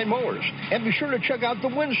walk-behind mowers. And be sure to check out the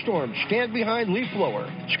Windstorm stand-behind leaf blower.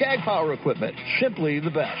 Skag Power Equipment, simply the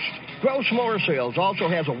best. Gross Mower Sales also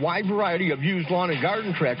has a wide variety of used lawn and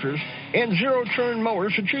garden tractors and zero-turn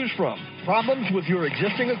mowers to choose from. Problems with your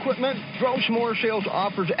existing equipment? Gross Mower Sales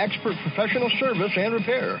offers expert professional service and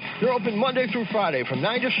repair. They're open Monday through Friday from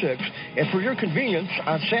 9 to 6 and for your convenience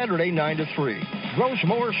on Saturday 9 to 3. Gross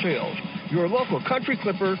Mower Sales, your local Country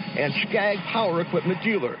Clipper and Skag Power Equipment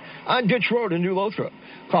dealer on Ditch Road in New Lothrop.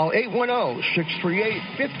 Call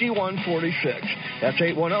 810-638-5146. That's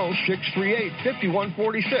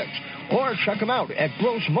 810-638-5146. Or check them out at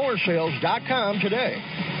grossmowersales.com today.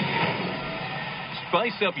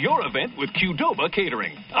 Spice up your event with Qdoba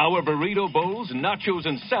Catering. Our burrito bowls, nachos,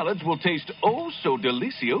 and salads will taste oh so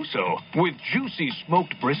delicioso with juicy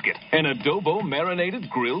smoked brisket and adobo marinated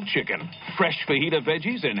grilled chicken. Fresh fajita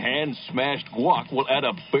veggies and hand-smashed guac will add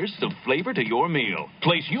a burst of flavor to your meal.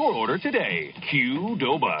 Place your order today.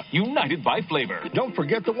 Qdoba, united by flavor. Don't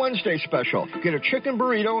forget the Wednesday special. Get a chicken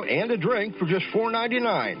burrito and a drink for just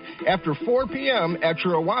 $4.99 after 4 p.m. at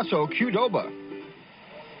your Owasso Qdoba.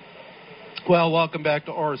 Well, welcome back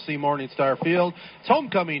to Orsay Morning Star Field. It's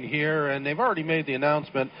homecoming here, and they've already made the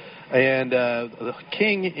announcement. And the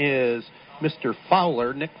king is Mr.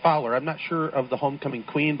 Fowler, Nick Fowler. I'm not sure of the homecoming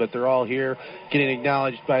queen, but they're all here getting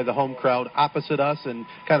acknowledged by the home crowd opposite us, and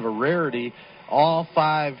kind of a rarity. All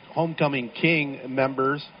 5 homecoming king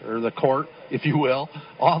members, or the court, if you will,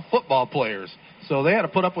 all football players. So they had to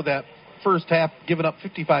put up with that first half, giving up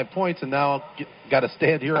 55 points, and now got to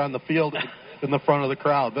stand here on the field in the front of the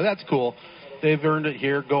crowd. But that's cool. They've earned it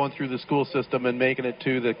here, going through the school system and making it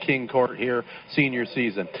to the King Court here senior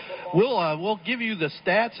season. We'll give you the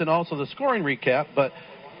stats and also the scoring recap, but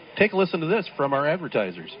take a listen to this from our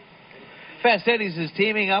advertisers. Fast Eddie's is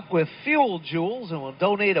teaming up with Fuel Jewels and will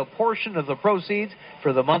donate a portion of the proceeds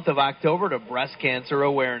for the month of October to breast cancer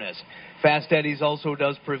awareness. Fast Eddie's also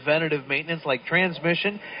does preventative maintenance like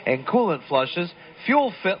transmission and coolant flushes,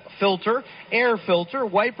 fuel filter, air filter,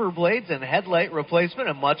 wiper blades, and headlight replacement,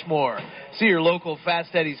 and much more. See your local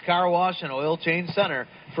Fast Eddie's Car Wash and Oil Change Center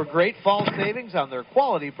for great fall savings on their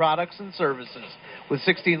quality products and services. With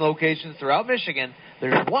 16 locations throughout Michigan,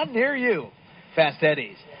 there's one near you. Fast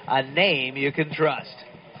Eddie's, a name you can trust.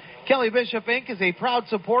 Kelly Bishop Inc. is a proud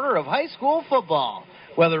supporter of high school football.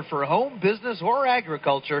 Whether for home, business, or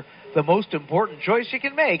agriculture, the most important choice you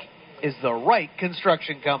can make is the right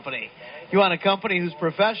construction company. You want a company who's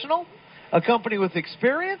professional, a company with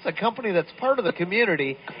experience, a company that's part of the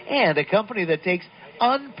community, and a company that takes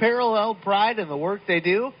unparalleled pride in the work they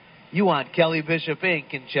do? You want Kelly Bishop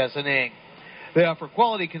Inc. in Chesaning. They offer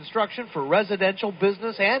quality construction for residential,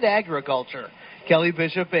 business, and agriculture. Kelly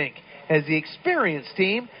Bishop Inc. has the experienced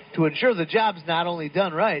team to ensure the job's not only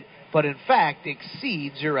done right, but in fact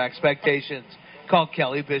exceeds your expectations. Call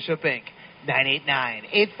Kelly Bishop Inc.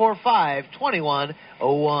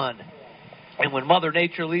 989-845-2101. And when Mother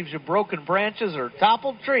Nature leaves you broken branches or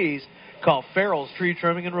toppled trees, call Farrell's Tree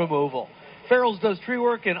Trimming and Removal. Farrell's does tree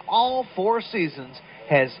work in all 4 seasons,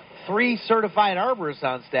 has 3 certified arborists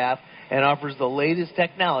on staff, and offers the latest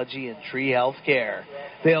technology in tree health care.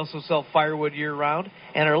 They also sell firewood year-round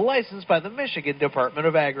and are licensed by the Michigan Department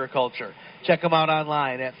of Agriculture. Check them out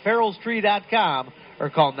online at farrellstree.com or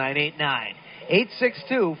call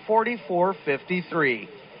 989-862-4453.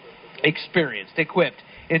 Experienced, equipped,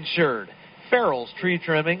 insured. Farrell's Tree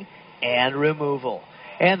Trimming and Removal.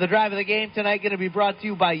 And the drive of the game tonight going to be brought to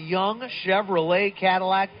you by Young Chevrolet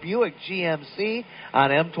Cadillac Buick GMC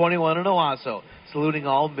on M21 in Owasso, saluting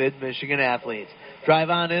all mid-Michigan athletes.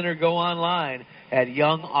 Drive on in or go online at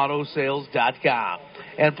youngautosales.com.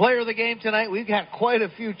 And player of the game tonight, we've got quite a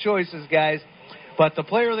few choices, guys. But the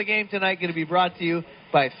player of the game tonight going to be brought to you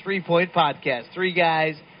by 3 Point Podcast. 3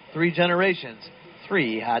 guys, 3 generations,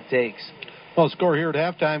 3 hot takes. Well, score here at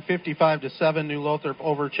halftime, 55-7, New Lothrop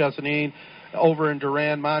over Chesaning. Over in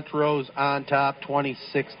Durand, Montrose on top,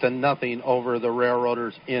 26-0 over the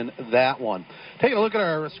Railroaders in that one. Taking a look at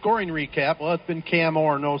our scoring recap. Well, it's been Cam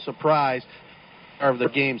Orr, no surprise, of the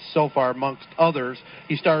game so far amongst others.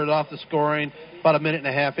 He started off the scoring about a minute and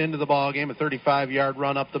a half into the ball game, a 35-yard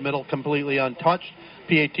run up the middle, completely untouched.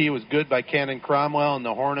 PAT was good by Cannon Cromwell, and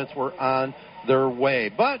the Hornets were on their way.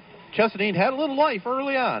 But Chesaning had a little life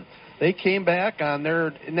early on. They came back on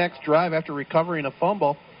their next drive after recovering a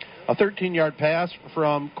fumble. A 13-yard pass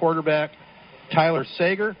from quarterback Tyler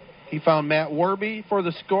Sager. He found Matt Warby for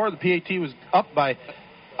the score. The PAT was up by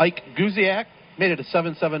Ike Guziak. Made it a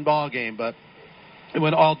 7-7 ball game, but it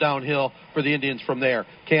went all downhill for the Indians from there.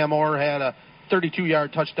 Cam Orr had a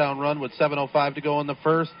 32-yard touchdown run with 7:05 to go in the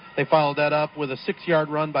first. They followed that up with a 6-yard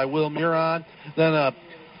run by Will Muron. Then a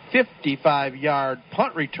 55-yard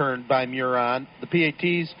punt return by Muron. The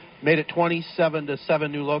PATs made it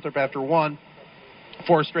 27-7 New Lothrop after 1.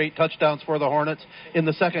 4 straight touchdowns for the Hornets in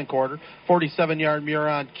the second quarter. 47-yard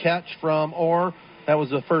Muron catch from Orr. That was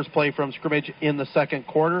the first play from scrimmage in the second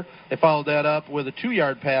quarter. They followed that up with a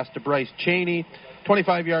 2-yard pass to Bryce Cheney,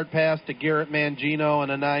 25-yard pass to Garrett Mangino,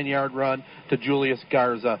 and a 9-yard run to Julius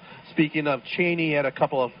Garza. Speaking of Cheney, had a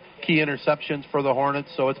couple of key interceptions for the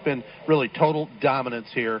Hornets, so it's been really total dominance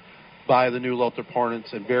here by the New Lothrop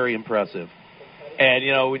Hornets, and very impressive. And,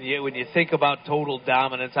 you know, when you think about total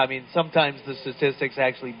dominance, I mean, sometimes the statistics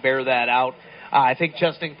actually bear that out. I think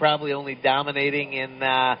Chesaning probably only dominating in,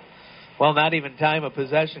 not even time of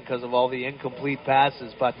possession because of all the incomplete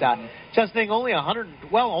passes. But Chesaning only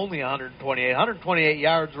 128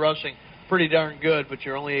 yards rushing, pretty darn good, but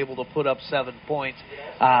you're only able to put up 7 points.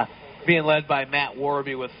 Being led by Matt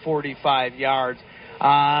Warby with 45 yards.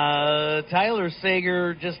 Tyler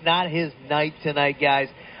Sager, just not his night tonight, guys.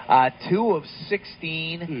 2 of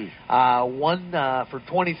 16, 1 for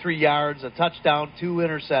 23 yards, a touchdown, 2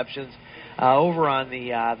 interceptions. Over on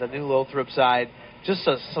the New Lothrop side, just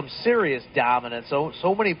some serious dominance.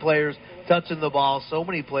 So many players touching the ball, so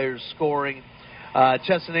many players scoring.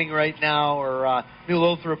 Chesaning right now, or New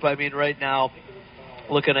Lothrop, right now,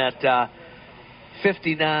 looking at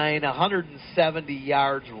 170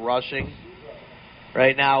 yards rushing.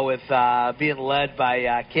 Right now with being led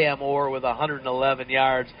by Cam Orr with 111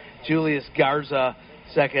 yards. Julius Garza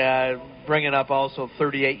bringing up also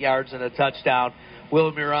 38 yards and a touchdown.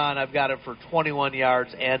 Will Muron, I've got him for 21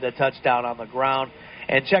 yards and a touchdown on the ground.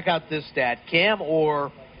 And check out this stat. Cam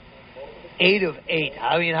Orr, 8 of 8.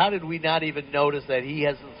 I mean, how did we not even notice that he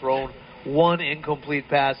hasn't thrown 1 incomplete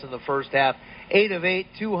pass in the first half? 8 of 8,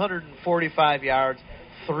 245 yards,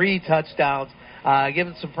 3 touchdowns.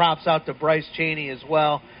 Giving some props out to Bryce Cheney as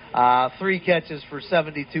well. 3 catches for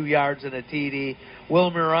 72 yards and a TD.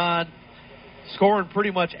 Will Muron scoring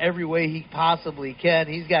pretty much every way he possibly can.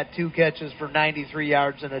 He's got 2 catches for 93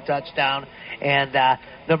 yards and a touchdown. And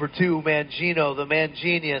number 2, Mangino, the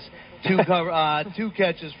man-genius, 2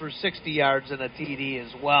 catches for 60 yards and a TD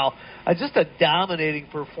as well. Just a dominating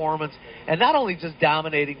performance. And not only just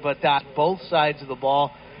dominating, but on both sides of the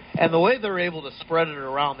ball. And the way they're able to spread it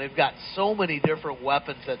around, they've got so many different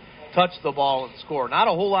weapons that touch the ball and score. Not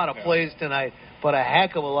a whole lot of plays tonight, but a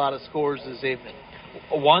heck of a lot of scores this evening.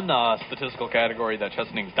 One statistical category that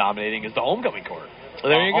Chesaning's dominating is the homecoming court.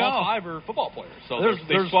 There you go. All 5 are football players, so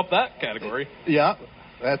they swept that category. Yeah,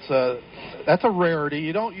 that's a rarity.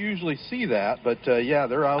 You don't usually see that, but yeah,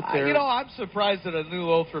 they're out there. I'm surprised that a New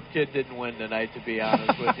Lothrop kid didn't win tonight, to be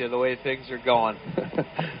honest with you, the way things are going.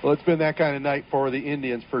 Well, it's been that kind of night for the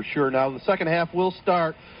Indians for sure. Now, the second half will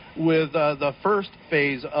start with the first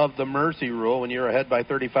phase of the mercy rule. When you're ahead by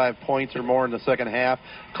 35 points or more in the second half,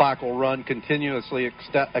 clock will run continuously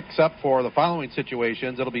except for the following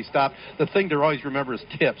situations. It'll be stopped. The thing to always remember is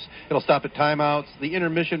tips. It'll stop at timeouts, the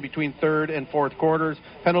intermission between third and fourth quarters,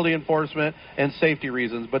 penalty enforcement, and safety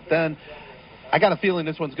reasons. But then I got a feeling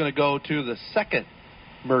this one's going to go to the second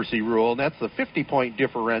mercy rule, and that's the 50-point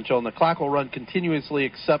differential, and the clock will run continuously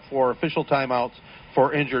except for official timeouts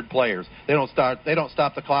for injured players. They don't stop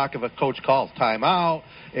the clock if a coach calls timeout,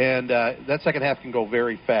 and that second half can go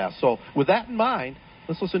very fast. So with that in mind,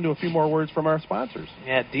 let's listen to a few more words from our sponsors.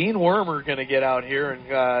 Yeah, Dean Wormer going to get out here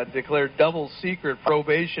and declare double secret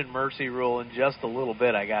probation mercy rule in just a little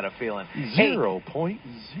bit, I got a feeling. 0.0.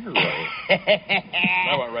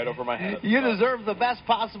 That went right over my head. You deserve the best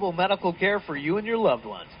possible medical care for you and your loved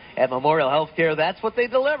ones. At Memorial Healthcare, that's what they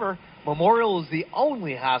deliver. Memorial is the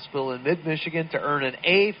only hospital in mid-Michigan to earn an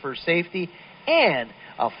A for safety and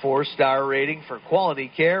a 4-star rating for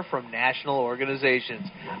quality care from national organizations.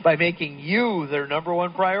 By making you their number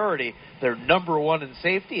one priority, they're number one in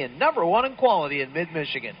safety and number one in quality in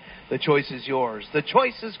mid-Michigan. The choice is yours. The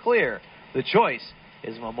choice is clear. The choice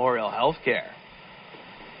is Memorial Healthcare.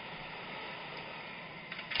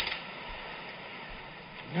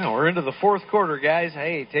 Now we're into the fourth quarter, guys.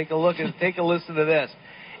 Hey, take a listen to this.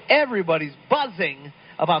 Everybody's buzzing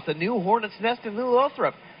about the new Hornets Nest in New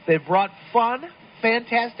Lothrop. They've brought fun,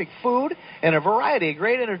 fantastic food, and a variety of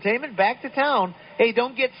great entertainment back to town. Hey,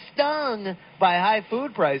 don't get stung by high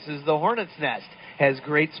food prices. The Hornets Nest has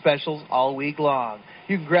great specials all week long.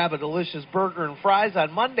 You can grab a delicious burger and fries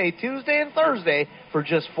on Monday, Tuesday, and Thursday for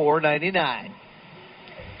just $4.99.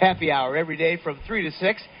 Happy hour every day from 3 to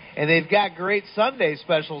 6, and they've got great Sunday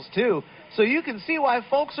specials, too. So you can see why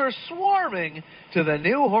folks are swarming to the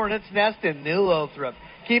new Hornets Nest in New Lothrop.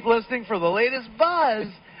 Keep listening for the latest buzz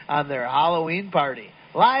on their Halloween party.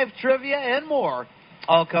 Live trivia and more,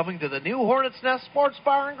 all coming to the new Hornets Nest Sports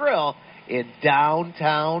Bar and Grill in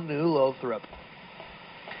downtown New Lothrop.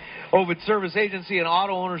 Ovid Service Agency and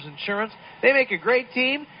Auto Owners Insurance, they make a great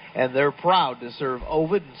team, and they're proud to serve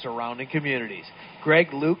Ovid and surrounding communities.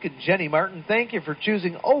 Greg, Luke, and Jenny Martin, thank you for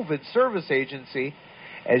choosing Ovid Service Agency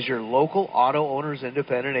as your local auto owner's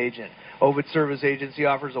independent agent. Ovid Service Agency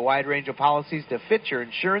offers a wide range of policies to fit your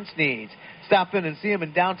insurance needs. Stop in and see them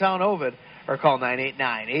in downtown Ovid or call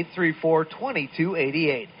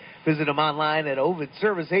 989-834-2288. Visit them online at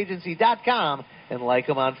ovidserviceagency.com and like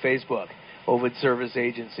them on Facebook. Ovid Service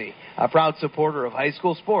Agency, a proud supporter of high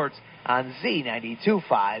school sports on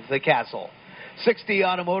Z92.5 The Castle. 60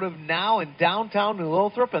 Automotive now in downtown New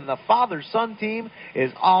Lothrop, and the father-son team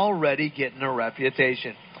is already getting a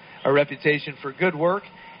reputation. A reputation for good work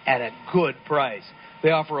at a good price. They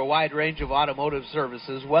offer a wide range of automotive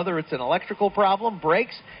services, whether it's an electrical problem,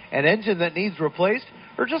 brakes, an engine that needs replaced,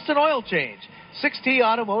 or just an oil change. 6T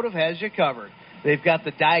Automotive has you covered. They've got the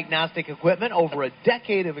diagnostic equipment, over a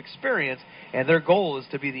decade of experience, and their goal is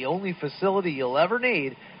to be the only facility you'll ever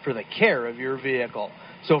need for the care of your vehicle.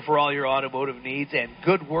 So for all your automotive needs and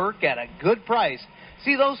good work at a good price,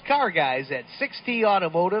 see those car guys at 6T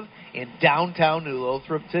Automotive in downtown New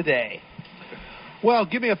Lothrop today. Well,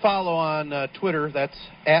 give me a follow on Twitter. That's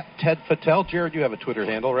at Ted Fattel. Jared, you have a Twitter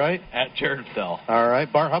handle, right? At Jared Fattel. All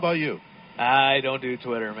right. Bart, how about you? I don't do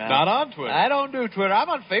Twitter, man. Not on Twitter. I don't do Twitter. I'm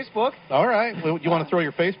on Facebook. All right. Well, you want to throw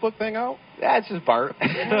your Facebook thing out? That's just Bart.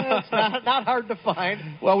 It's not hard to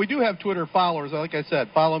find. Well, we do have Twitter followers. Like I said,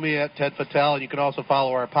 follow me at Ted Fattel, and you can also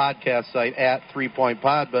follow our podcast site at 3 Point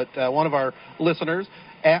Pod. But one of our listeners,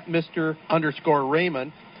 at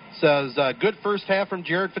Mr._Raymond, says, good first half from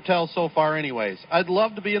Jared Fattel so far anyways. I'd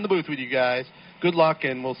love to be in the booth with you guys. Good luck,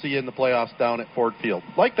 and we'll see you in the playoffs down at Ford Field.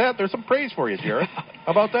 Like that, there's some praise for you, Jared.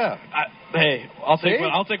 How about that? Hey, I'll take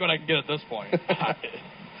what I can get at this point.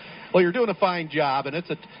 Well, you're doing a fine job, and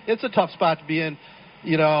it's a tough spot to be in,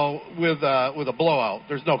 with a blowout.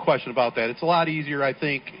 There's no question about that. It's a lot easier, I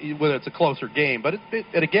think, when it's a closer game. But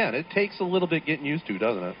it takes a little bit getting used to,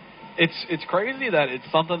 doesn't it? It's crazy that it's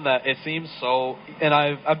something that it seems so. And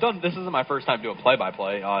I've done. This isn't my first time doing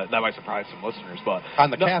play-by-play. That might surprise some listeners, but on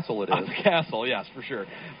the Castle it is. On the Castle, yes, for sure.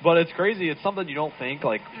 But it's crazy. It's something you don't think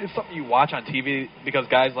it's something you watch on TV because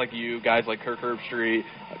guys like you, guys like Kirk Herbstreit,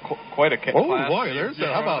 quite a class. Oh boy,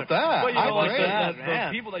 how about that? Well,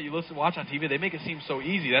 those people that you watch on TV, they make it seem so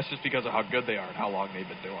easy. That's just because of how good they are and how long they've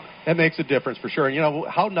been doing it. That makes a difference for sure. And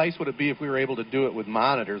how nice would it be if we were able to do it with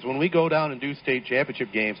monitors? When we go down and do state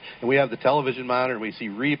championship games and we have the television monitor and we see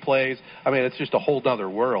replays, I mean, it's just a whole other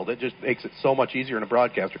world. It just makes it so much easier in a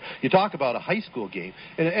broadcaster. You talk about a high school game,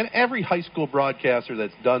 and every high school broadcaster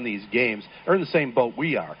that's done these games are in the same boat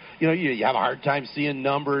we are. You have a hard time seeing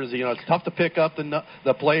numbers. It's tough to pick up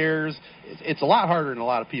the players. It's a lot harder than a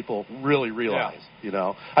lot of people really realize.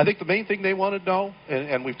 Yeah. I think the main thing they want to know,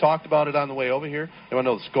 and we've talked about it on the way over here, they want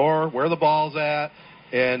to know the score, where the ball's at,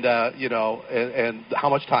 and and how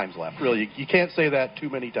much time's left. Really, you can't say that too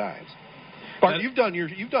many times. Bart, you've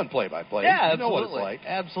done play-by-play. Yeah, you know what it's like.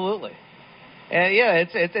 Absolutely. And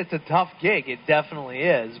it's a tough gig. It definitely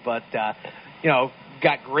is. But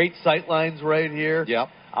got great sight lines right here. Yep.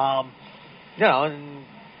 And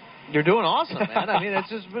you're doing awesome, man. I mean, it's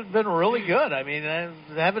just been really good. I mean, I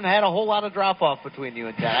haven't had a whole lot of drop-off between you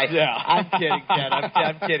and Ted. I'm kidding, Ted.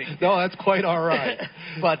 I'm kidding. No, that's quite all right.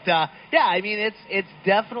 But, I mean, it's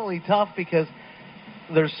definitely tough because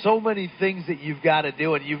there's so many things that you've got to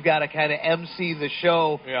do, and you've got to kind of MC the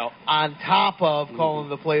show on top of calling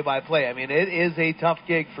the play-by-play. I mean, it is a tough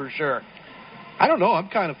gig for sure. I don't know. I'm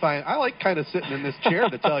kind of fine. I like kind of sitting in this chair,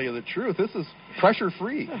 to tell you the truth. This is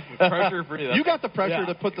pressure-free. Pressure-free. You got the pressure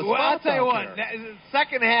to put the spots I'll tell you what.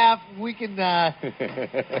 Second half, we can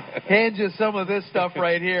hand you some of this stuff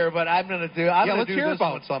right here, but I'm going to do. Let's hear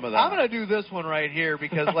about some of that. I'm going to do this one right here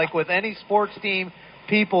because, like with any sports team,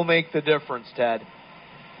 people make the difference, Ted.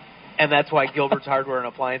 And that's why Gilbert's Hardware and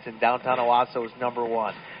Appliance in downtown Owasso is number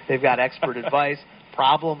one. They've got expert advice,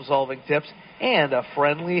 problem-solving tips, and a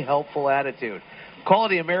friendly, helpful attitude.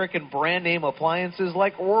 Quality American brand name appliances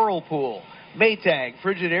like Whirlpool, Maytag,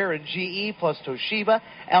 Frigidaire, and GE, plus Toshiba,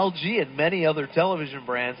 LG, and many other television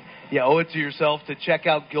brands. You owe it to yourself to check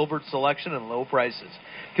out Gilbert's selection and low prices.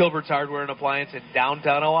 Gilbert's Hardware and Appliance in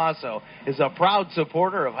downtown Owasso is a proud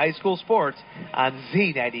supporter of high school sports on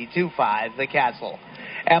Z92.5 The Castle.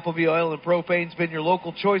 Appleby Oil and Propane's been your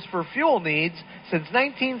local choice for fuel needs since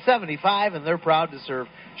 1975, and they're proud to serve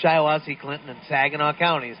Shiawassee, Clinton, and Saginaw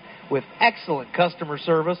counties with excellent customer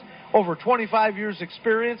service, over 25 years'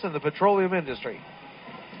 experience in the petroleum industry.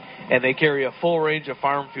 And they carry a full range of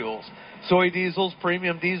farm fuels, soy diesels,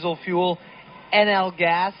 premium diesel fuel, NL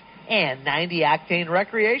gas, and 90-octane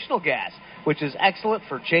recreational gas, which is excellent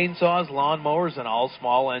for chainsaws, lawnmowers, and all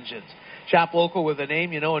small engines. Shop local with a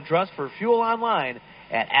name you know and trust for fuel online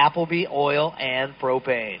at Appleby Oil and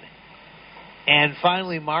Propane. And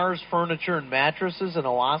finally, Mars Furniture and Mattresses in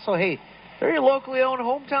Owasso. Hey, they're your locally owned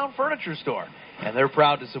hometown furniture store, and they're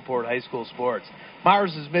proud to support high school sports.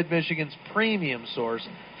 Mars is Mid-Michigan's premium source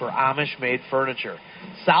for Amish-made furniture.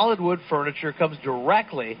 Solid wood furniture comes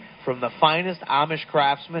directly from the finest Amish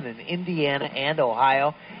craftsmen in Indiana and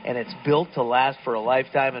Ohio, and it's built to last for a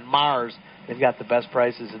lifetime. And Mars, they've got the best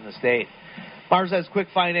prices in the state. Mars has quick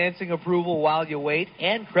financing approval while you wait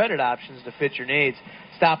and credit options to fit your needs.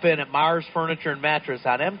 Stop in at Mars Furniture and Mattress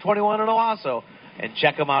on M21 in Owasso and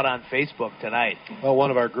check them out on Facebook tonight. Well, one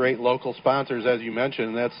of our great local sponsors, as you mentioned,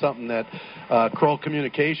 and that's something that Kroll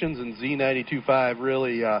Communications and Z92.5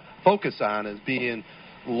 really focus on, is being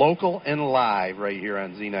local and live right here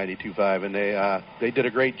on Z92.5. And they did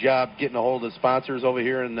a great job getting a hold of sponsors over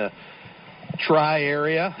here in the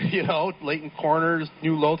Tri-area, Layton Corners,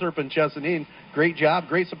 New Lothrop, and Chesaning. Great job,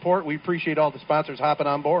 great support. We appreciate all the sponsors hopping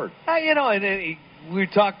on board. And we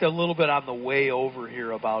talked a little bit on the way over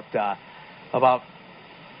here about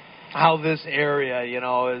how this area,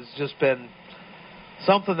 has just been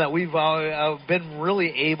something that we've been really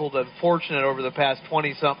able to, fortunate over the past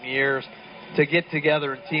 20-something years, to get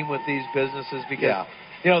together and team with these businesses because,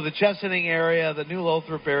 the Chesaning area, the New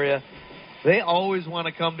Lothrop area, they always want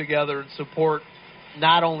to come together and support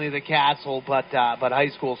not only the Castle but high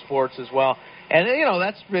school sports as well. And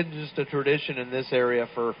that's been just a tradition in this area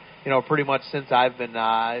for pretty much since I've been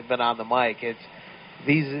on the mic. It's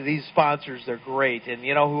these sponsors, they're great. And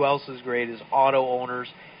who else is great is Auto Owners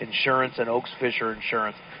Insurance and Oaks Fisher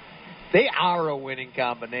Insurance. They are a winning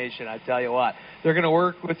combination, I tell you what. They're going to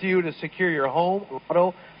work with you to secure your home,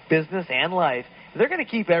 auto, business, and life. They're going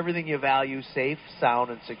to keep everything you value safe,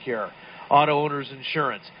 sound, and secure. Auto Owners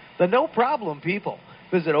Insurance, the no-problem people.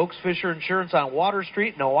 Visit Oaks Fisher Insurance on Water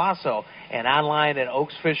Street in Owasso and online at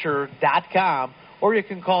oaksfisher.com, or you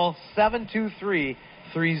can call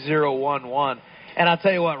 723-3011. And I'll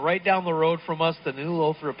tell you what, right down the road from us, the new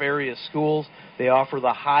Lothrop area schools, they offer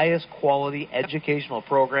the highest quality educational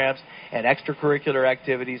programs and extracurricular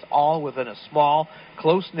activities, all within a small,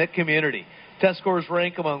 close-knit community. Test scores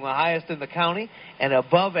rank among the highest in the county and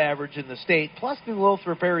above average in the state. Plus, new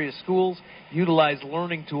Lothrop area schools utilize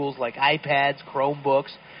learning tools like iPads,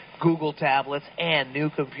 Chromebooks, Google tablets, and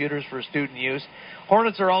new computers for student use.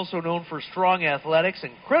 Hornets are also known for strong athletics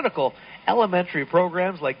and critical elementary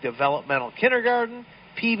programs like developmental kindergarten,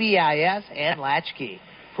 PBIS, and Latchkey.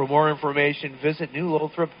 For more information, visit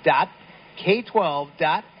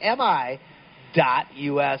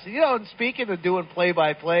newlothrop.k12.mi.us. You know, and speaking of doing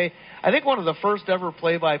play-by-play, I think one of the first ever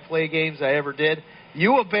play-by-play games I ever did,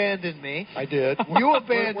 you abandoned me. I did. You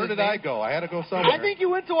abandoned me. Where did I go? I had to go somewhere. I think you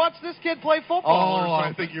went to watch this kid play football or Oh,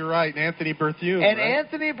 something. I think you're right. Anthony Berthume. And right?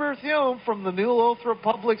 Anthony Berthume from the New Lothrop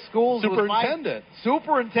Public Schools Superintendent. was my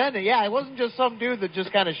superintendent. Yeah, it wasn't just some dude that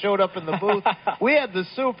just kind of showed up in the booth. We had the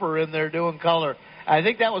super in there doing color. I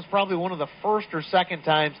think that was probably one of the first or second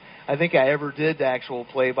times I think I ever did the actual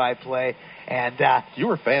play-by-play. And you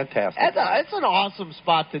were fantastic. It's an awesome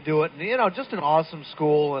spot to do it, and you know, just an awesome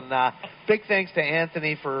school. And big thanks to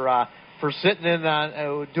Anthony for sitting in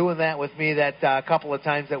on doing that with me that couple of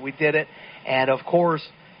times that we did it, and of course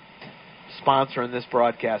sponsoring this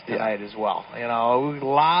broadcast tonight as well. You know, a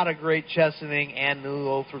lot of great Chesaning and New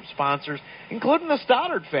Lothrop sponsors, including the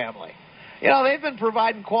Stoddard family. You know, they've been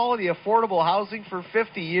providing quality, affordable housing for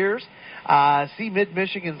 50 years. See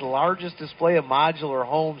Mid-Michigan's largest display of modular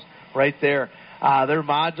homes right there. Their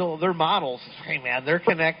models, hey man, they're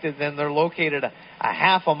connected and they're located a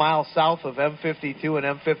half a mile south of M52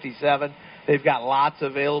 and M57. They've got lots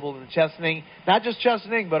available in Chesaning, not just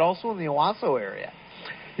Chesaning, but also in the Owasso area.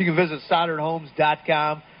 You can visit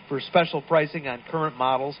StoddardHomes.com for special pricing on current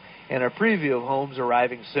models and a preview of homes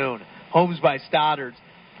arriving soon. Homes by Stoddard's,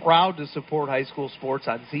 proud to support high school sports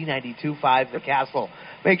on Z92.5 The Castle.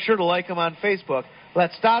 Make sure to like them on Facebook.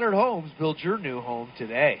 Let Stoddard Homes build your new home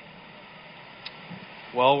today.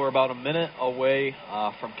 Well, we're about a minute away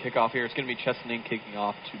from kickoff here. It's going to be Chesaning kicking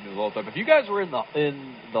off to New Lothrop. If you guys were in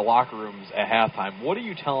the locker rooms at halftime, what are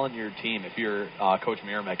you telling your team if you're Coach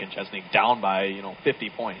Miramek and Chesaning down by 50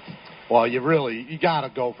 points? Well, you got to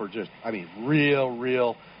go for just,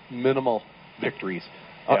 real minimal victories.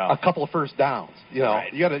 Yeah. A couple of first downs.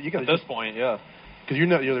 Right. You got to at this point, yeah. Because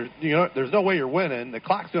there's no way you're winning. The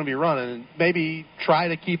clock's going to be running, and maybe try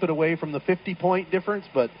to keep it away from the 50-point difference,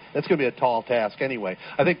 but that's going to be a tall task anyway.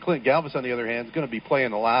 I think Clint Galvis, on the other hand, is going to be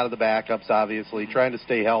playing a lot of the backups, obviously, trying to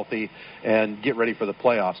stay healthy and get ready for the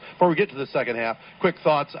playoffs. Before we get to the second half, quick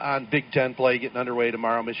thoughts on Big Ten play getting underway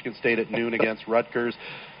tomorrow. Michigan State at noon against Rutgers.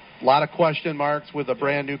 A lot of question marks with a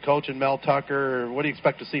brand-new coach in Mel Tucker. What do you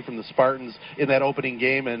expect to see from the Spartans in that opening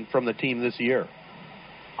game and from the team this year?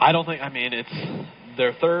 I don't think. It's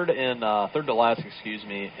their third to last,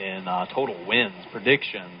 in total wins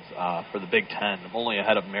predictions for the Big Ten. Only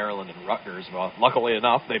ahead of Maryland and Rutgers. Well, luckily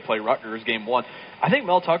enough, they play Rutgers game one. I think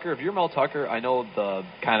Mel Tucker. If you're Mel Tucker, I know the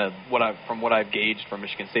kind of from what I've gauged from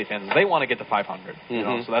Michigan State fans is they want to get to 500.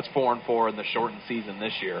 Mm-hmm. So that's 4-4 in the shortened season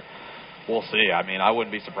this year. We'll see. I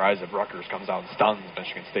wouldn't be surprised if Rutgers comes out and stuns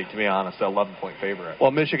Michigan State, to be honest, an 11-point favorite.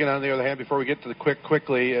 Well, Michigan, on the other hand, before we get to the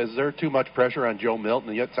quickly, is there too much pressure on Joe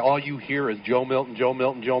Milton? Yet all you hear is Joe Milton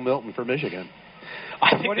for Michigan.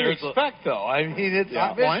 What do you expect, though? It's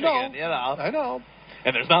not Michigan, I know.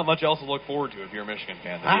 And there's not much else to look forward to if you're a Michigan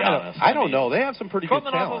fan, to be honest. I don't know. They have some pretty good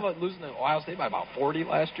talent. Coming off of losing to Ohio State by about 40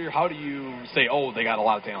 last year, how do you say, they got a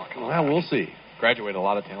lot of talent coming Well, we'll see. Graduated a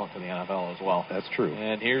lot of talent to the NFL as well. That's true.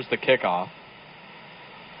 And here's the kickoff.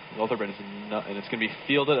 Lothrop, and it's going to be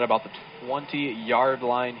fielded at about the 20-yard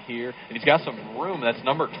line here. And he's got some room. That's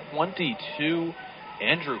number 22,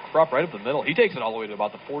 Andrew Krupp, right up the middle. He takes it all the way to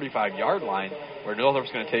about the 45-yard line, where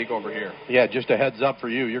Lothrop's going to take over here. Yeah, just a heads up for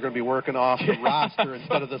you. You're going to be working off the roster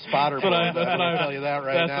instead of the spotter. That's what I'll tell you that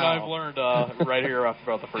right now. That's what I've learned right here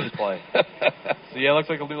throughout the first play. So, yeah, it looks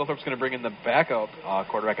like Lothrop's going to bring in the backup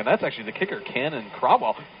quarterback, and that's actually the kicker, Cannon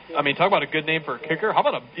Cromwell. Talk about a good name for a kicker. How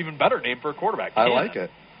about an even better name for a quarterback? I like it.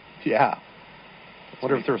 Yeah.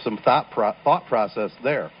 Wonder if there's some thought process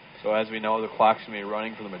there. So as we know, the clock's going to be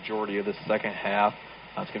running for the majority of the second half.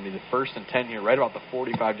 It's going to be the 1st and 10 here, right about the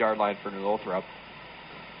 45-yard line for New Lothrop.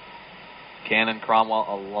 Cannon Cromwell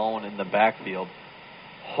alone in the backfield.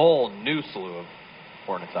 whole new slew of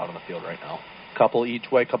Hornets out on the field right now. Couple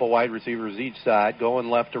each way, couple wide receivers each side, going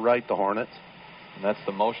left to right, the Hornets. And that's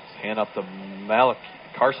the motions. Hand up to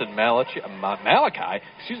Carson Malachi.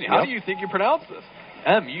 Excuse me. How do you think you pronounce this?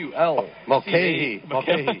 M-U-L. Mulcahy.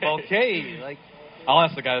 Mulcahy. Like, I'll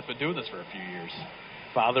ask the guy that's been doing this for a few years.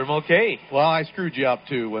 Father Mulcahy. Well, I screwed you up,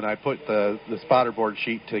 too, when I put the spotter board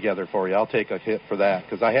sheet together for you. I'll take a hit for that,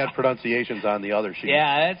 because I had pronunciations on the other sheet.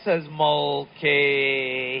 Yeah, it says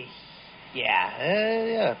Mulcahy.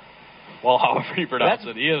 Yeah. Well, however you pronounce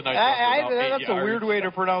it. He is a nice that's a weird way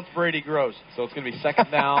to pronounce Brady Gross. So it's going to be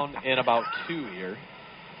second down in about 2 here.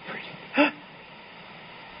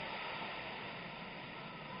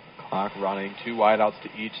 Clock running. 2 wideouts to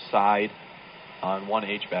each side on 1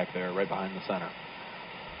 H-back there, right behind the center.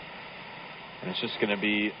 And it's just going to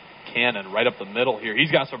be Cannon right up the middle here.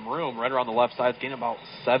 He's got some room right around the left side. It's gaining about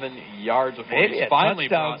 7 yards before he's finally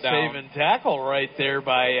brought down. Saving tackle right there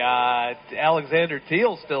by Alexander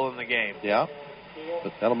Teal, still in the game. Yeah.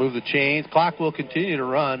 But that'll move the chains. Clock will continue to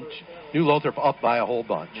run. New Lothrop up by a whole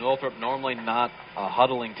bunch. New Lothrop, normally not a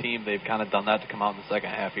huddling team. They've kind of done that to come out in the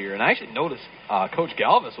second half here. And I actually noticed Coach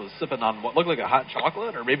Galvis was sipping on what looked like a hot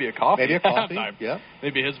chocolate or maybe a coffee. Maybe a coffee, yeah.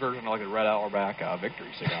 Maybe his version of like a Red Auerbach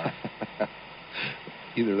victory cigar.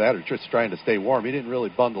 Either that or just trying to stay warm. He didn't really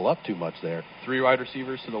bundle up too much there. 3 wide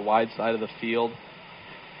receivers to the wide side of the field.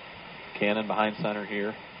 Cannon behind center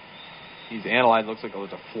here. He's analyzed. Looks like it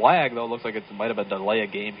was a flag, though. Looks like it might have been a delay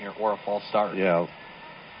of game here or a false start. Yeah.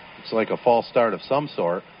 It's like a false start of some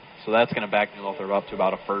sort. So that's going to back New Lothrop up to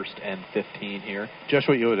about a 1st and 15 here. Just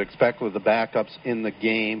what you would expect with the backups in the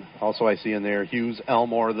game. Also, I see in there Hughes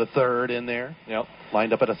Elmore the third in there. Yep.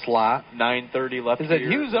 Lined up at a slot. 9:30 left. Is it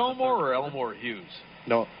Hughes Elmore or Elmore Hughes?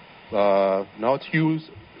 No, it's Hughes.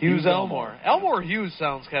 Hughes Elmore. Elmore Hughes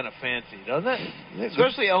sounds kind of fancy, doesn't it?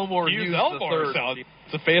 Especially Elmore Hughes Elmore the third.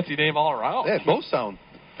 It's a fancy name all around. Yeah, both sound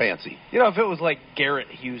fancy. You know, if it was like Garrett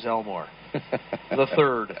Hughes Elmore, the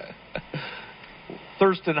third.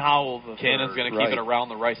 Thurston Howell the third. Cannon's going to keep it around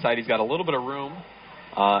the right side. He's got a little bit of room.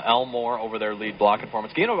 Elmore over there lead blocking for him.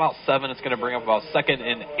 It's gain of about 7. It's going to bring up about 2nd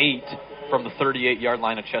and 8 from the 38-yard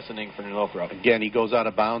line of Chesaning for New Lothrop. Again, he goes out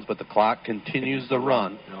of bounds, but the clock continues the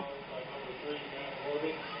run. Yep.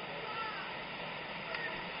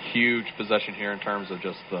 Huge possession here in terms of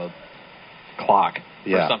just the clock.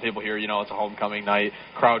 Yeah. For some people here, it's a homecoming night.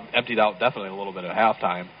 Crowd emptied out definitely a little bit at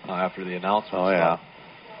halftime after the announcement. Oh, yeah.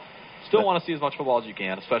 Still want to see as much football as you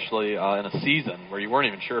can, especially in a season where you weren't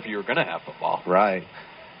even sure if you were going to have football. Right.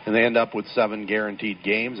 And they end up with 7 guaranteed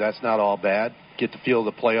games. That's not all bad. Get to feel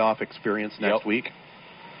the playoff experience next week.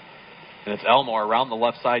 And it's Elmore around the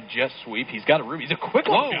left side, jet sweep. He's got a room. He's a quick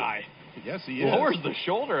little guy. Yes, he is. Lowers the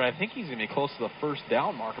shoulder. I think he's going to be close to the first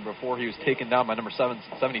down marker before he was taken down by number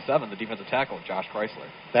 77, the defensive tackle, Josh Chrysler.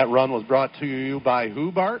 That run was brought to you by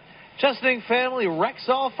who, Bart? Chesaning Family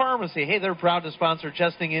Rexall Pharmacy. Hey, they're proud to sponsor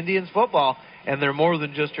Chesaning Indians football, and they're more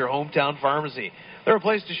than just your hometown pharmacy. They're a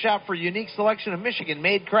place to shop for a unique selection of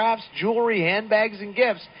Michigan-made crafts, jewelry, handbags, and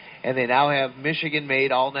gifts, and they now have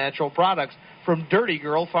Michigan-made all-natural products from Dirty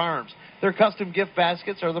Girl Farms. Their custom gift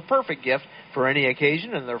baskets are the perfect gift for any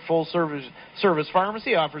occasion, and their full-service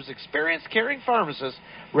pharmacy offers experienced, caring pharmacists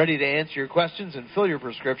ready to answer your questions and fill your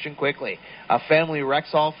prescription quickly. A Family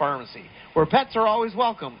Rexall Pharmacy, where pets are always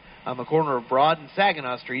welcome, on the corner of Broad and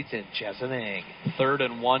Saginaw Streets in Chesaning. 3rd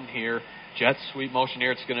and 1 here. Jet sweep motion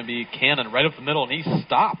here. It's going to be Cannon right up the middle, and he's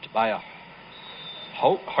stopped by a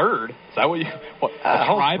herd. Is that what you...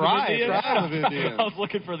 tribe of Indians? I was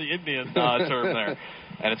looking for the Indian term there.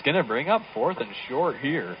 And it's going to bring up 4th and short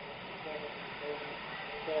here.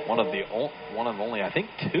 One of only, I think,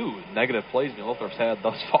 2 negative plays New Lothrop's had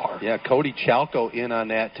thus far. Yeah, Cody Chalco in on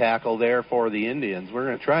that tackle there for the Indians. We're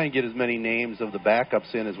going to try and get as many names of the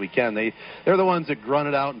backups in as we can. They're the ones that grunt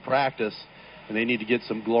it out in practice, and they need to get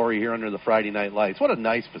some glory here under the Friday night lights. What a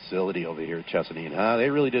nice facility over here at Chesaning, huh? They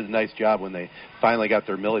really did a nice job when they finally got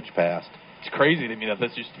their millage passed. It's crazy to me that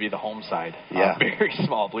this used to be the home side. Yeah. Very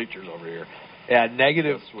small bleachers over here. Yeah,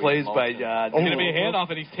 negative plays by... It's going to be a handoff,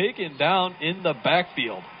 and he's taken down in the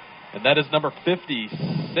backfield. And that is number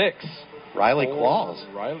 56. Riley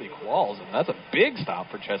Qualls. Riley Qualls, and that's a big stop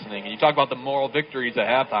for Chesaning. And you talk about the moral victories at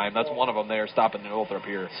halftime. That's one of them there, stopping New Lothrop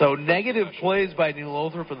here. So negative plays by New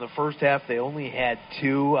Lothrop in the first half. They only had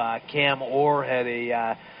 2. Cam Orr had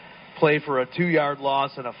a play for a 2-yard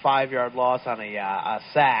loss and a 5-yard loss on a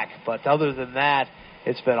sack. But other than that,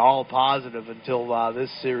 it's been all positive until this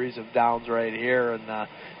series of downs right here, and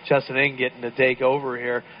Chesaning getting to take over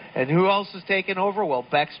here. And who else is taking over? Well,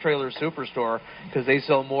 Beck's Trailer Superstore, because they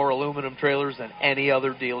sell more aluminum trailers than any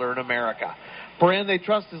other dealer in America. brand they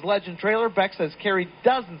trust is Legend Trailer. Beck's has carried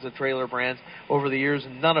dozens of trailer brands over the years,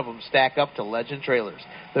 and none of them stack up to Legend Trailers.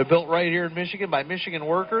 They're built right here in Michigan by Michigan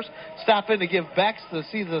workers. Stop in to give Beck's to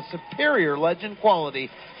see the superior Legend quality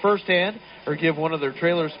firsthand, or give one of their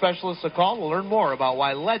trailer specialists a call to learn more about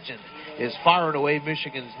why Legend is far and away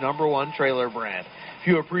Michigan's #1 trailer brand. If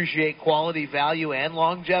you appreciate quality, value, and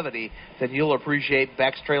longevity, then you'll appreciate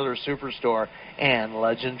Beck's Trailer Superstore and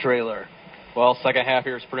Legend Trailer. Well, second half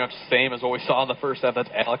here is pretty much the same as what we saw in the first half. That's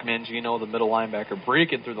Alec Mangino, the middle linebacker,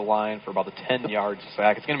 breaking through the line for about a 10-yard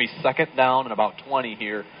sack. It's going to be second down and about 20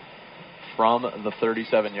 here from the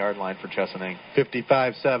 37-yard line for Chesaning.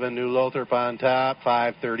 55-7, New Lothrop on top.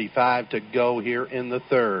 5:35 to go here in the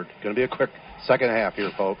third. Going to be a quick second half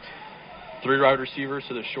here, folks. 3 wide receivers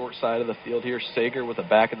to the short side of the field here. Sager with a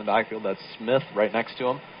back in the backfield. That's Smith right next to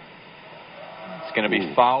him. It's going to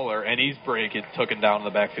be Fowler, and he's taken down in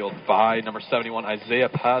the backfield by number 71, Isaiah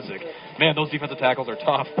Pazik. Man, those defensive tackles are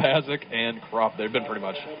tough. Pazik and Krupp, they've been pretty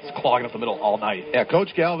much clogging up the middle all night. Yeah,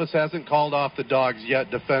 Coach Galvis hasn't called off the Dogs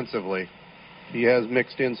yet defensively. He has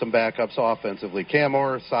mixed in some backups offensively. Cam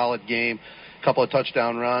Orr, solid game. Couple of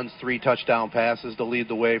touchdown runs, 3 touchdown passes to lead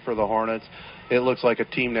the way for the Hornets. It looks like a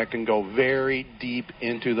team that can go very deep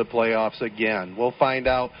into the playoffs again. We'll find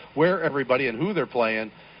out where everybody and who they're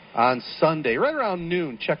playing on Sunday, right around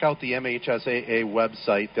noon. Check out the MHSAA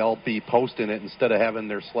website. They'll be posting it instead of having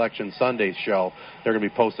their Selection Sunday show. They're going to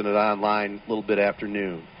be posting it online a little bit after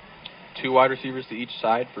noon. 2 wide receivers to each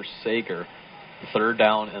side for Sager. Third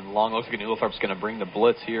down and long. Looks like New Lothrop's going to bring the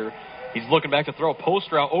blitz here. He's looking back to throw a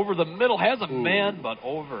post route over the middle. Has a man, but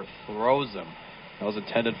overthrows him. That was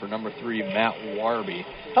intended for number 3, Matt Warby.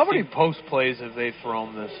 How many post plays have they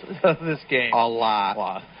thrown this game? A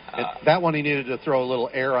lot. That one he needed to throw a little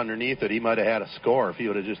air underneath it. He might have had a score if he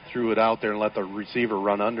would have just threw it out there and let the receiver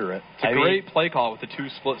run under it. It's a great play call with the 2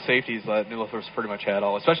 split safeties that New Lothrop's pretty much had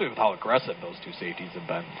all, especially with how aggressive those 2 safeties have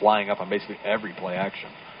been, flying up on basically every play action.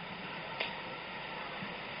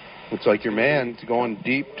 Looks like your man's going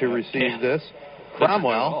deep to receive this.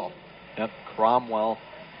 Cromwell. Yep, Cromwell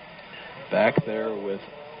back there with...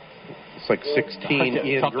 It's like 16,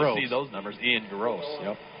 Ian tough Gross. To see those numbers. Ian Gross,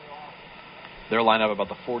 yep. They're lined up about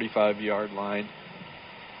the 45-yard line.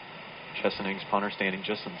 Chesaning's punter standing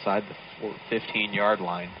just inside the 15-yard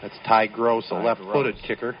line. That's Ty Gross, a left-footed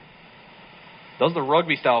kicker. Does the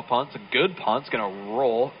rugby-style punt. It's a good punt. It's going to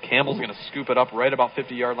roll. Campbell's going to scoop it up right about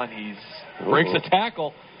 50-yard line. He breaks a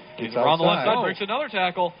tackle. He's around the left side, breaks another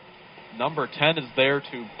tackle. Number 10 is there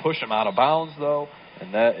to push him out of bounds, though,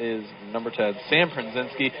 and that is number 10, Sam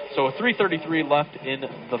Przinski. So with 3:33 left in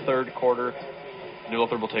the third quarter, New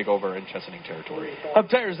Lothrop will take over in Chesaning territory. Hub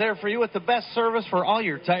Tire's there for you with the best service for all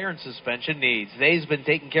your tire and suspension needs. They've been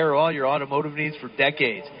taking care of all your automotive needs for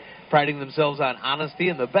decades, priding themselves on honesty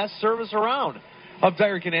and the best service around. Hub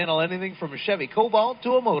Tire can handle anything from a Chevy Cobalt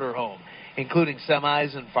to a motorhome, including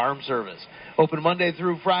semis and farm service. Open Monday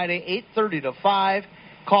through Friday, 8:30 to 5.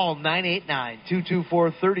 Call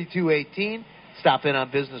 989-224-3218. Stop in on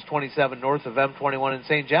Business 27 north of M21 in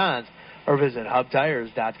St. John's, or visit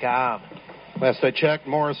hubtires.com. Last I checked,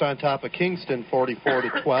 Morris on top of Kingston,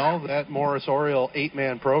 44-12. That Morris Oriole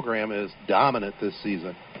 8-man program is dominant this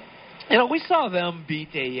season. You know, we saw them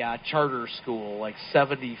beat a charter school like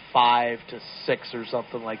 75-6 or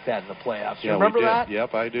something like that in the playoffs. You remember that?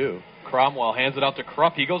 Yep, I do. Cromwell hands it out to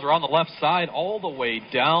Krupp. He goes around the left side all the way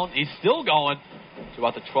down. He's still going to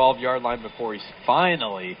about the 12-yard line before he's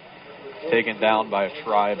finally taken down by a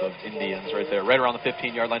tribe of Indians right there, right around the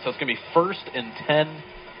 15-yard line. So it's going to be 1st and 10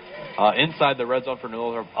 inside the red zone for New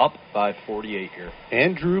Lothrop, up by 48 here.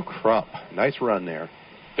 Andrew Krupp. Nice run there.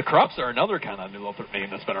 The Krupps are another kind of New Lothrop name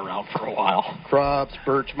that's been around for a while. Krupps,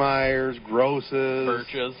 Birchmeyers, Grosses.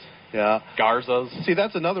 Birches. Yeah. Garzas. See,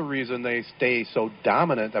 that's another reason they stay so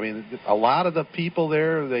dominant. I mean, a lot of the people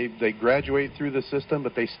there, they graduate through the system,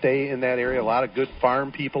 but they stay in that area. A lot of good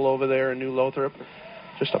farm people over there in New Lothrop.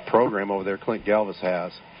 Just a program over there Clint Galvis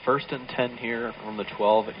has. 1st and 10 here from the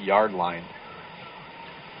 12-yard line.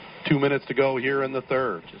 2 minutes to go here in the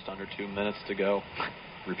third. Just under 2 minutes to go.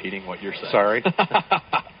 Repeating what you're saying. Sorry.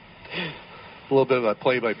 A little bit of a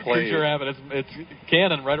play-by-play. You're having it's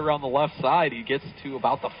Cannon right around the left side. He gets to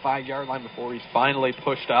about the 5-yard line before he's finally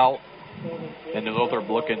pushed out. And New Lothrop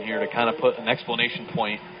looking here to kind of put an explanation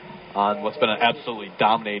point on what's been an absolutely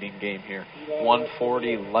dominating game here.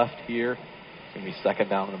 1:40 left here. It's going to be second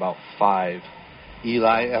down and about 5.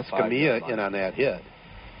 Eli Escamilla in on that hit.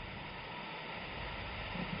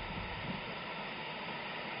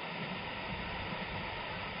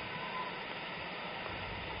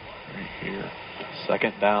 Here.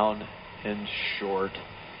 Second down and short.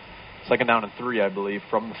 Second down and 3, I believe,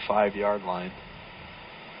 from the 5-yard line.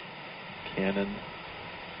 Cannon,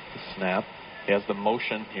 the snap. He has the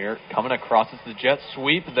motion here. Coming across. It's the jet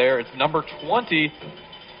sweep there. It's number 20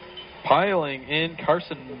 piling in,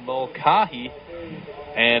 Carson Mulcahy.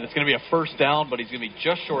 And it's going to be a first down, but he's going to be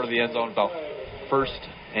just short of the end zone, about first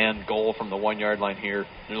and goal from the 1-yard line here.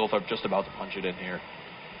 New Lothrop just about to punch it in here.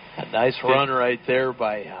 A nice run right there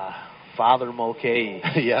by Father Mulcahy.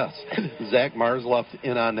 Yes. Zach Marsluff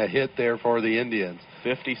in on the hit there for the Indians.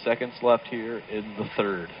 50 seconds left here in the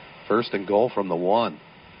third. First and goal from the 1.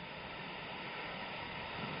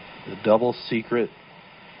 The double secret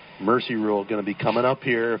mercy rule going to be coming up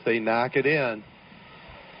here if they knock it in.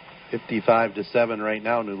 55-7 right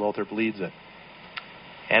now. New Lothrop leads it.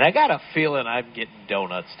 And I got a feeling I'm getting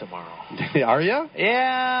donuts tomorrow. Are you?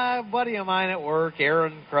 Yeah, a buddy of mine at work,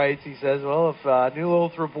 Aaron Kreitz, he says, well, if New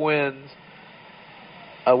Lothrop wins,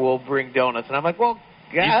 we'll bring donuts. And I'm like, well,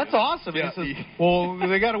 yeah, that's awesome. Yeah. He says, well,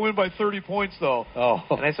 they got to win by 30 points, though. Oh.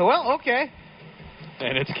 And I said, well, okay.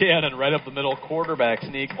 And it's Cannon right up the middle, quarterback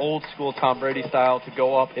sneak, old school Tom Brady style to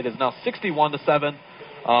go up. It is now 61-7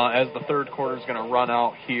 as the third quarter is going to run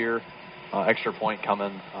out here. Extra point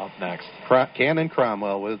coming up next. Cannon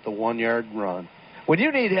Cromwell with the 1-yard run. When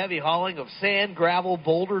you need heavy hauling of sand, gravel,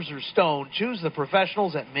 boulders, or stone, choose the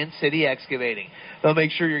professionals at Mint City Excavating. They'll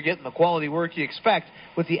make sure you're getting the quality work you expect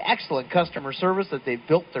with the excellent customer service that they've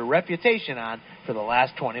built their reputation on for the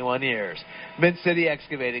last 21 years. Mint City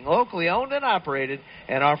Excavating, locally owned and operated,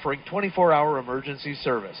 and offering 24-hour emergency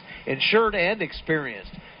service. Insured and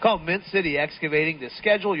experienced. Call Mint City Excavating to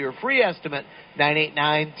schedule your free estimate,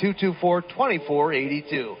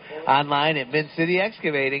 989-224-2482. Online at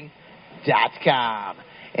mintcityexcavating.com.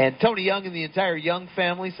 And Tony Young and the entire Young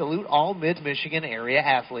family salute all Mid-Michigan area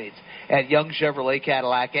athletes. At Young Chevrolet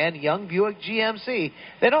Cadillac and Young Buick GMC,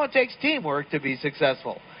 they know it takes teamwork to be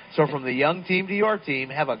successful. So from the Young team to your team,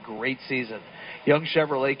 have a great season. Young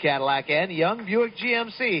Chevrolet Cadillac and Young Buick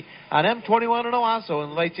GMC on M21 in Owasso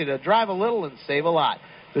invite you to drive a little and save a lot.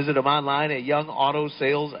 Visit them online at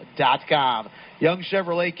YoungAutoSales.com. Young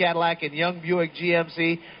Chevrolet Cadillac and Young Buick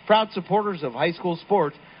GMC, proud supporters of high school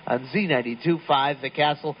sports on Z92.5 The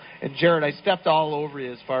Castle. And, Jared, I stepped all over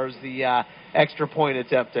you as far as the extra point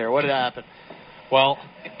attempt there. What did happen? Well,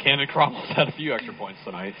 Cannon Cromwell's had a few extra points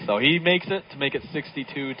tonight, so he makes it to make it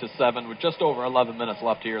 62-7 with just over 11 minutes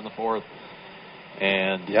left here in the fourth.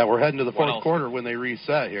 And yeah, we're heading to the fourth quarter when they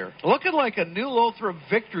reset here. Looking like a New Lothrop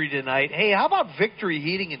victory tonight. Hey, how about Victory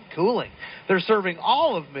Heating and Cooling? They're serving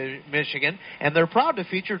all of Michigan, and they're proud to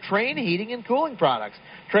feature Trane Heating and Cooling products.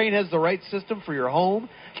 Trane has the right system for your home.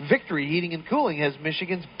 Victory Heating and Cooling has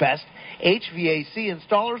Michigan's best HVAC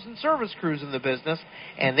installers and service crews in the business,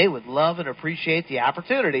 and they would love and appreciate the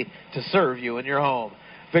opportunity to serve you in your home.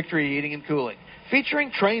 Victory Heating and Cooling,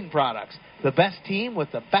 featuring Trane products, the best team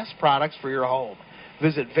with the best products for your home.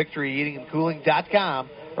 Visit victoryheatingandcooling.com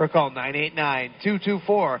or call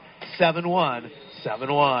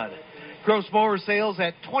 989-224-7171. Gross Mower Sales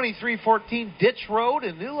at 2314 Ditch Road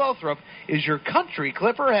in New Lothrop is your Country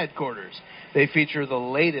Clipper headquarters. They feature the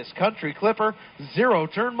latest Country Clipper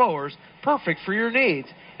zero-turn mowers, perfect for your needs,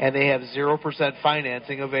 and they have 0%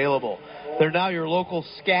 financing available. They're now your local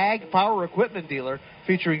Skag Power Equipment dealer,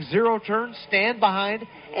 featuring zero-turn, stand-behind,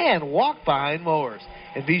 and walk-behind mowers.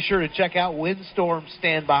 And be sure to check out Windstorm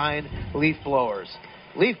stand-behind leaf blowers.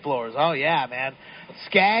 Leaf blowers, oh yeah, man.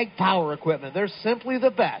 Skag Power Equipment, they're simply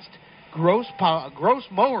the best. Gross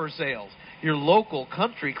Mower Sales, your local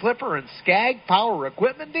Country Clipper and Skag Power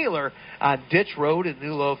Equipment dealer on Ditch Road in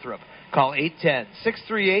New Lothrop. Call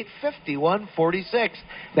 810-638-5146.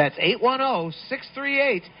 That's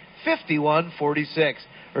 810-638-5146.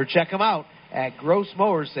 Or check them out at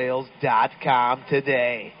grossmowersales.com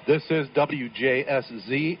today. This is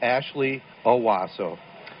WJSZ Ashley Owasso.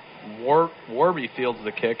 Warby fields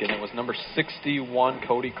the kick, and it was number 61,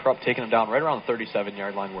 Cody Krupp, taking him down right around the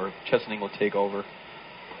 37-yard line where Chesaning will take over.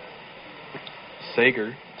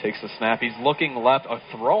 Sager takes the snap. He's looking left,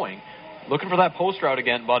 throwing, looking for that post route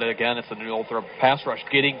again, but again, it's the New Lothrop pass rush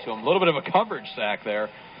getting to him. A little bit of a coverage sack there.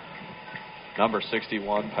 Number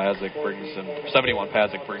 61, 71,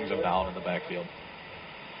 Pazik brings him down in the backfield.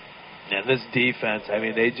 And this defense, I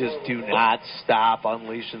mean, they just do not stop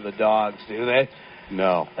unleashing the dogs, do they?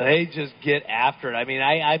 No. They just get after it. I mean,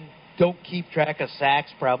 I don't keep track of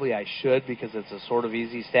sacks. Probably I should, because it's a sort of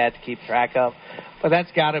easy stat to keep track of. But that's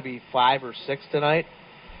got to be 5 or 6 tonight.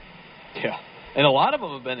 Yeah. And a lot of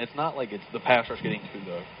them have been, it's not like it's the pass rush getting to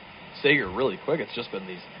the Sager really quick. It's just been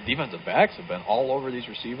these defensive backs have been all over these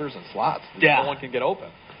receivers and slots. Yeah. No one can get open.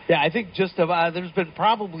 Yeah, I think just about, there's been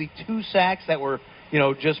probably 2 sacks that were,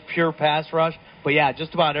 just pure pass rush. But, yeah,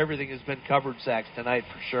 just about everything has been covered sacks tonight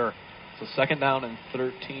for sure. So second down and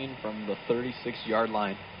 13 from the 36-yard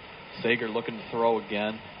line. Sager looking to throw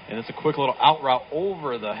again. And it's a quick little out route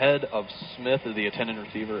over the head of Smith, the attendant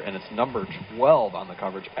receiver, and it's number 12 on the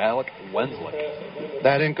coverage, Alec Wenslick.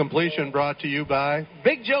 That incompletion brought to you by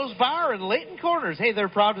Big Joe's Bar and Layton Corners. Hey, they're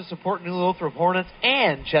proud to support New Lothrop Hornets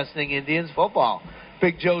and Chesaning Indians football.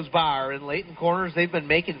 Big Joe's Bar and Layton Corners, they've been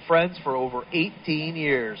making friends for over 18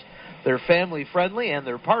 years. They're family-friendly, and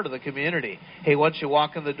they're part of the community. Hey, once you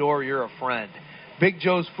walk in the door, you're a friend. Big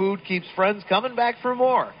Joe's Food keeps friends coming back for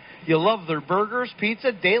more. You'll love their burgers,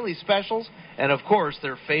 pizza, daily specials, and, of course,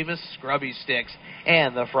 their famous Scrubby Sticks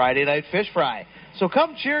and the Friday Night Fish Fry. So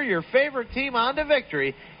come cheer your favorite team on to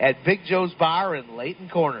victory at Big Joe's Bar in Layton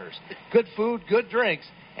Corners. Good food, good drinks,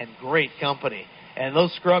 and great company. And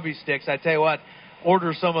those Scrubby Sticks, I tell you what,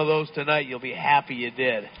 order some of those tonight. You'll be happy you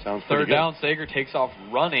did. Sounds Third down, Sager takes off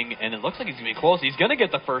running, and it looks like he's going to be close. He's going to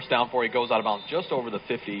get the first down before he goes out of bounds just over the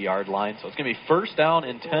 50-yard line. So it's going to be first down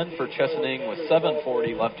and 10 for Chesaning with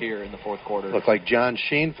 7:40 left here in the fourth quarter. Looked like John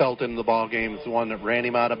Schoenfeld in the ball game is the one that ran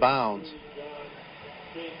him out of bounds.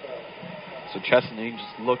 So Chesaning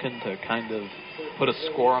just looking to kind of put a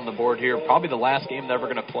score on the board here. Probably the last game they're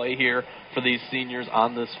ever going to play here for these seniors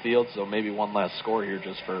on this field. So maybe one last score here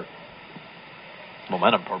just for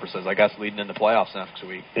momentum purposes, I guess, leading into playoffs next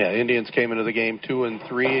week. Yeah, Indians came into the game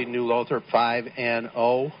 2-3. New Lothrop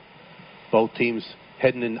 5-0. Both teams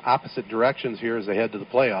heading in opposite directions here as they head to the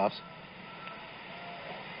playoffs.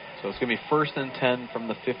 So it's going to be first and 10 from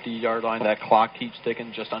the 50-yard line. That clock keeps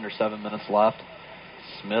ticking, just under 7 minutes left.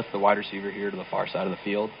 Smith, the wide receiver, here to the far side of the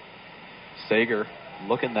field. Sager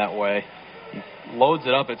looking that way. Loads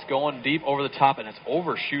it up. It's going deep over the top, and it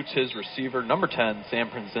overshoots his receiver, number 10, Sam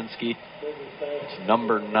Prinzinski. It's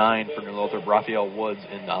number 9 for New Lothrop, Raphael Woods,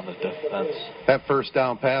 in on the defense. That first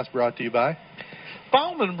down pass brought to you by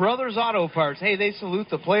Bauman Brothers Auto Parts. Hey, they salute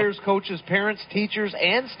the players, coaches, parents, teachers,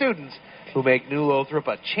 and students who make New Lothrop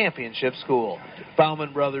a championship school.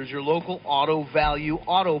 Bauman Brothers, your local auto value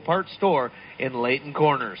auto parts store in Layton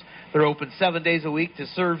Corners. They're open 7 days a week to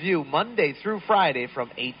serve you Monday through Friday from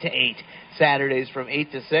 8 to 8, Saturdays from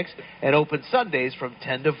 8 to 6, and open Sundays from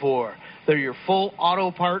 10 to 4. They're your full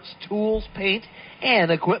auto parts, tools, paint,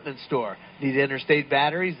 and equipment store. Need interstate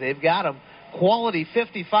batteries? They've got them. Quality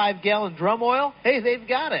 55-gallon drum oil? Hey, they've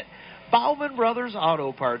got it. Bauman Brothers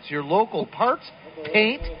Auto Parts, your local parts,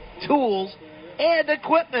 paint, tools, and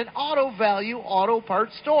equipment auto value auto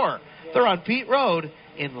parts store. They're on Pete Road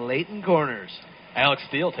in Layton Corners. Alex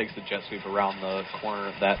Steele takes the jet sweep around the corner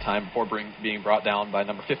at that time before being brought down by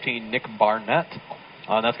number 15, Nick Barnett.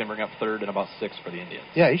 And that's going to bring up third and about 6 for the Indians.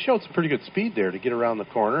 Yeah, he showed some pretty good speed there to get around the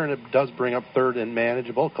corner, and it does bring up third and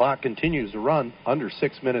manageable. Clock continues to run. Under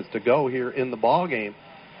 6 minutes to go here in the ball game.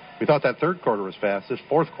 We thought that third quarter was fast. This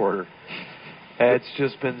fourth quarter, it's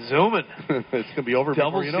just been zooming. It's going to be over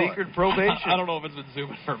Double before you know secret it. probation. I don't know if it's been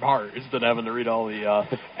zooming for Mars than having to read all the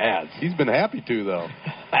ads. He's been happy to, though.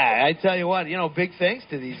 I tell you what, big thanks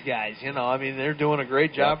to these guys. They're doing a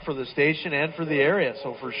great job for the station and for the area,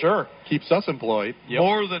 so for sure. Keeps us employed. Yep.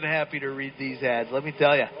 More than happy to read these ads, let me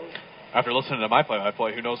tell you. After listening to my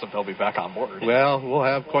play-by-play, who knows if they'll be back on board. Well, we'll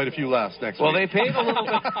have quite a few laughs next week. Well, they paid a little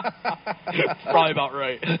bit. Probably about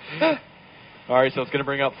right. All right, so it's going to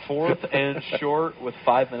bring up fourth and short with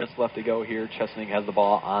 5 minutes left to go here. Chesaning has the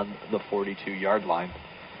ball on the 42-yard line.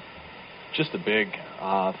 Just a big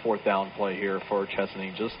fourth down play here for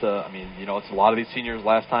Chesaning. It's a lot of these seniors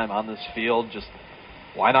last time on this field. Just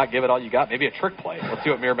why not give it all you got? Maybe a trick play. Let's see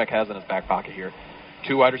what Miramac has in his back pocket here.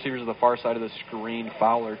 2 wide receivers on the far side of the screen.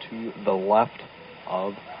 Fowler to the left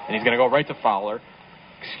of, and he's going to go right to Fowler.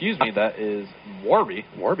 Excuse me, that is Warby.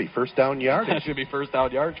 Warby, first down yardage. That should be first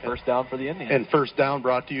down yardage, first down for the Indians. And first down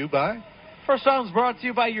brought to you by? First down's brought to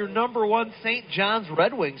you by your number one St. John's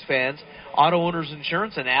Red Wings fans, Auto Owners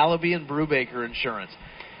Insurance and Allaby and Brubaker Insurance.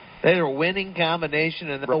 They're a winning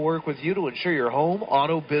combination, and they'll work with you to ensure your home,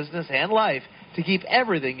 auto, business, and life to keep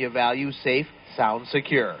everything you value safe, sound,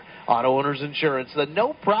 secure. Auto Owners Insurance, the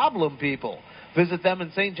no-problem people. Visit them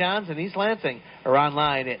in St. John's and East Lansing or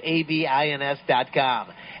online at abins.com.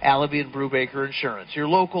 Allaby and Brubaker Insurance, your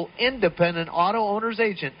local independent auto owner's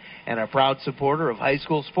agent and a proud supporter of high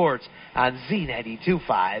school sports on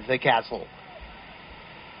Z92.5 The Castle.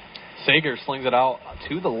 Sager slings it out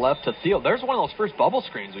to the left to Thiel. There's one of those first bubble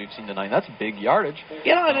screens we've seen tonight. That's big yardage.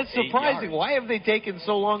 And it's surprising. Why have they taken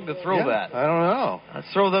so long to throw that? I don't know. Let's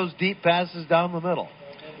throw those deep passes down the middle.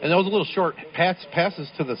 And those little short passes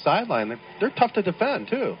to the sideline, they're tough to defend,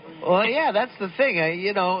 too. Well, yeah, that's the thing.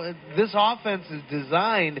 This offense is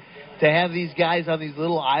designed to have these guys on these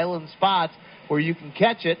little island spots where you can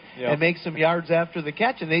catch it and make some yards after the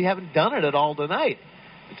catch, and they haven't done it at all tonight.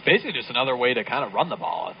 It's basically just another way to kind of run the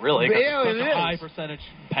ball, really. Yeah, it's it such is. a high percentage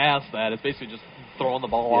pass that it's basically just throwing the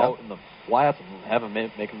ball out in the flats and have him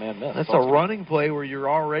make a man miss. That's a running play where you're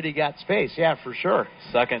already got space. Yeah, for sure.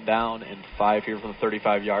 2nd down and 5 here from the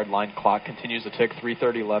 35-yard line. Clock continues to tick.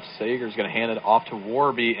 3:30 left. Sager's going to hand it off to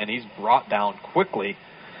Warby, and he's brought down quickly.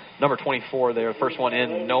 Number 24 there, first one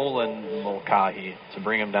in, Nolan Mulcahy, to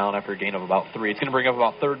bring him down after a gain of about 3. It's going to bring up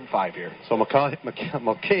about 3rd and 5 here. So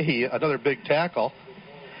Mulcahy, another big tackle.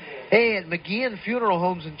 Hey, at McGeehan Funeral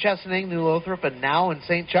Homes in Chesaning, New Lothrop, and now in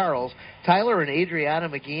St. Charles, Tyler and Adriana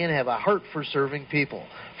McGeehan have a heart for serving people,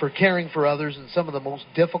 for caring for others in some of the most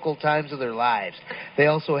difficult times of their lives. They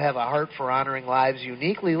also have a heart for honoring lives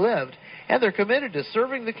uniquely lived, and they're committed to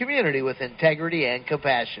serving the community with integrity and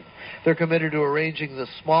compassion. They're committed to arranging the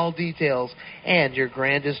small details and your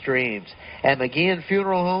grandest dreams. At McGeehan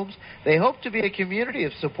Funeral Homes, they hope to be a community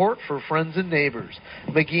of support for friends and neighbors.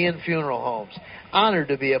 McGeehan Funeral Homes, honored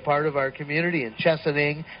to be a part of our community in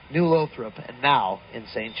Chesaning, New Lothrop, and now in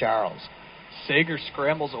St. Charles. Sager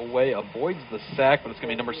scrambles away, avoids the sack, but it's going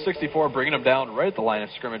to be number 64 bringing him down right at the line of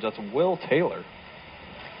scrimmage. That's Will Taylor.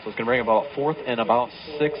 So it's going to bring about 4th and about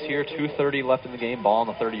 6 here. 2:30 left in the game. Ball on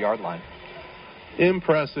the 30-yard line.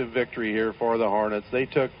 Impressive victory here for the Hornets. They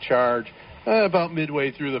took charge about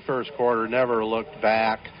midway through the first quarter, never looked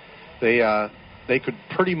back. They could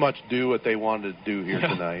pretty much do what they wanted to do here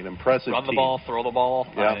tonight. Impressive Run the team. ball, throw the ball.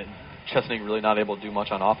 Yeah. Chesaning really not able to do much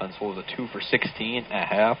on offense. What was it, 2 for 16 at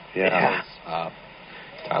half? Yeah.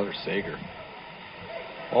 Tyler Sager.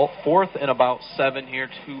 Well, 4th and about 7 here.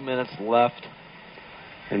 2 minutes left.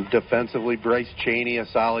 And defensively, Bryce Cheney, a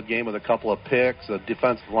solid game with a couple of picks. The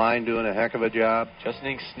defensive line doing a heck of a job.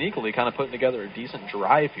 Chesaning sneakily kind of putting together a decent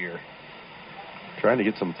drive here. Trying to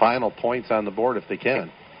get some final points on the board if they can.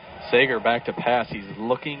 Sager back to pass. He's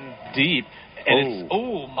looking deep. And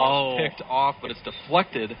it's picked off, but it's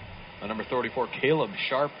deflected by number 34, Caleb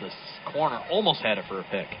Sharp. This corner almost had it for a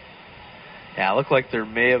pick. Yeah, it looked like there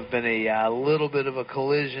may have been a little bit of a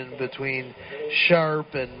collision between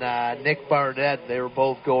Sharp and Nick Barnett. They were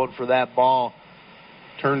both going for that ball.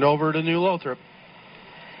 Turned over to New Lothrop.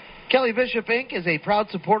 Kelly Bishop Inc. is a proud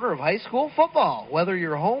supporter of high school football. Whether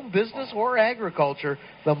you're home, business, or agriculture,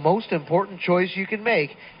 the most important choice you can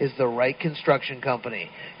make is the right construction company.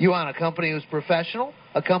 You want a company who's professional,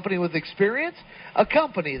 a company with experience, a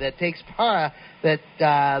company that takes that's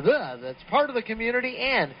part of the community,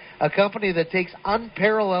 and a company that takes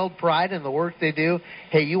unparalleled pride in the work they do.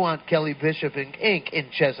 Hey, you want Kelly Bishop Inc. in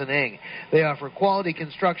Chesaning. They offer quality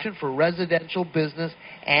construction for residential, business,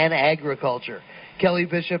 and agriculture. Kelly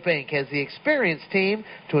Bishop Inc. has the experienced team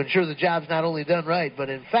to ensure the job's not only done right,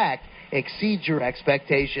 but in fact exceeds your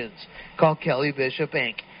expectations. Call Kelly Bishop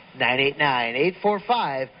Inc.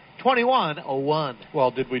 989-845-2101.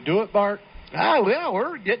 Well, did we do it, Bart? Yeah,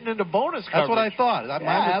 we're getting into bonus coverage. That's what I thought.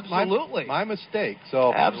 Absolutely. My mistake.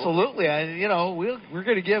 So absolutely. We're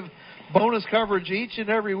going to give bonus coverage each and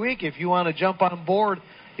every week. If you want to jump on board,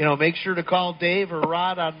 make sure to call Dave or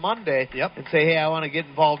Rod on Monday and say, hey, I want to get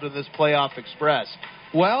involved in this playoff express.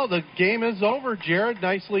 Well, the game is over, Jared.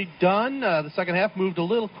 Nicely done. The second half moved a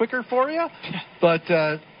little quicker for you, but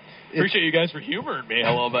appreciate you guys for humoring me a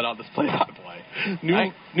little bit on this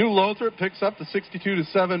play-by-play. New Lothrop picks up the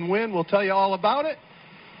 62-7 win. We'll tell you all about it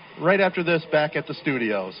right after this back at the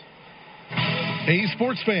studios. Hey,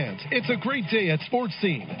 sports fans, it's a great day at Sports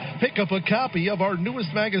Scene. Pick up a copy of our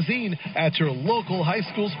newest magazine at your local high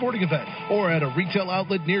school sporting event or at a retail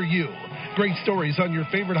outlet near you. Great stories on your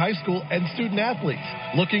favorite high school and student athletes.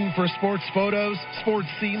 Looking for sports photos? Sports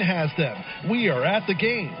Scene has them. We are at the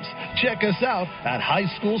games. Check us out at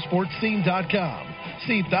highschoolsportscene.com.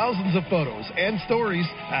 See thousands of photos and stories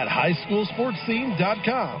at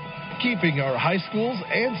highschoolsportscene.com. Keeping our high schools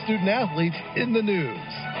and student athletes in the news.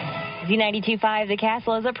 Z92.5 The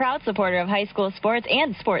Castle is a proud supporter of high school sports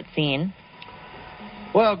and Sports Scene.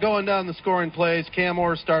 Well, going down the scoring plays, Cam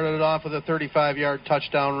Orr started it off with a 35-yard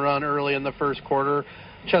touchdown run early in the first quarter.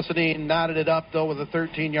 Chesaning knotted it up, though, with a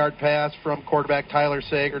 13-yard pass from quarterback Tyler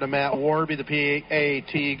Sager to Matt Warby. The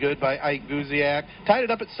PAT good by Ike Guziak. Tied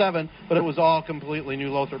it up at 7, but it was all completely New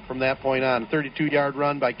Lothrop from that point on. 32-yard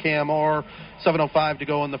run by Cam Orr. 7:05 to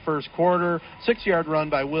go in the first quarter. 6-yard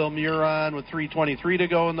run by Will Muron with 3:23 to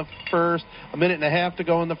go in the first. A minute and a half to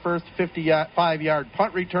go in the first. 55-yard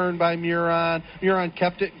punt return by Muron. Muron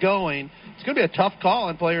kept it going. It's going to be a tough call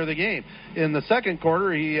on player of the game. In the second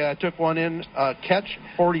quarter, he took one in, catch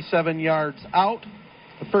 47 yards out.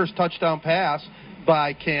 The first touchdown pass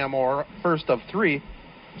by Cam Orr, first of 3.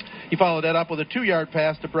 He followed that up with a 2-yard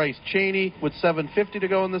pass to Bryce Cheney with 7:50 to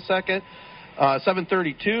go in the second.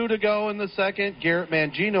 7:32 to go in the second. Garrett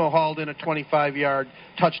Mangino hauled in a 25-yard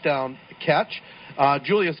touchdown catch.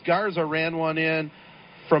 Julius Garza ran one in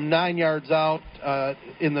from 9 yards out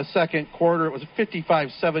in the second quarter. It was a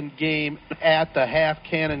 55-7 game at the half.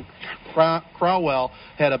 Cannon Crowell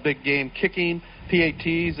had a big game kicking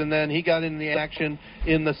PATs, and then he got in the action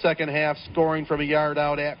in the second half, scoring from a yard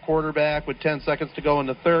out at quarterback with 10 seconds to go in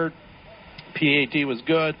the third. PAT was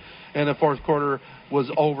good, and the fourth quarter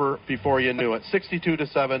was over before you knew it.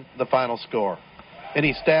 62-7, the final score.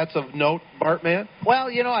 Any stats of note, Bartman? Well,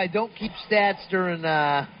 I don't keep stats during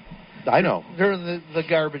I know. during the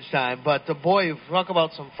garbage time, but boy, talk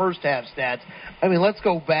about some first half stats. I mean, let's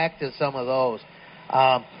go back to some of those.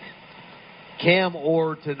 Cam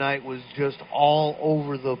Orr tonight was just all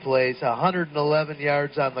over the place. 111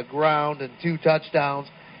 yards on the ground and 2 touchdowns,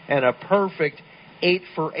 and a perfect 8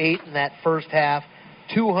 for 8 in that first half.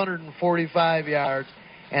 245 yards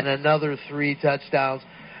and another 3 touchdowns.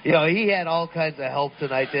 He had all kinds of help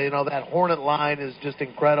tonight. That Hornet line is just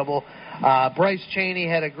incredible. Bryce Chaney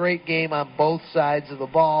had a great game on both sides of the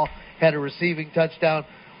ball, had a receiving touchdown.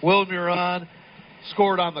 Will Muron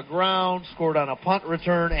scored on the ground, scored on a punt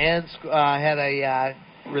return, and had a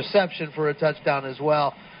reception for a touchdown as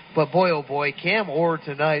well. But boy, oh boy, Cam Orr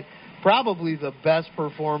tonight, probably the best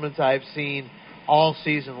performance I've seen all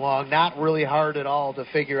season long. Not really hard at all to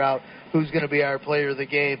figure out who's going to be our player of the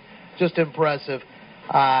game. Just impressive.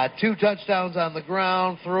 2 touchdowns on the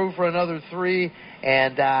ground, threw for another 3,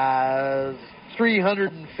 and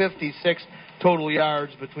 356 total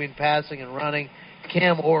yards between passing and running.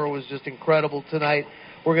 Cam Orr was just incredible tonight.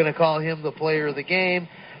 We're going to call him the player of the game.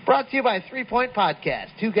 Brought to you by 3 Point Podcast.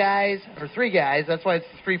 3 guys, that's why it's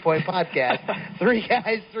the 3 Point Podcast. 3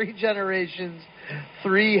 guys, 3 generations,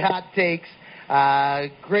 3 hot takes.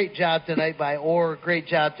 Great job tonight by Orr. Great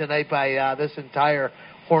job tonight by this entire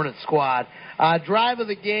Hornet squad. Drive of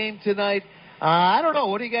the game tonight. I don't know.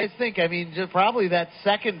 What do you guys think? I mean, just probably that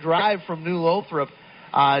second drive from New Lothrop,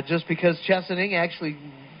 just because Chesaning actually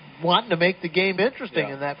wanting to make the game interesting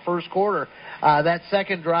in that first quarter. That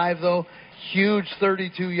second drive, though, huge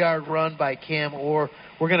 32-yard run by Cam Orr.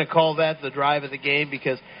 We're going to call that the drive of the game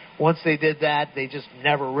because once they did that, they just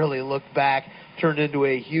never really looked back. Turned into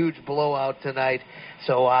a huge blowout tonight.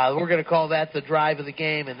 So we're going to call that the drive of the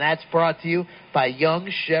game, and that's brought to you by Young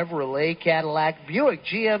Chevrolet Cadillac Buick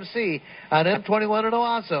GMC on M21 in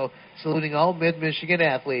Owasso, saluting all Mid-Michigan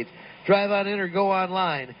athletes. Drive on in or go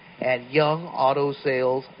online at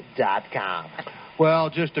youngautosales.com. Well,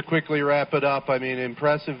 just to quickly wrap it up, I mean,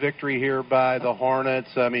 impressive victory here by the Hornets.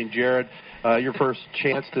 I mean, Jared, your first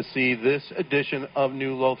chance to see this edition of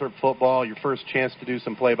New Lothrop football, your first chance to do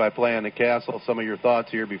some play-by-play on the Castle. Some of your thoughts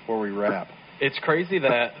here before we wrap. It's crazy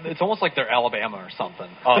that it's almost like they're Alabama or something,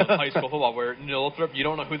 high school football, where New Lothrop, you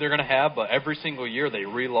don't know who they're going to have, but every single year they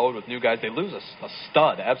reload with new guys. They lose a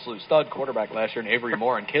stud, absolute stud quarterback last year in Avery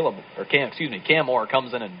Moore, and Cam Moore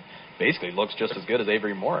comes in and basically looks just as good as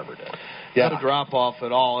Avery Moore ever did. Yeah. No drop off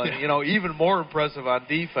at all. And, even more impressive on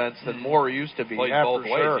defense than Moore used to be. Played both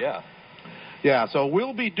ways, sure. Yeah, so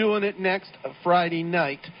we'll be doing it next Friday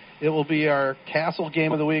night. It will be our Castle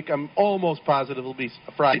game of the week. I'm almost positive it'll be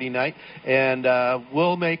Friday night. And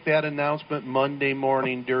we'll make that announcement Monday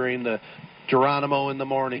morning during the Geronimo in the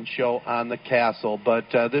Morning show on the Castle. But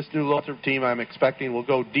this New Lothrop team I'm expecting will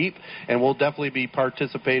go deep, and we'll definitely be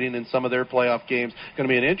participating in some of their playoff games. It's going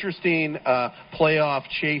to be an interesting playoff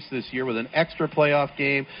chase this year with an extra playoff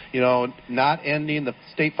game, not ending, the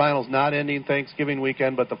state finals not ending Thanksgiving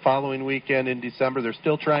weekend, but the following weekend in December. They're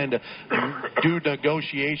still trying to do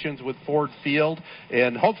negotiations with Ford Field,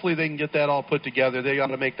 and hopefully they can get that all put together. They ought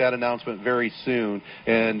to make that announcement very soon,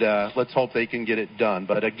 and let's hope they can get it done.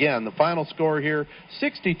 But again, the final score here,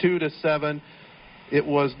 62-7. It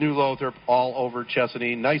was New Lothrop all over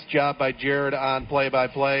Chesaning. Nice job by Jared on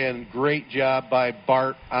play-by-play, and great job by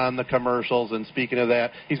Bart on the commercials. And speaking of that,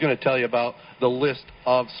 he's going to tell you about the list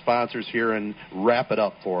of sponsors here and wrap it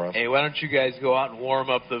up for us. Hey, why don't you guys go out and warm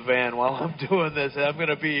up the van while I'm doing this? I'm going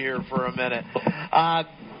to be here for a minute.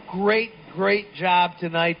 Great job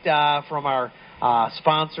tonight from our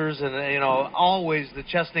sponsors, and always the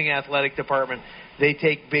Chesaning Athletic Department. They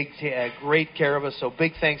take great care of us, so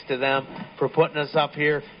big thanks to them for putting us up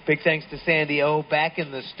here. Big thanks to Sandy O back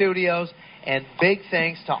in the studios, and big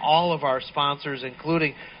thanks to all of our sponsors,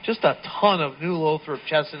 including just a ton of New Lothrop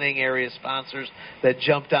Chesaning area sponsors that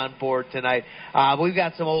jumped on board tonight. We've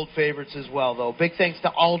got some old favorites as well, though. Big thanks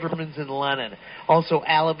to Alderman's and Lennon, also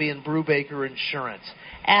Allaby and Brubaker Insurance,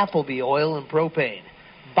 Appleby Oil and Propane,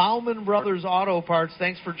 Bauman Brothers Auto Parts,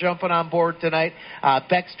 thanks for jumping on board tonight.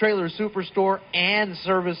 Beck's Trailer Superstore and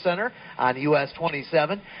Service Center on US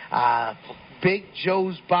 27. Big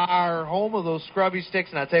Joe's Bar, home of those scrubby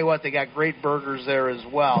sticks, and I'll tell you what, they got great burgers there as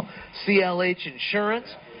well. CLH Insurance,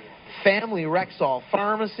 Family Rexall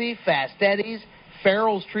Pharmacy, Fast Eddie's,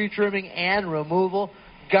 Farrell's Tree Trimming and Removal,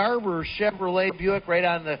 Garber Chevrolet Buick right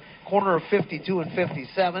on the corner of 52 and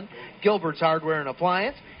 57, Gilbert's Hardware and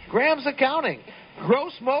Appliance, Graham's Accounting,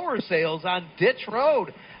 Gross Mower Sales on Ditch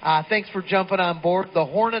Road. Thanks for jumping on board. The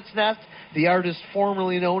Hornet's Nest, the artist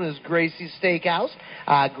formerly known as Gracie's Steakhouse.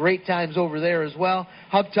 Great times over there as well.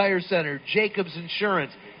 Hub Tire Center, Jacobs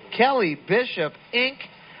Insurance, Kelly Bishop Inc.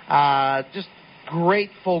 Just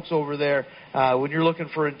great folks over there. When you're looking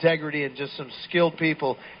for integrity and just some skilled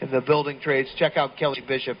people in the building trades, check out Kelly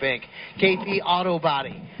Bishop Inc. KP Auto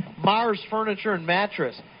Body, Mars Furniture and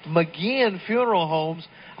Mattress, McGeehan Funeral Homes,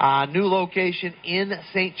 new location in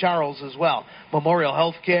St. Charles as well. Memorial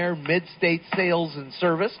Healthcare, Mid-State Sales and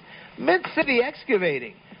Service, Mid-City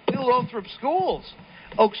Excavating, New Lothrop Schools,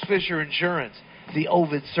 Oaks Fisher Insurance, the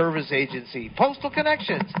Ovid Service Agency, Postal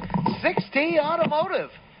Connections, 6T Automotive,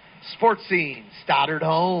 Sports Scene, Stoddard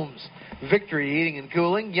Homes, Victory Heating and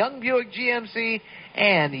Cooling, Young Buick GMC,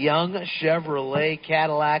 and Young Chevrolet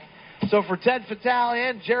Cadillac. So for Ted Fatale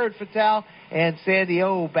and Jared Fatale and Sandy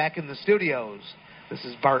O back in the studios, this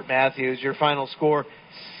is Bart Matthews. Your final score,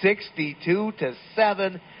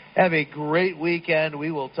 62-7. Have a great weekend.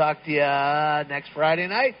 We will talk to you next Friday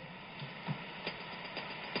night.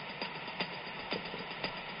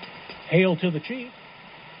 Hail to the Chief.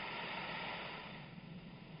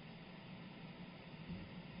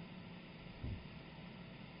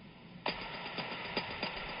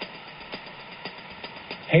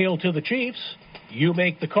 Hail to the Chiefs. You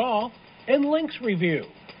make the call. And Lynx Review.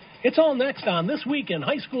 It's all next on This Week in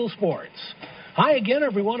High School Sports. Hi again,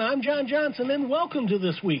 everyone. I'm John Johnson, and welcome to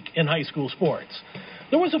This Week in High School Sports.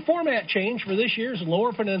 There was a format change for this year's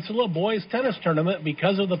Lower Peninsula Boys Tennis Tournament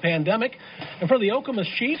because of the pandemic. And for the Okemos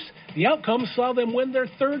Chiefs, the outcome saw them win their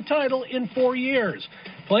third title in 4 years.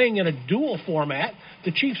 Playing in a dual format,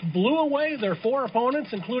 the Chiefs blew away their 4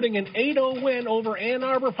 opponents, including an 8-0 win over Ann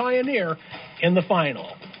Arbor Pioneer in the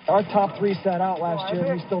final. Our top 3 sat out last year,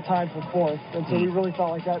 and we still tied for 4th. And so we really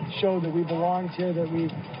felt like that showed that we belonged here, that we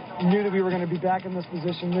knew that we were going to be back in this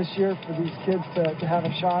position this year for these kids to have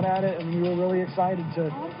a shot at it. And we were really excited to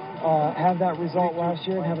have that result last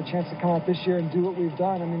year and have a chance to come out this year and do what we've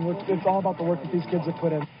done. I mean, it's all about the work that these kids have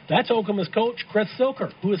put in. That's Okemos coach Chris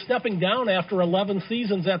Silker, who is stepping down after 11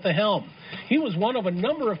 seasons at the helm. He was one of a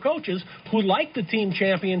number of coaches who liked the team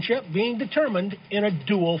championship being determined in a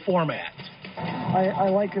dual format. I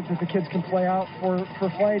like it that the kids can play out for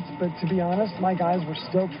fights, but to be honest, my guys were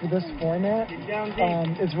stoked for this format.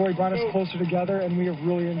 It's really brought us closer together, and we have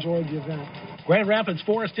really enjoyed the event. Grand Rapids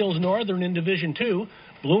Forest Hills Northern in Division 2,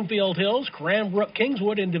 Bloomfield Hills, Cranbrook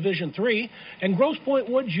Kingswood in Division 3, and Grosse Pointe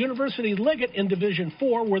Woods University Liggett in Division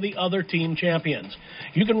 4 were the other team champions.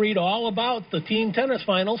 You can read all about the team tennis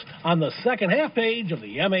finals on the second half page of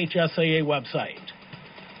the MHSAA website.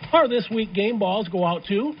 Our This Week game balls go out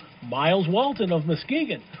to Miles Walton of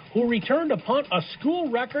Muskegon, who returned to punt a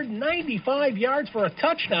school record 95 yards for a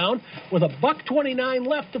touchdown with $1:29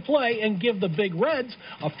 left to play and give the Big Reds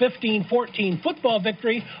a 15-14 football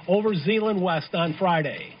victory over Zeeland West on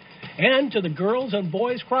Friday. And to the girls and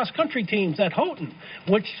boys cross-country teams at Houghton,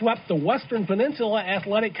 which swept the Western Peninsula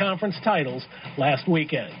Athletic Conference titles last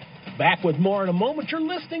weekend. Back with more in a moment. You're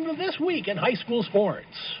listening to This Week in High School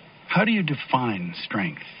Sports. How do you define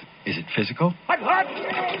strength? Is it physical?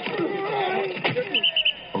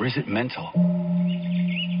 Or is it mental?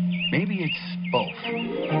 Maybe it's both.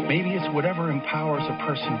 Maybe it's whatever empowers a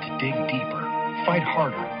person to dig deeper, fight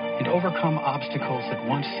harder, and overcome obstacles that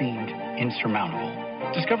once seemed insurmountable.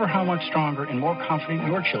 Discover how much stronger and more confident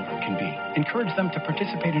your children can be. Encourage them to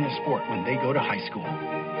participate in a sport when they go to high school.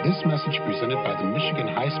 This message presented by the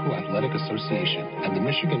Michigan High School Athletic Association and the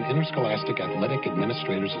Michigan Interscholastic Athletic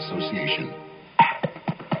Administrators Association.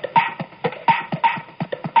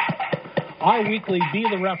 Our weekly Be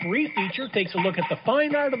the Referee feature takes a look at the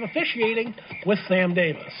fine art of officiating with Sam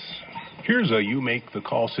Davis. Here's a you make the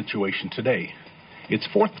call situation today. It's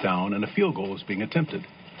 4th down and a field goal is being attempted,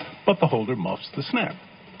 but the holder muffs the snap.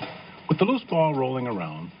 With the loose ball rolling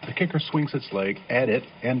around, the kicker swings its leg at it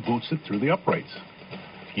and boots it through the uprights.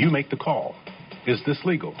 You make the call. Is this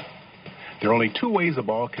legal? There are only 2 ways a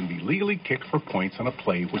ball can be legally kicked for points on a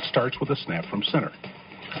play which starts with a snap from center.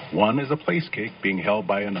 One is a place kick being held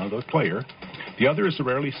by another player. The other is a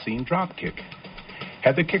rarely seen drop kick.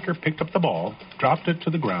 Had the kicker picked up the ball, dropped it to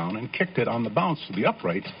the ground, and kicked it on the bounce to the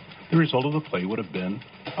uprights, The result of the play would have been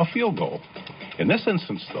a field goal. In this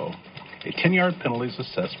instance, though, a 10-yard penalty is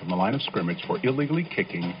assessed from the line of scrimmage for illegally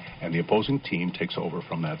kicking, and the opposing team takes over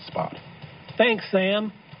from that spot. Thanks,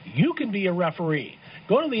 Sam. You can be a referee.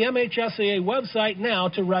 Go to the MHSAA website now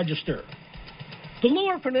to register. The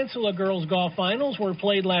Lower Peninsula Girls Golf Finals were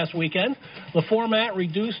played last weekend. The format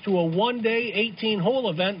reduced to a one-day 18-hole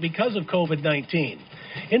event because of COVID-19.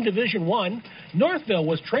 In Division I, Northville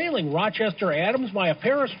was trailing Rochester Adams by a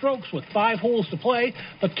pair of strokes with 5 holes to play,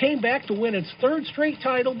 but came back to win its third straight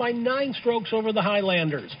title by 9 strokes over the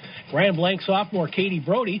Highlanders. Grand Blanc sophomore Katie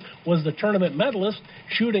Brody was the tournament medalist,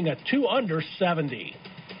 shooting a 2-under 70.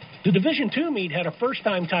 The Division II meet had a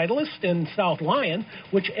first-time titleist in South Lyon,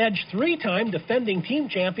 which edged 3-time defending team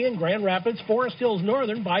champion Grand Rapids Forest Hills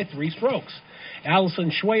Northern by 3 strokes.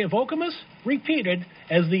 Allison Schway of Okemos repeated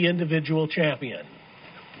as the individual champion.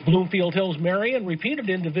 Bloomfield Hills Marion repeated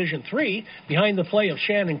in Division III behind the play of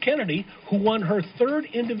Shannon Kennedy, who won her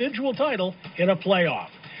 3rd individual title in a playoff.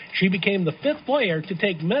 She became the 5th player to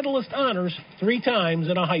take medalist honors 3 times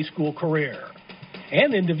in a high school career.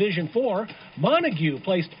 And in Division IV, Montague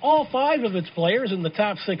placed all 5 of its players in the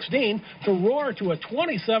top 16 to roar to a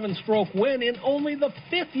 27-stroke win in only the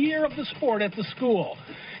 5th year of the sport at the school.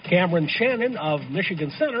 Cameron Shannon of Michigan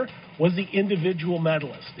Center was the individual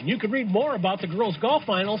medalist. And you can read more about the girls' golf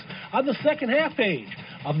finals on the second half page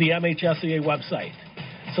of the MHSAA website.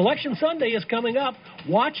 Selection Sunday is coming up.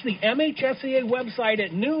 Watch the MHSAA website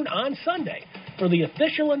at noon on Sunday for the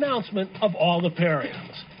official announcement of all the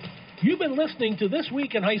pairings. You've been listening to This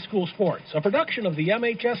Week in High School Sports, a production of the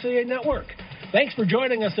MHSAA Network. Thanks for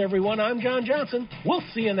joining us, everyone. I'm John Johnson. We'll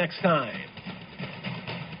see you next time.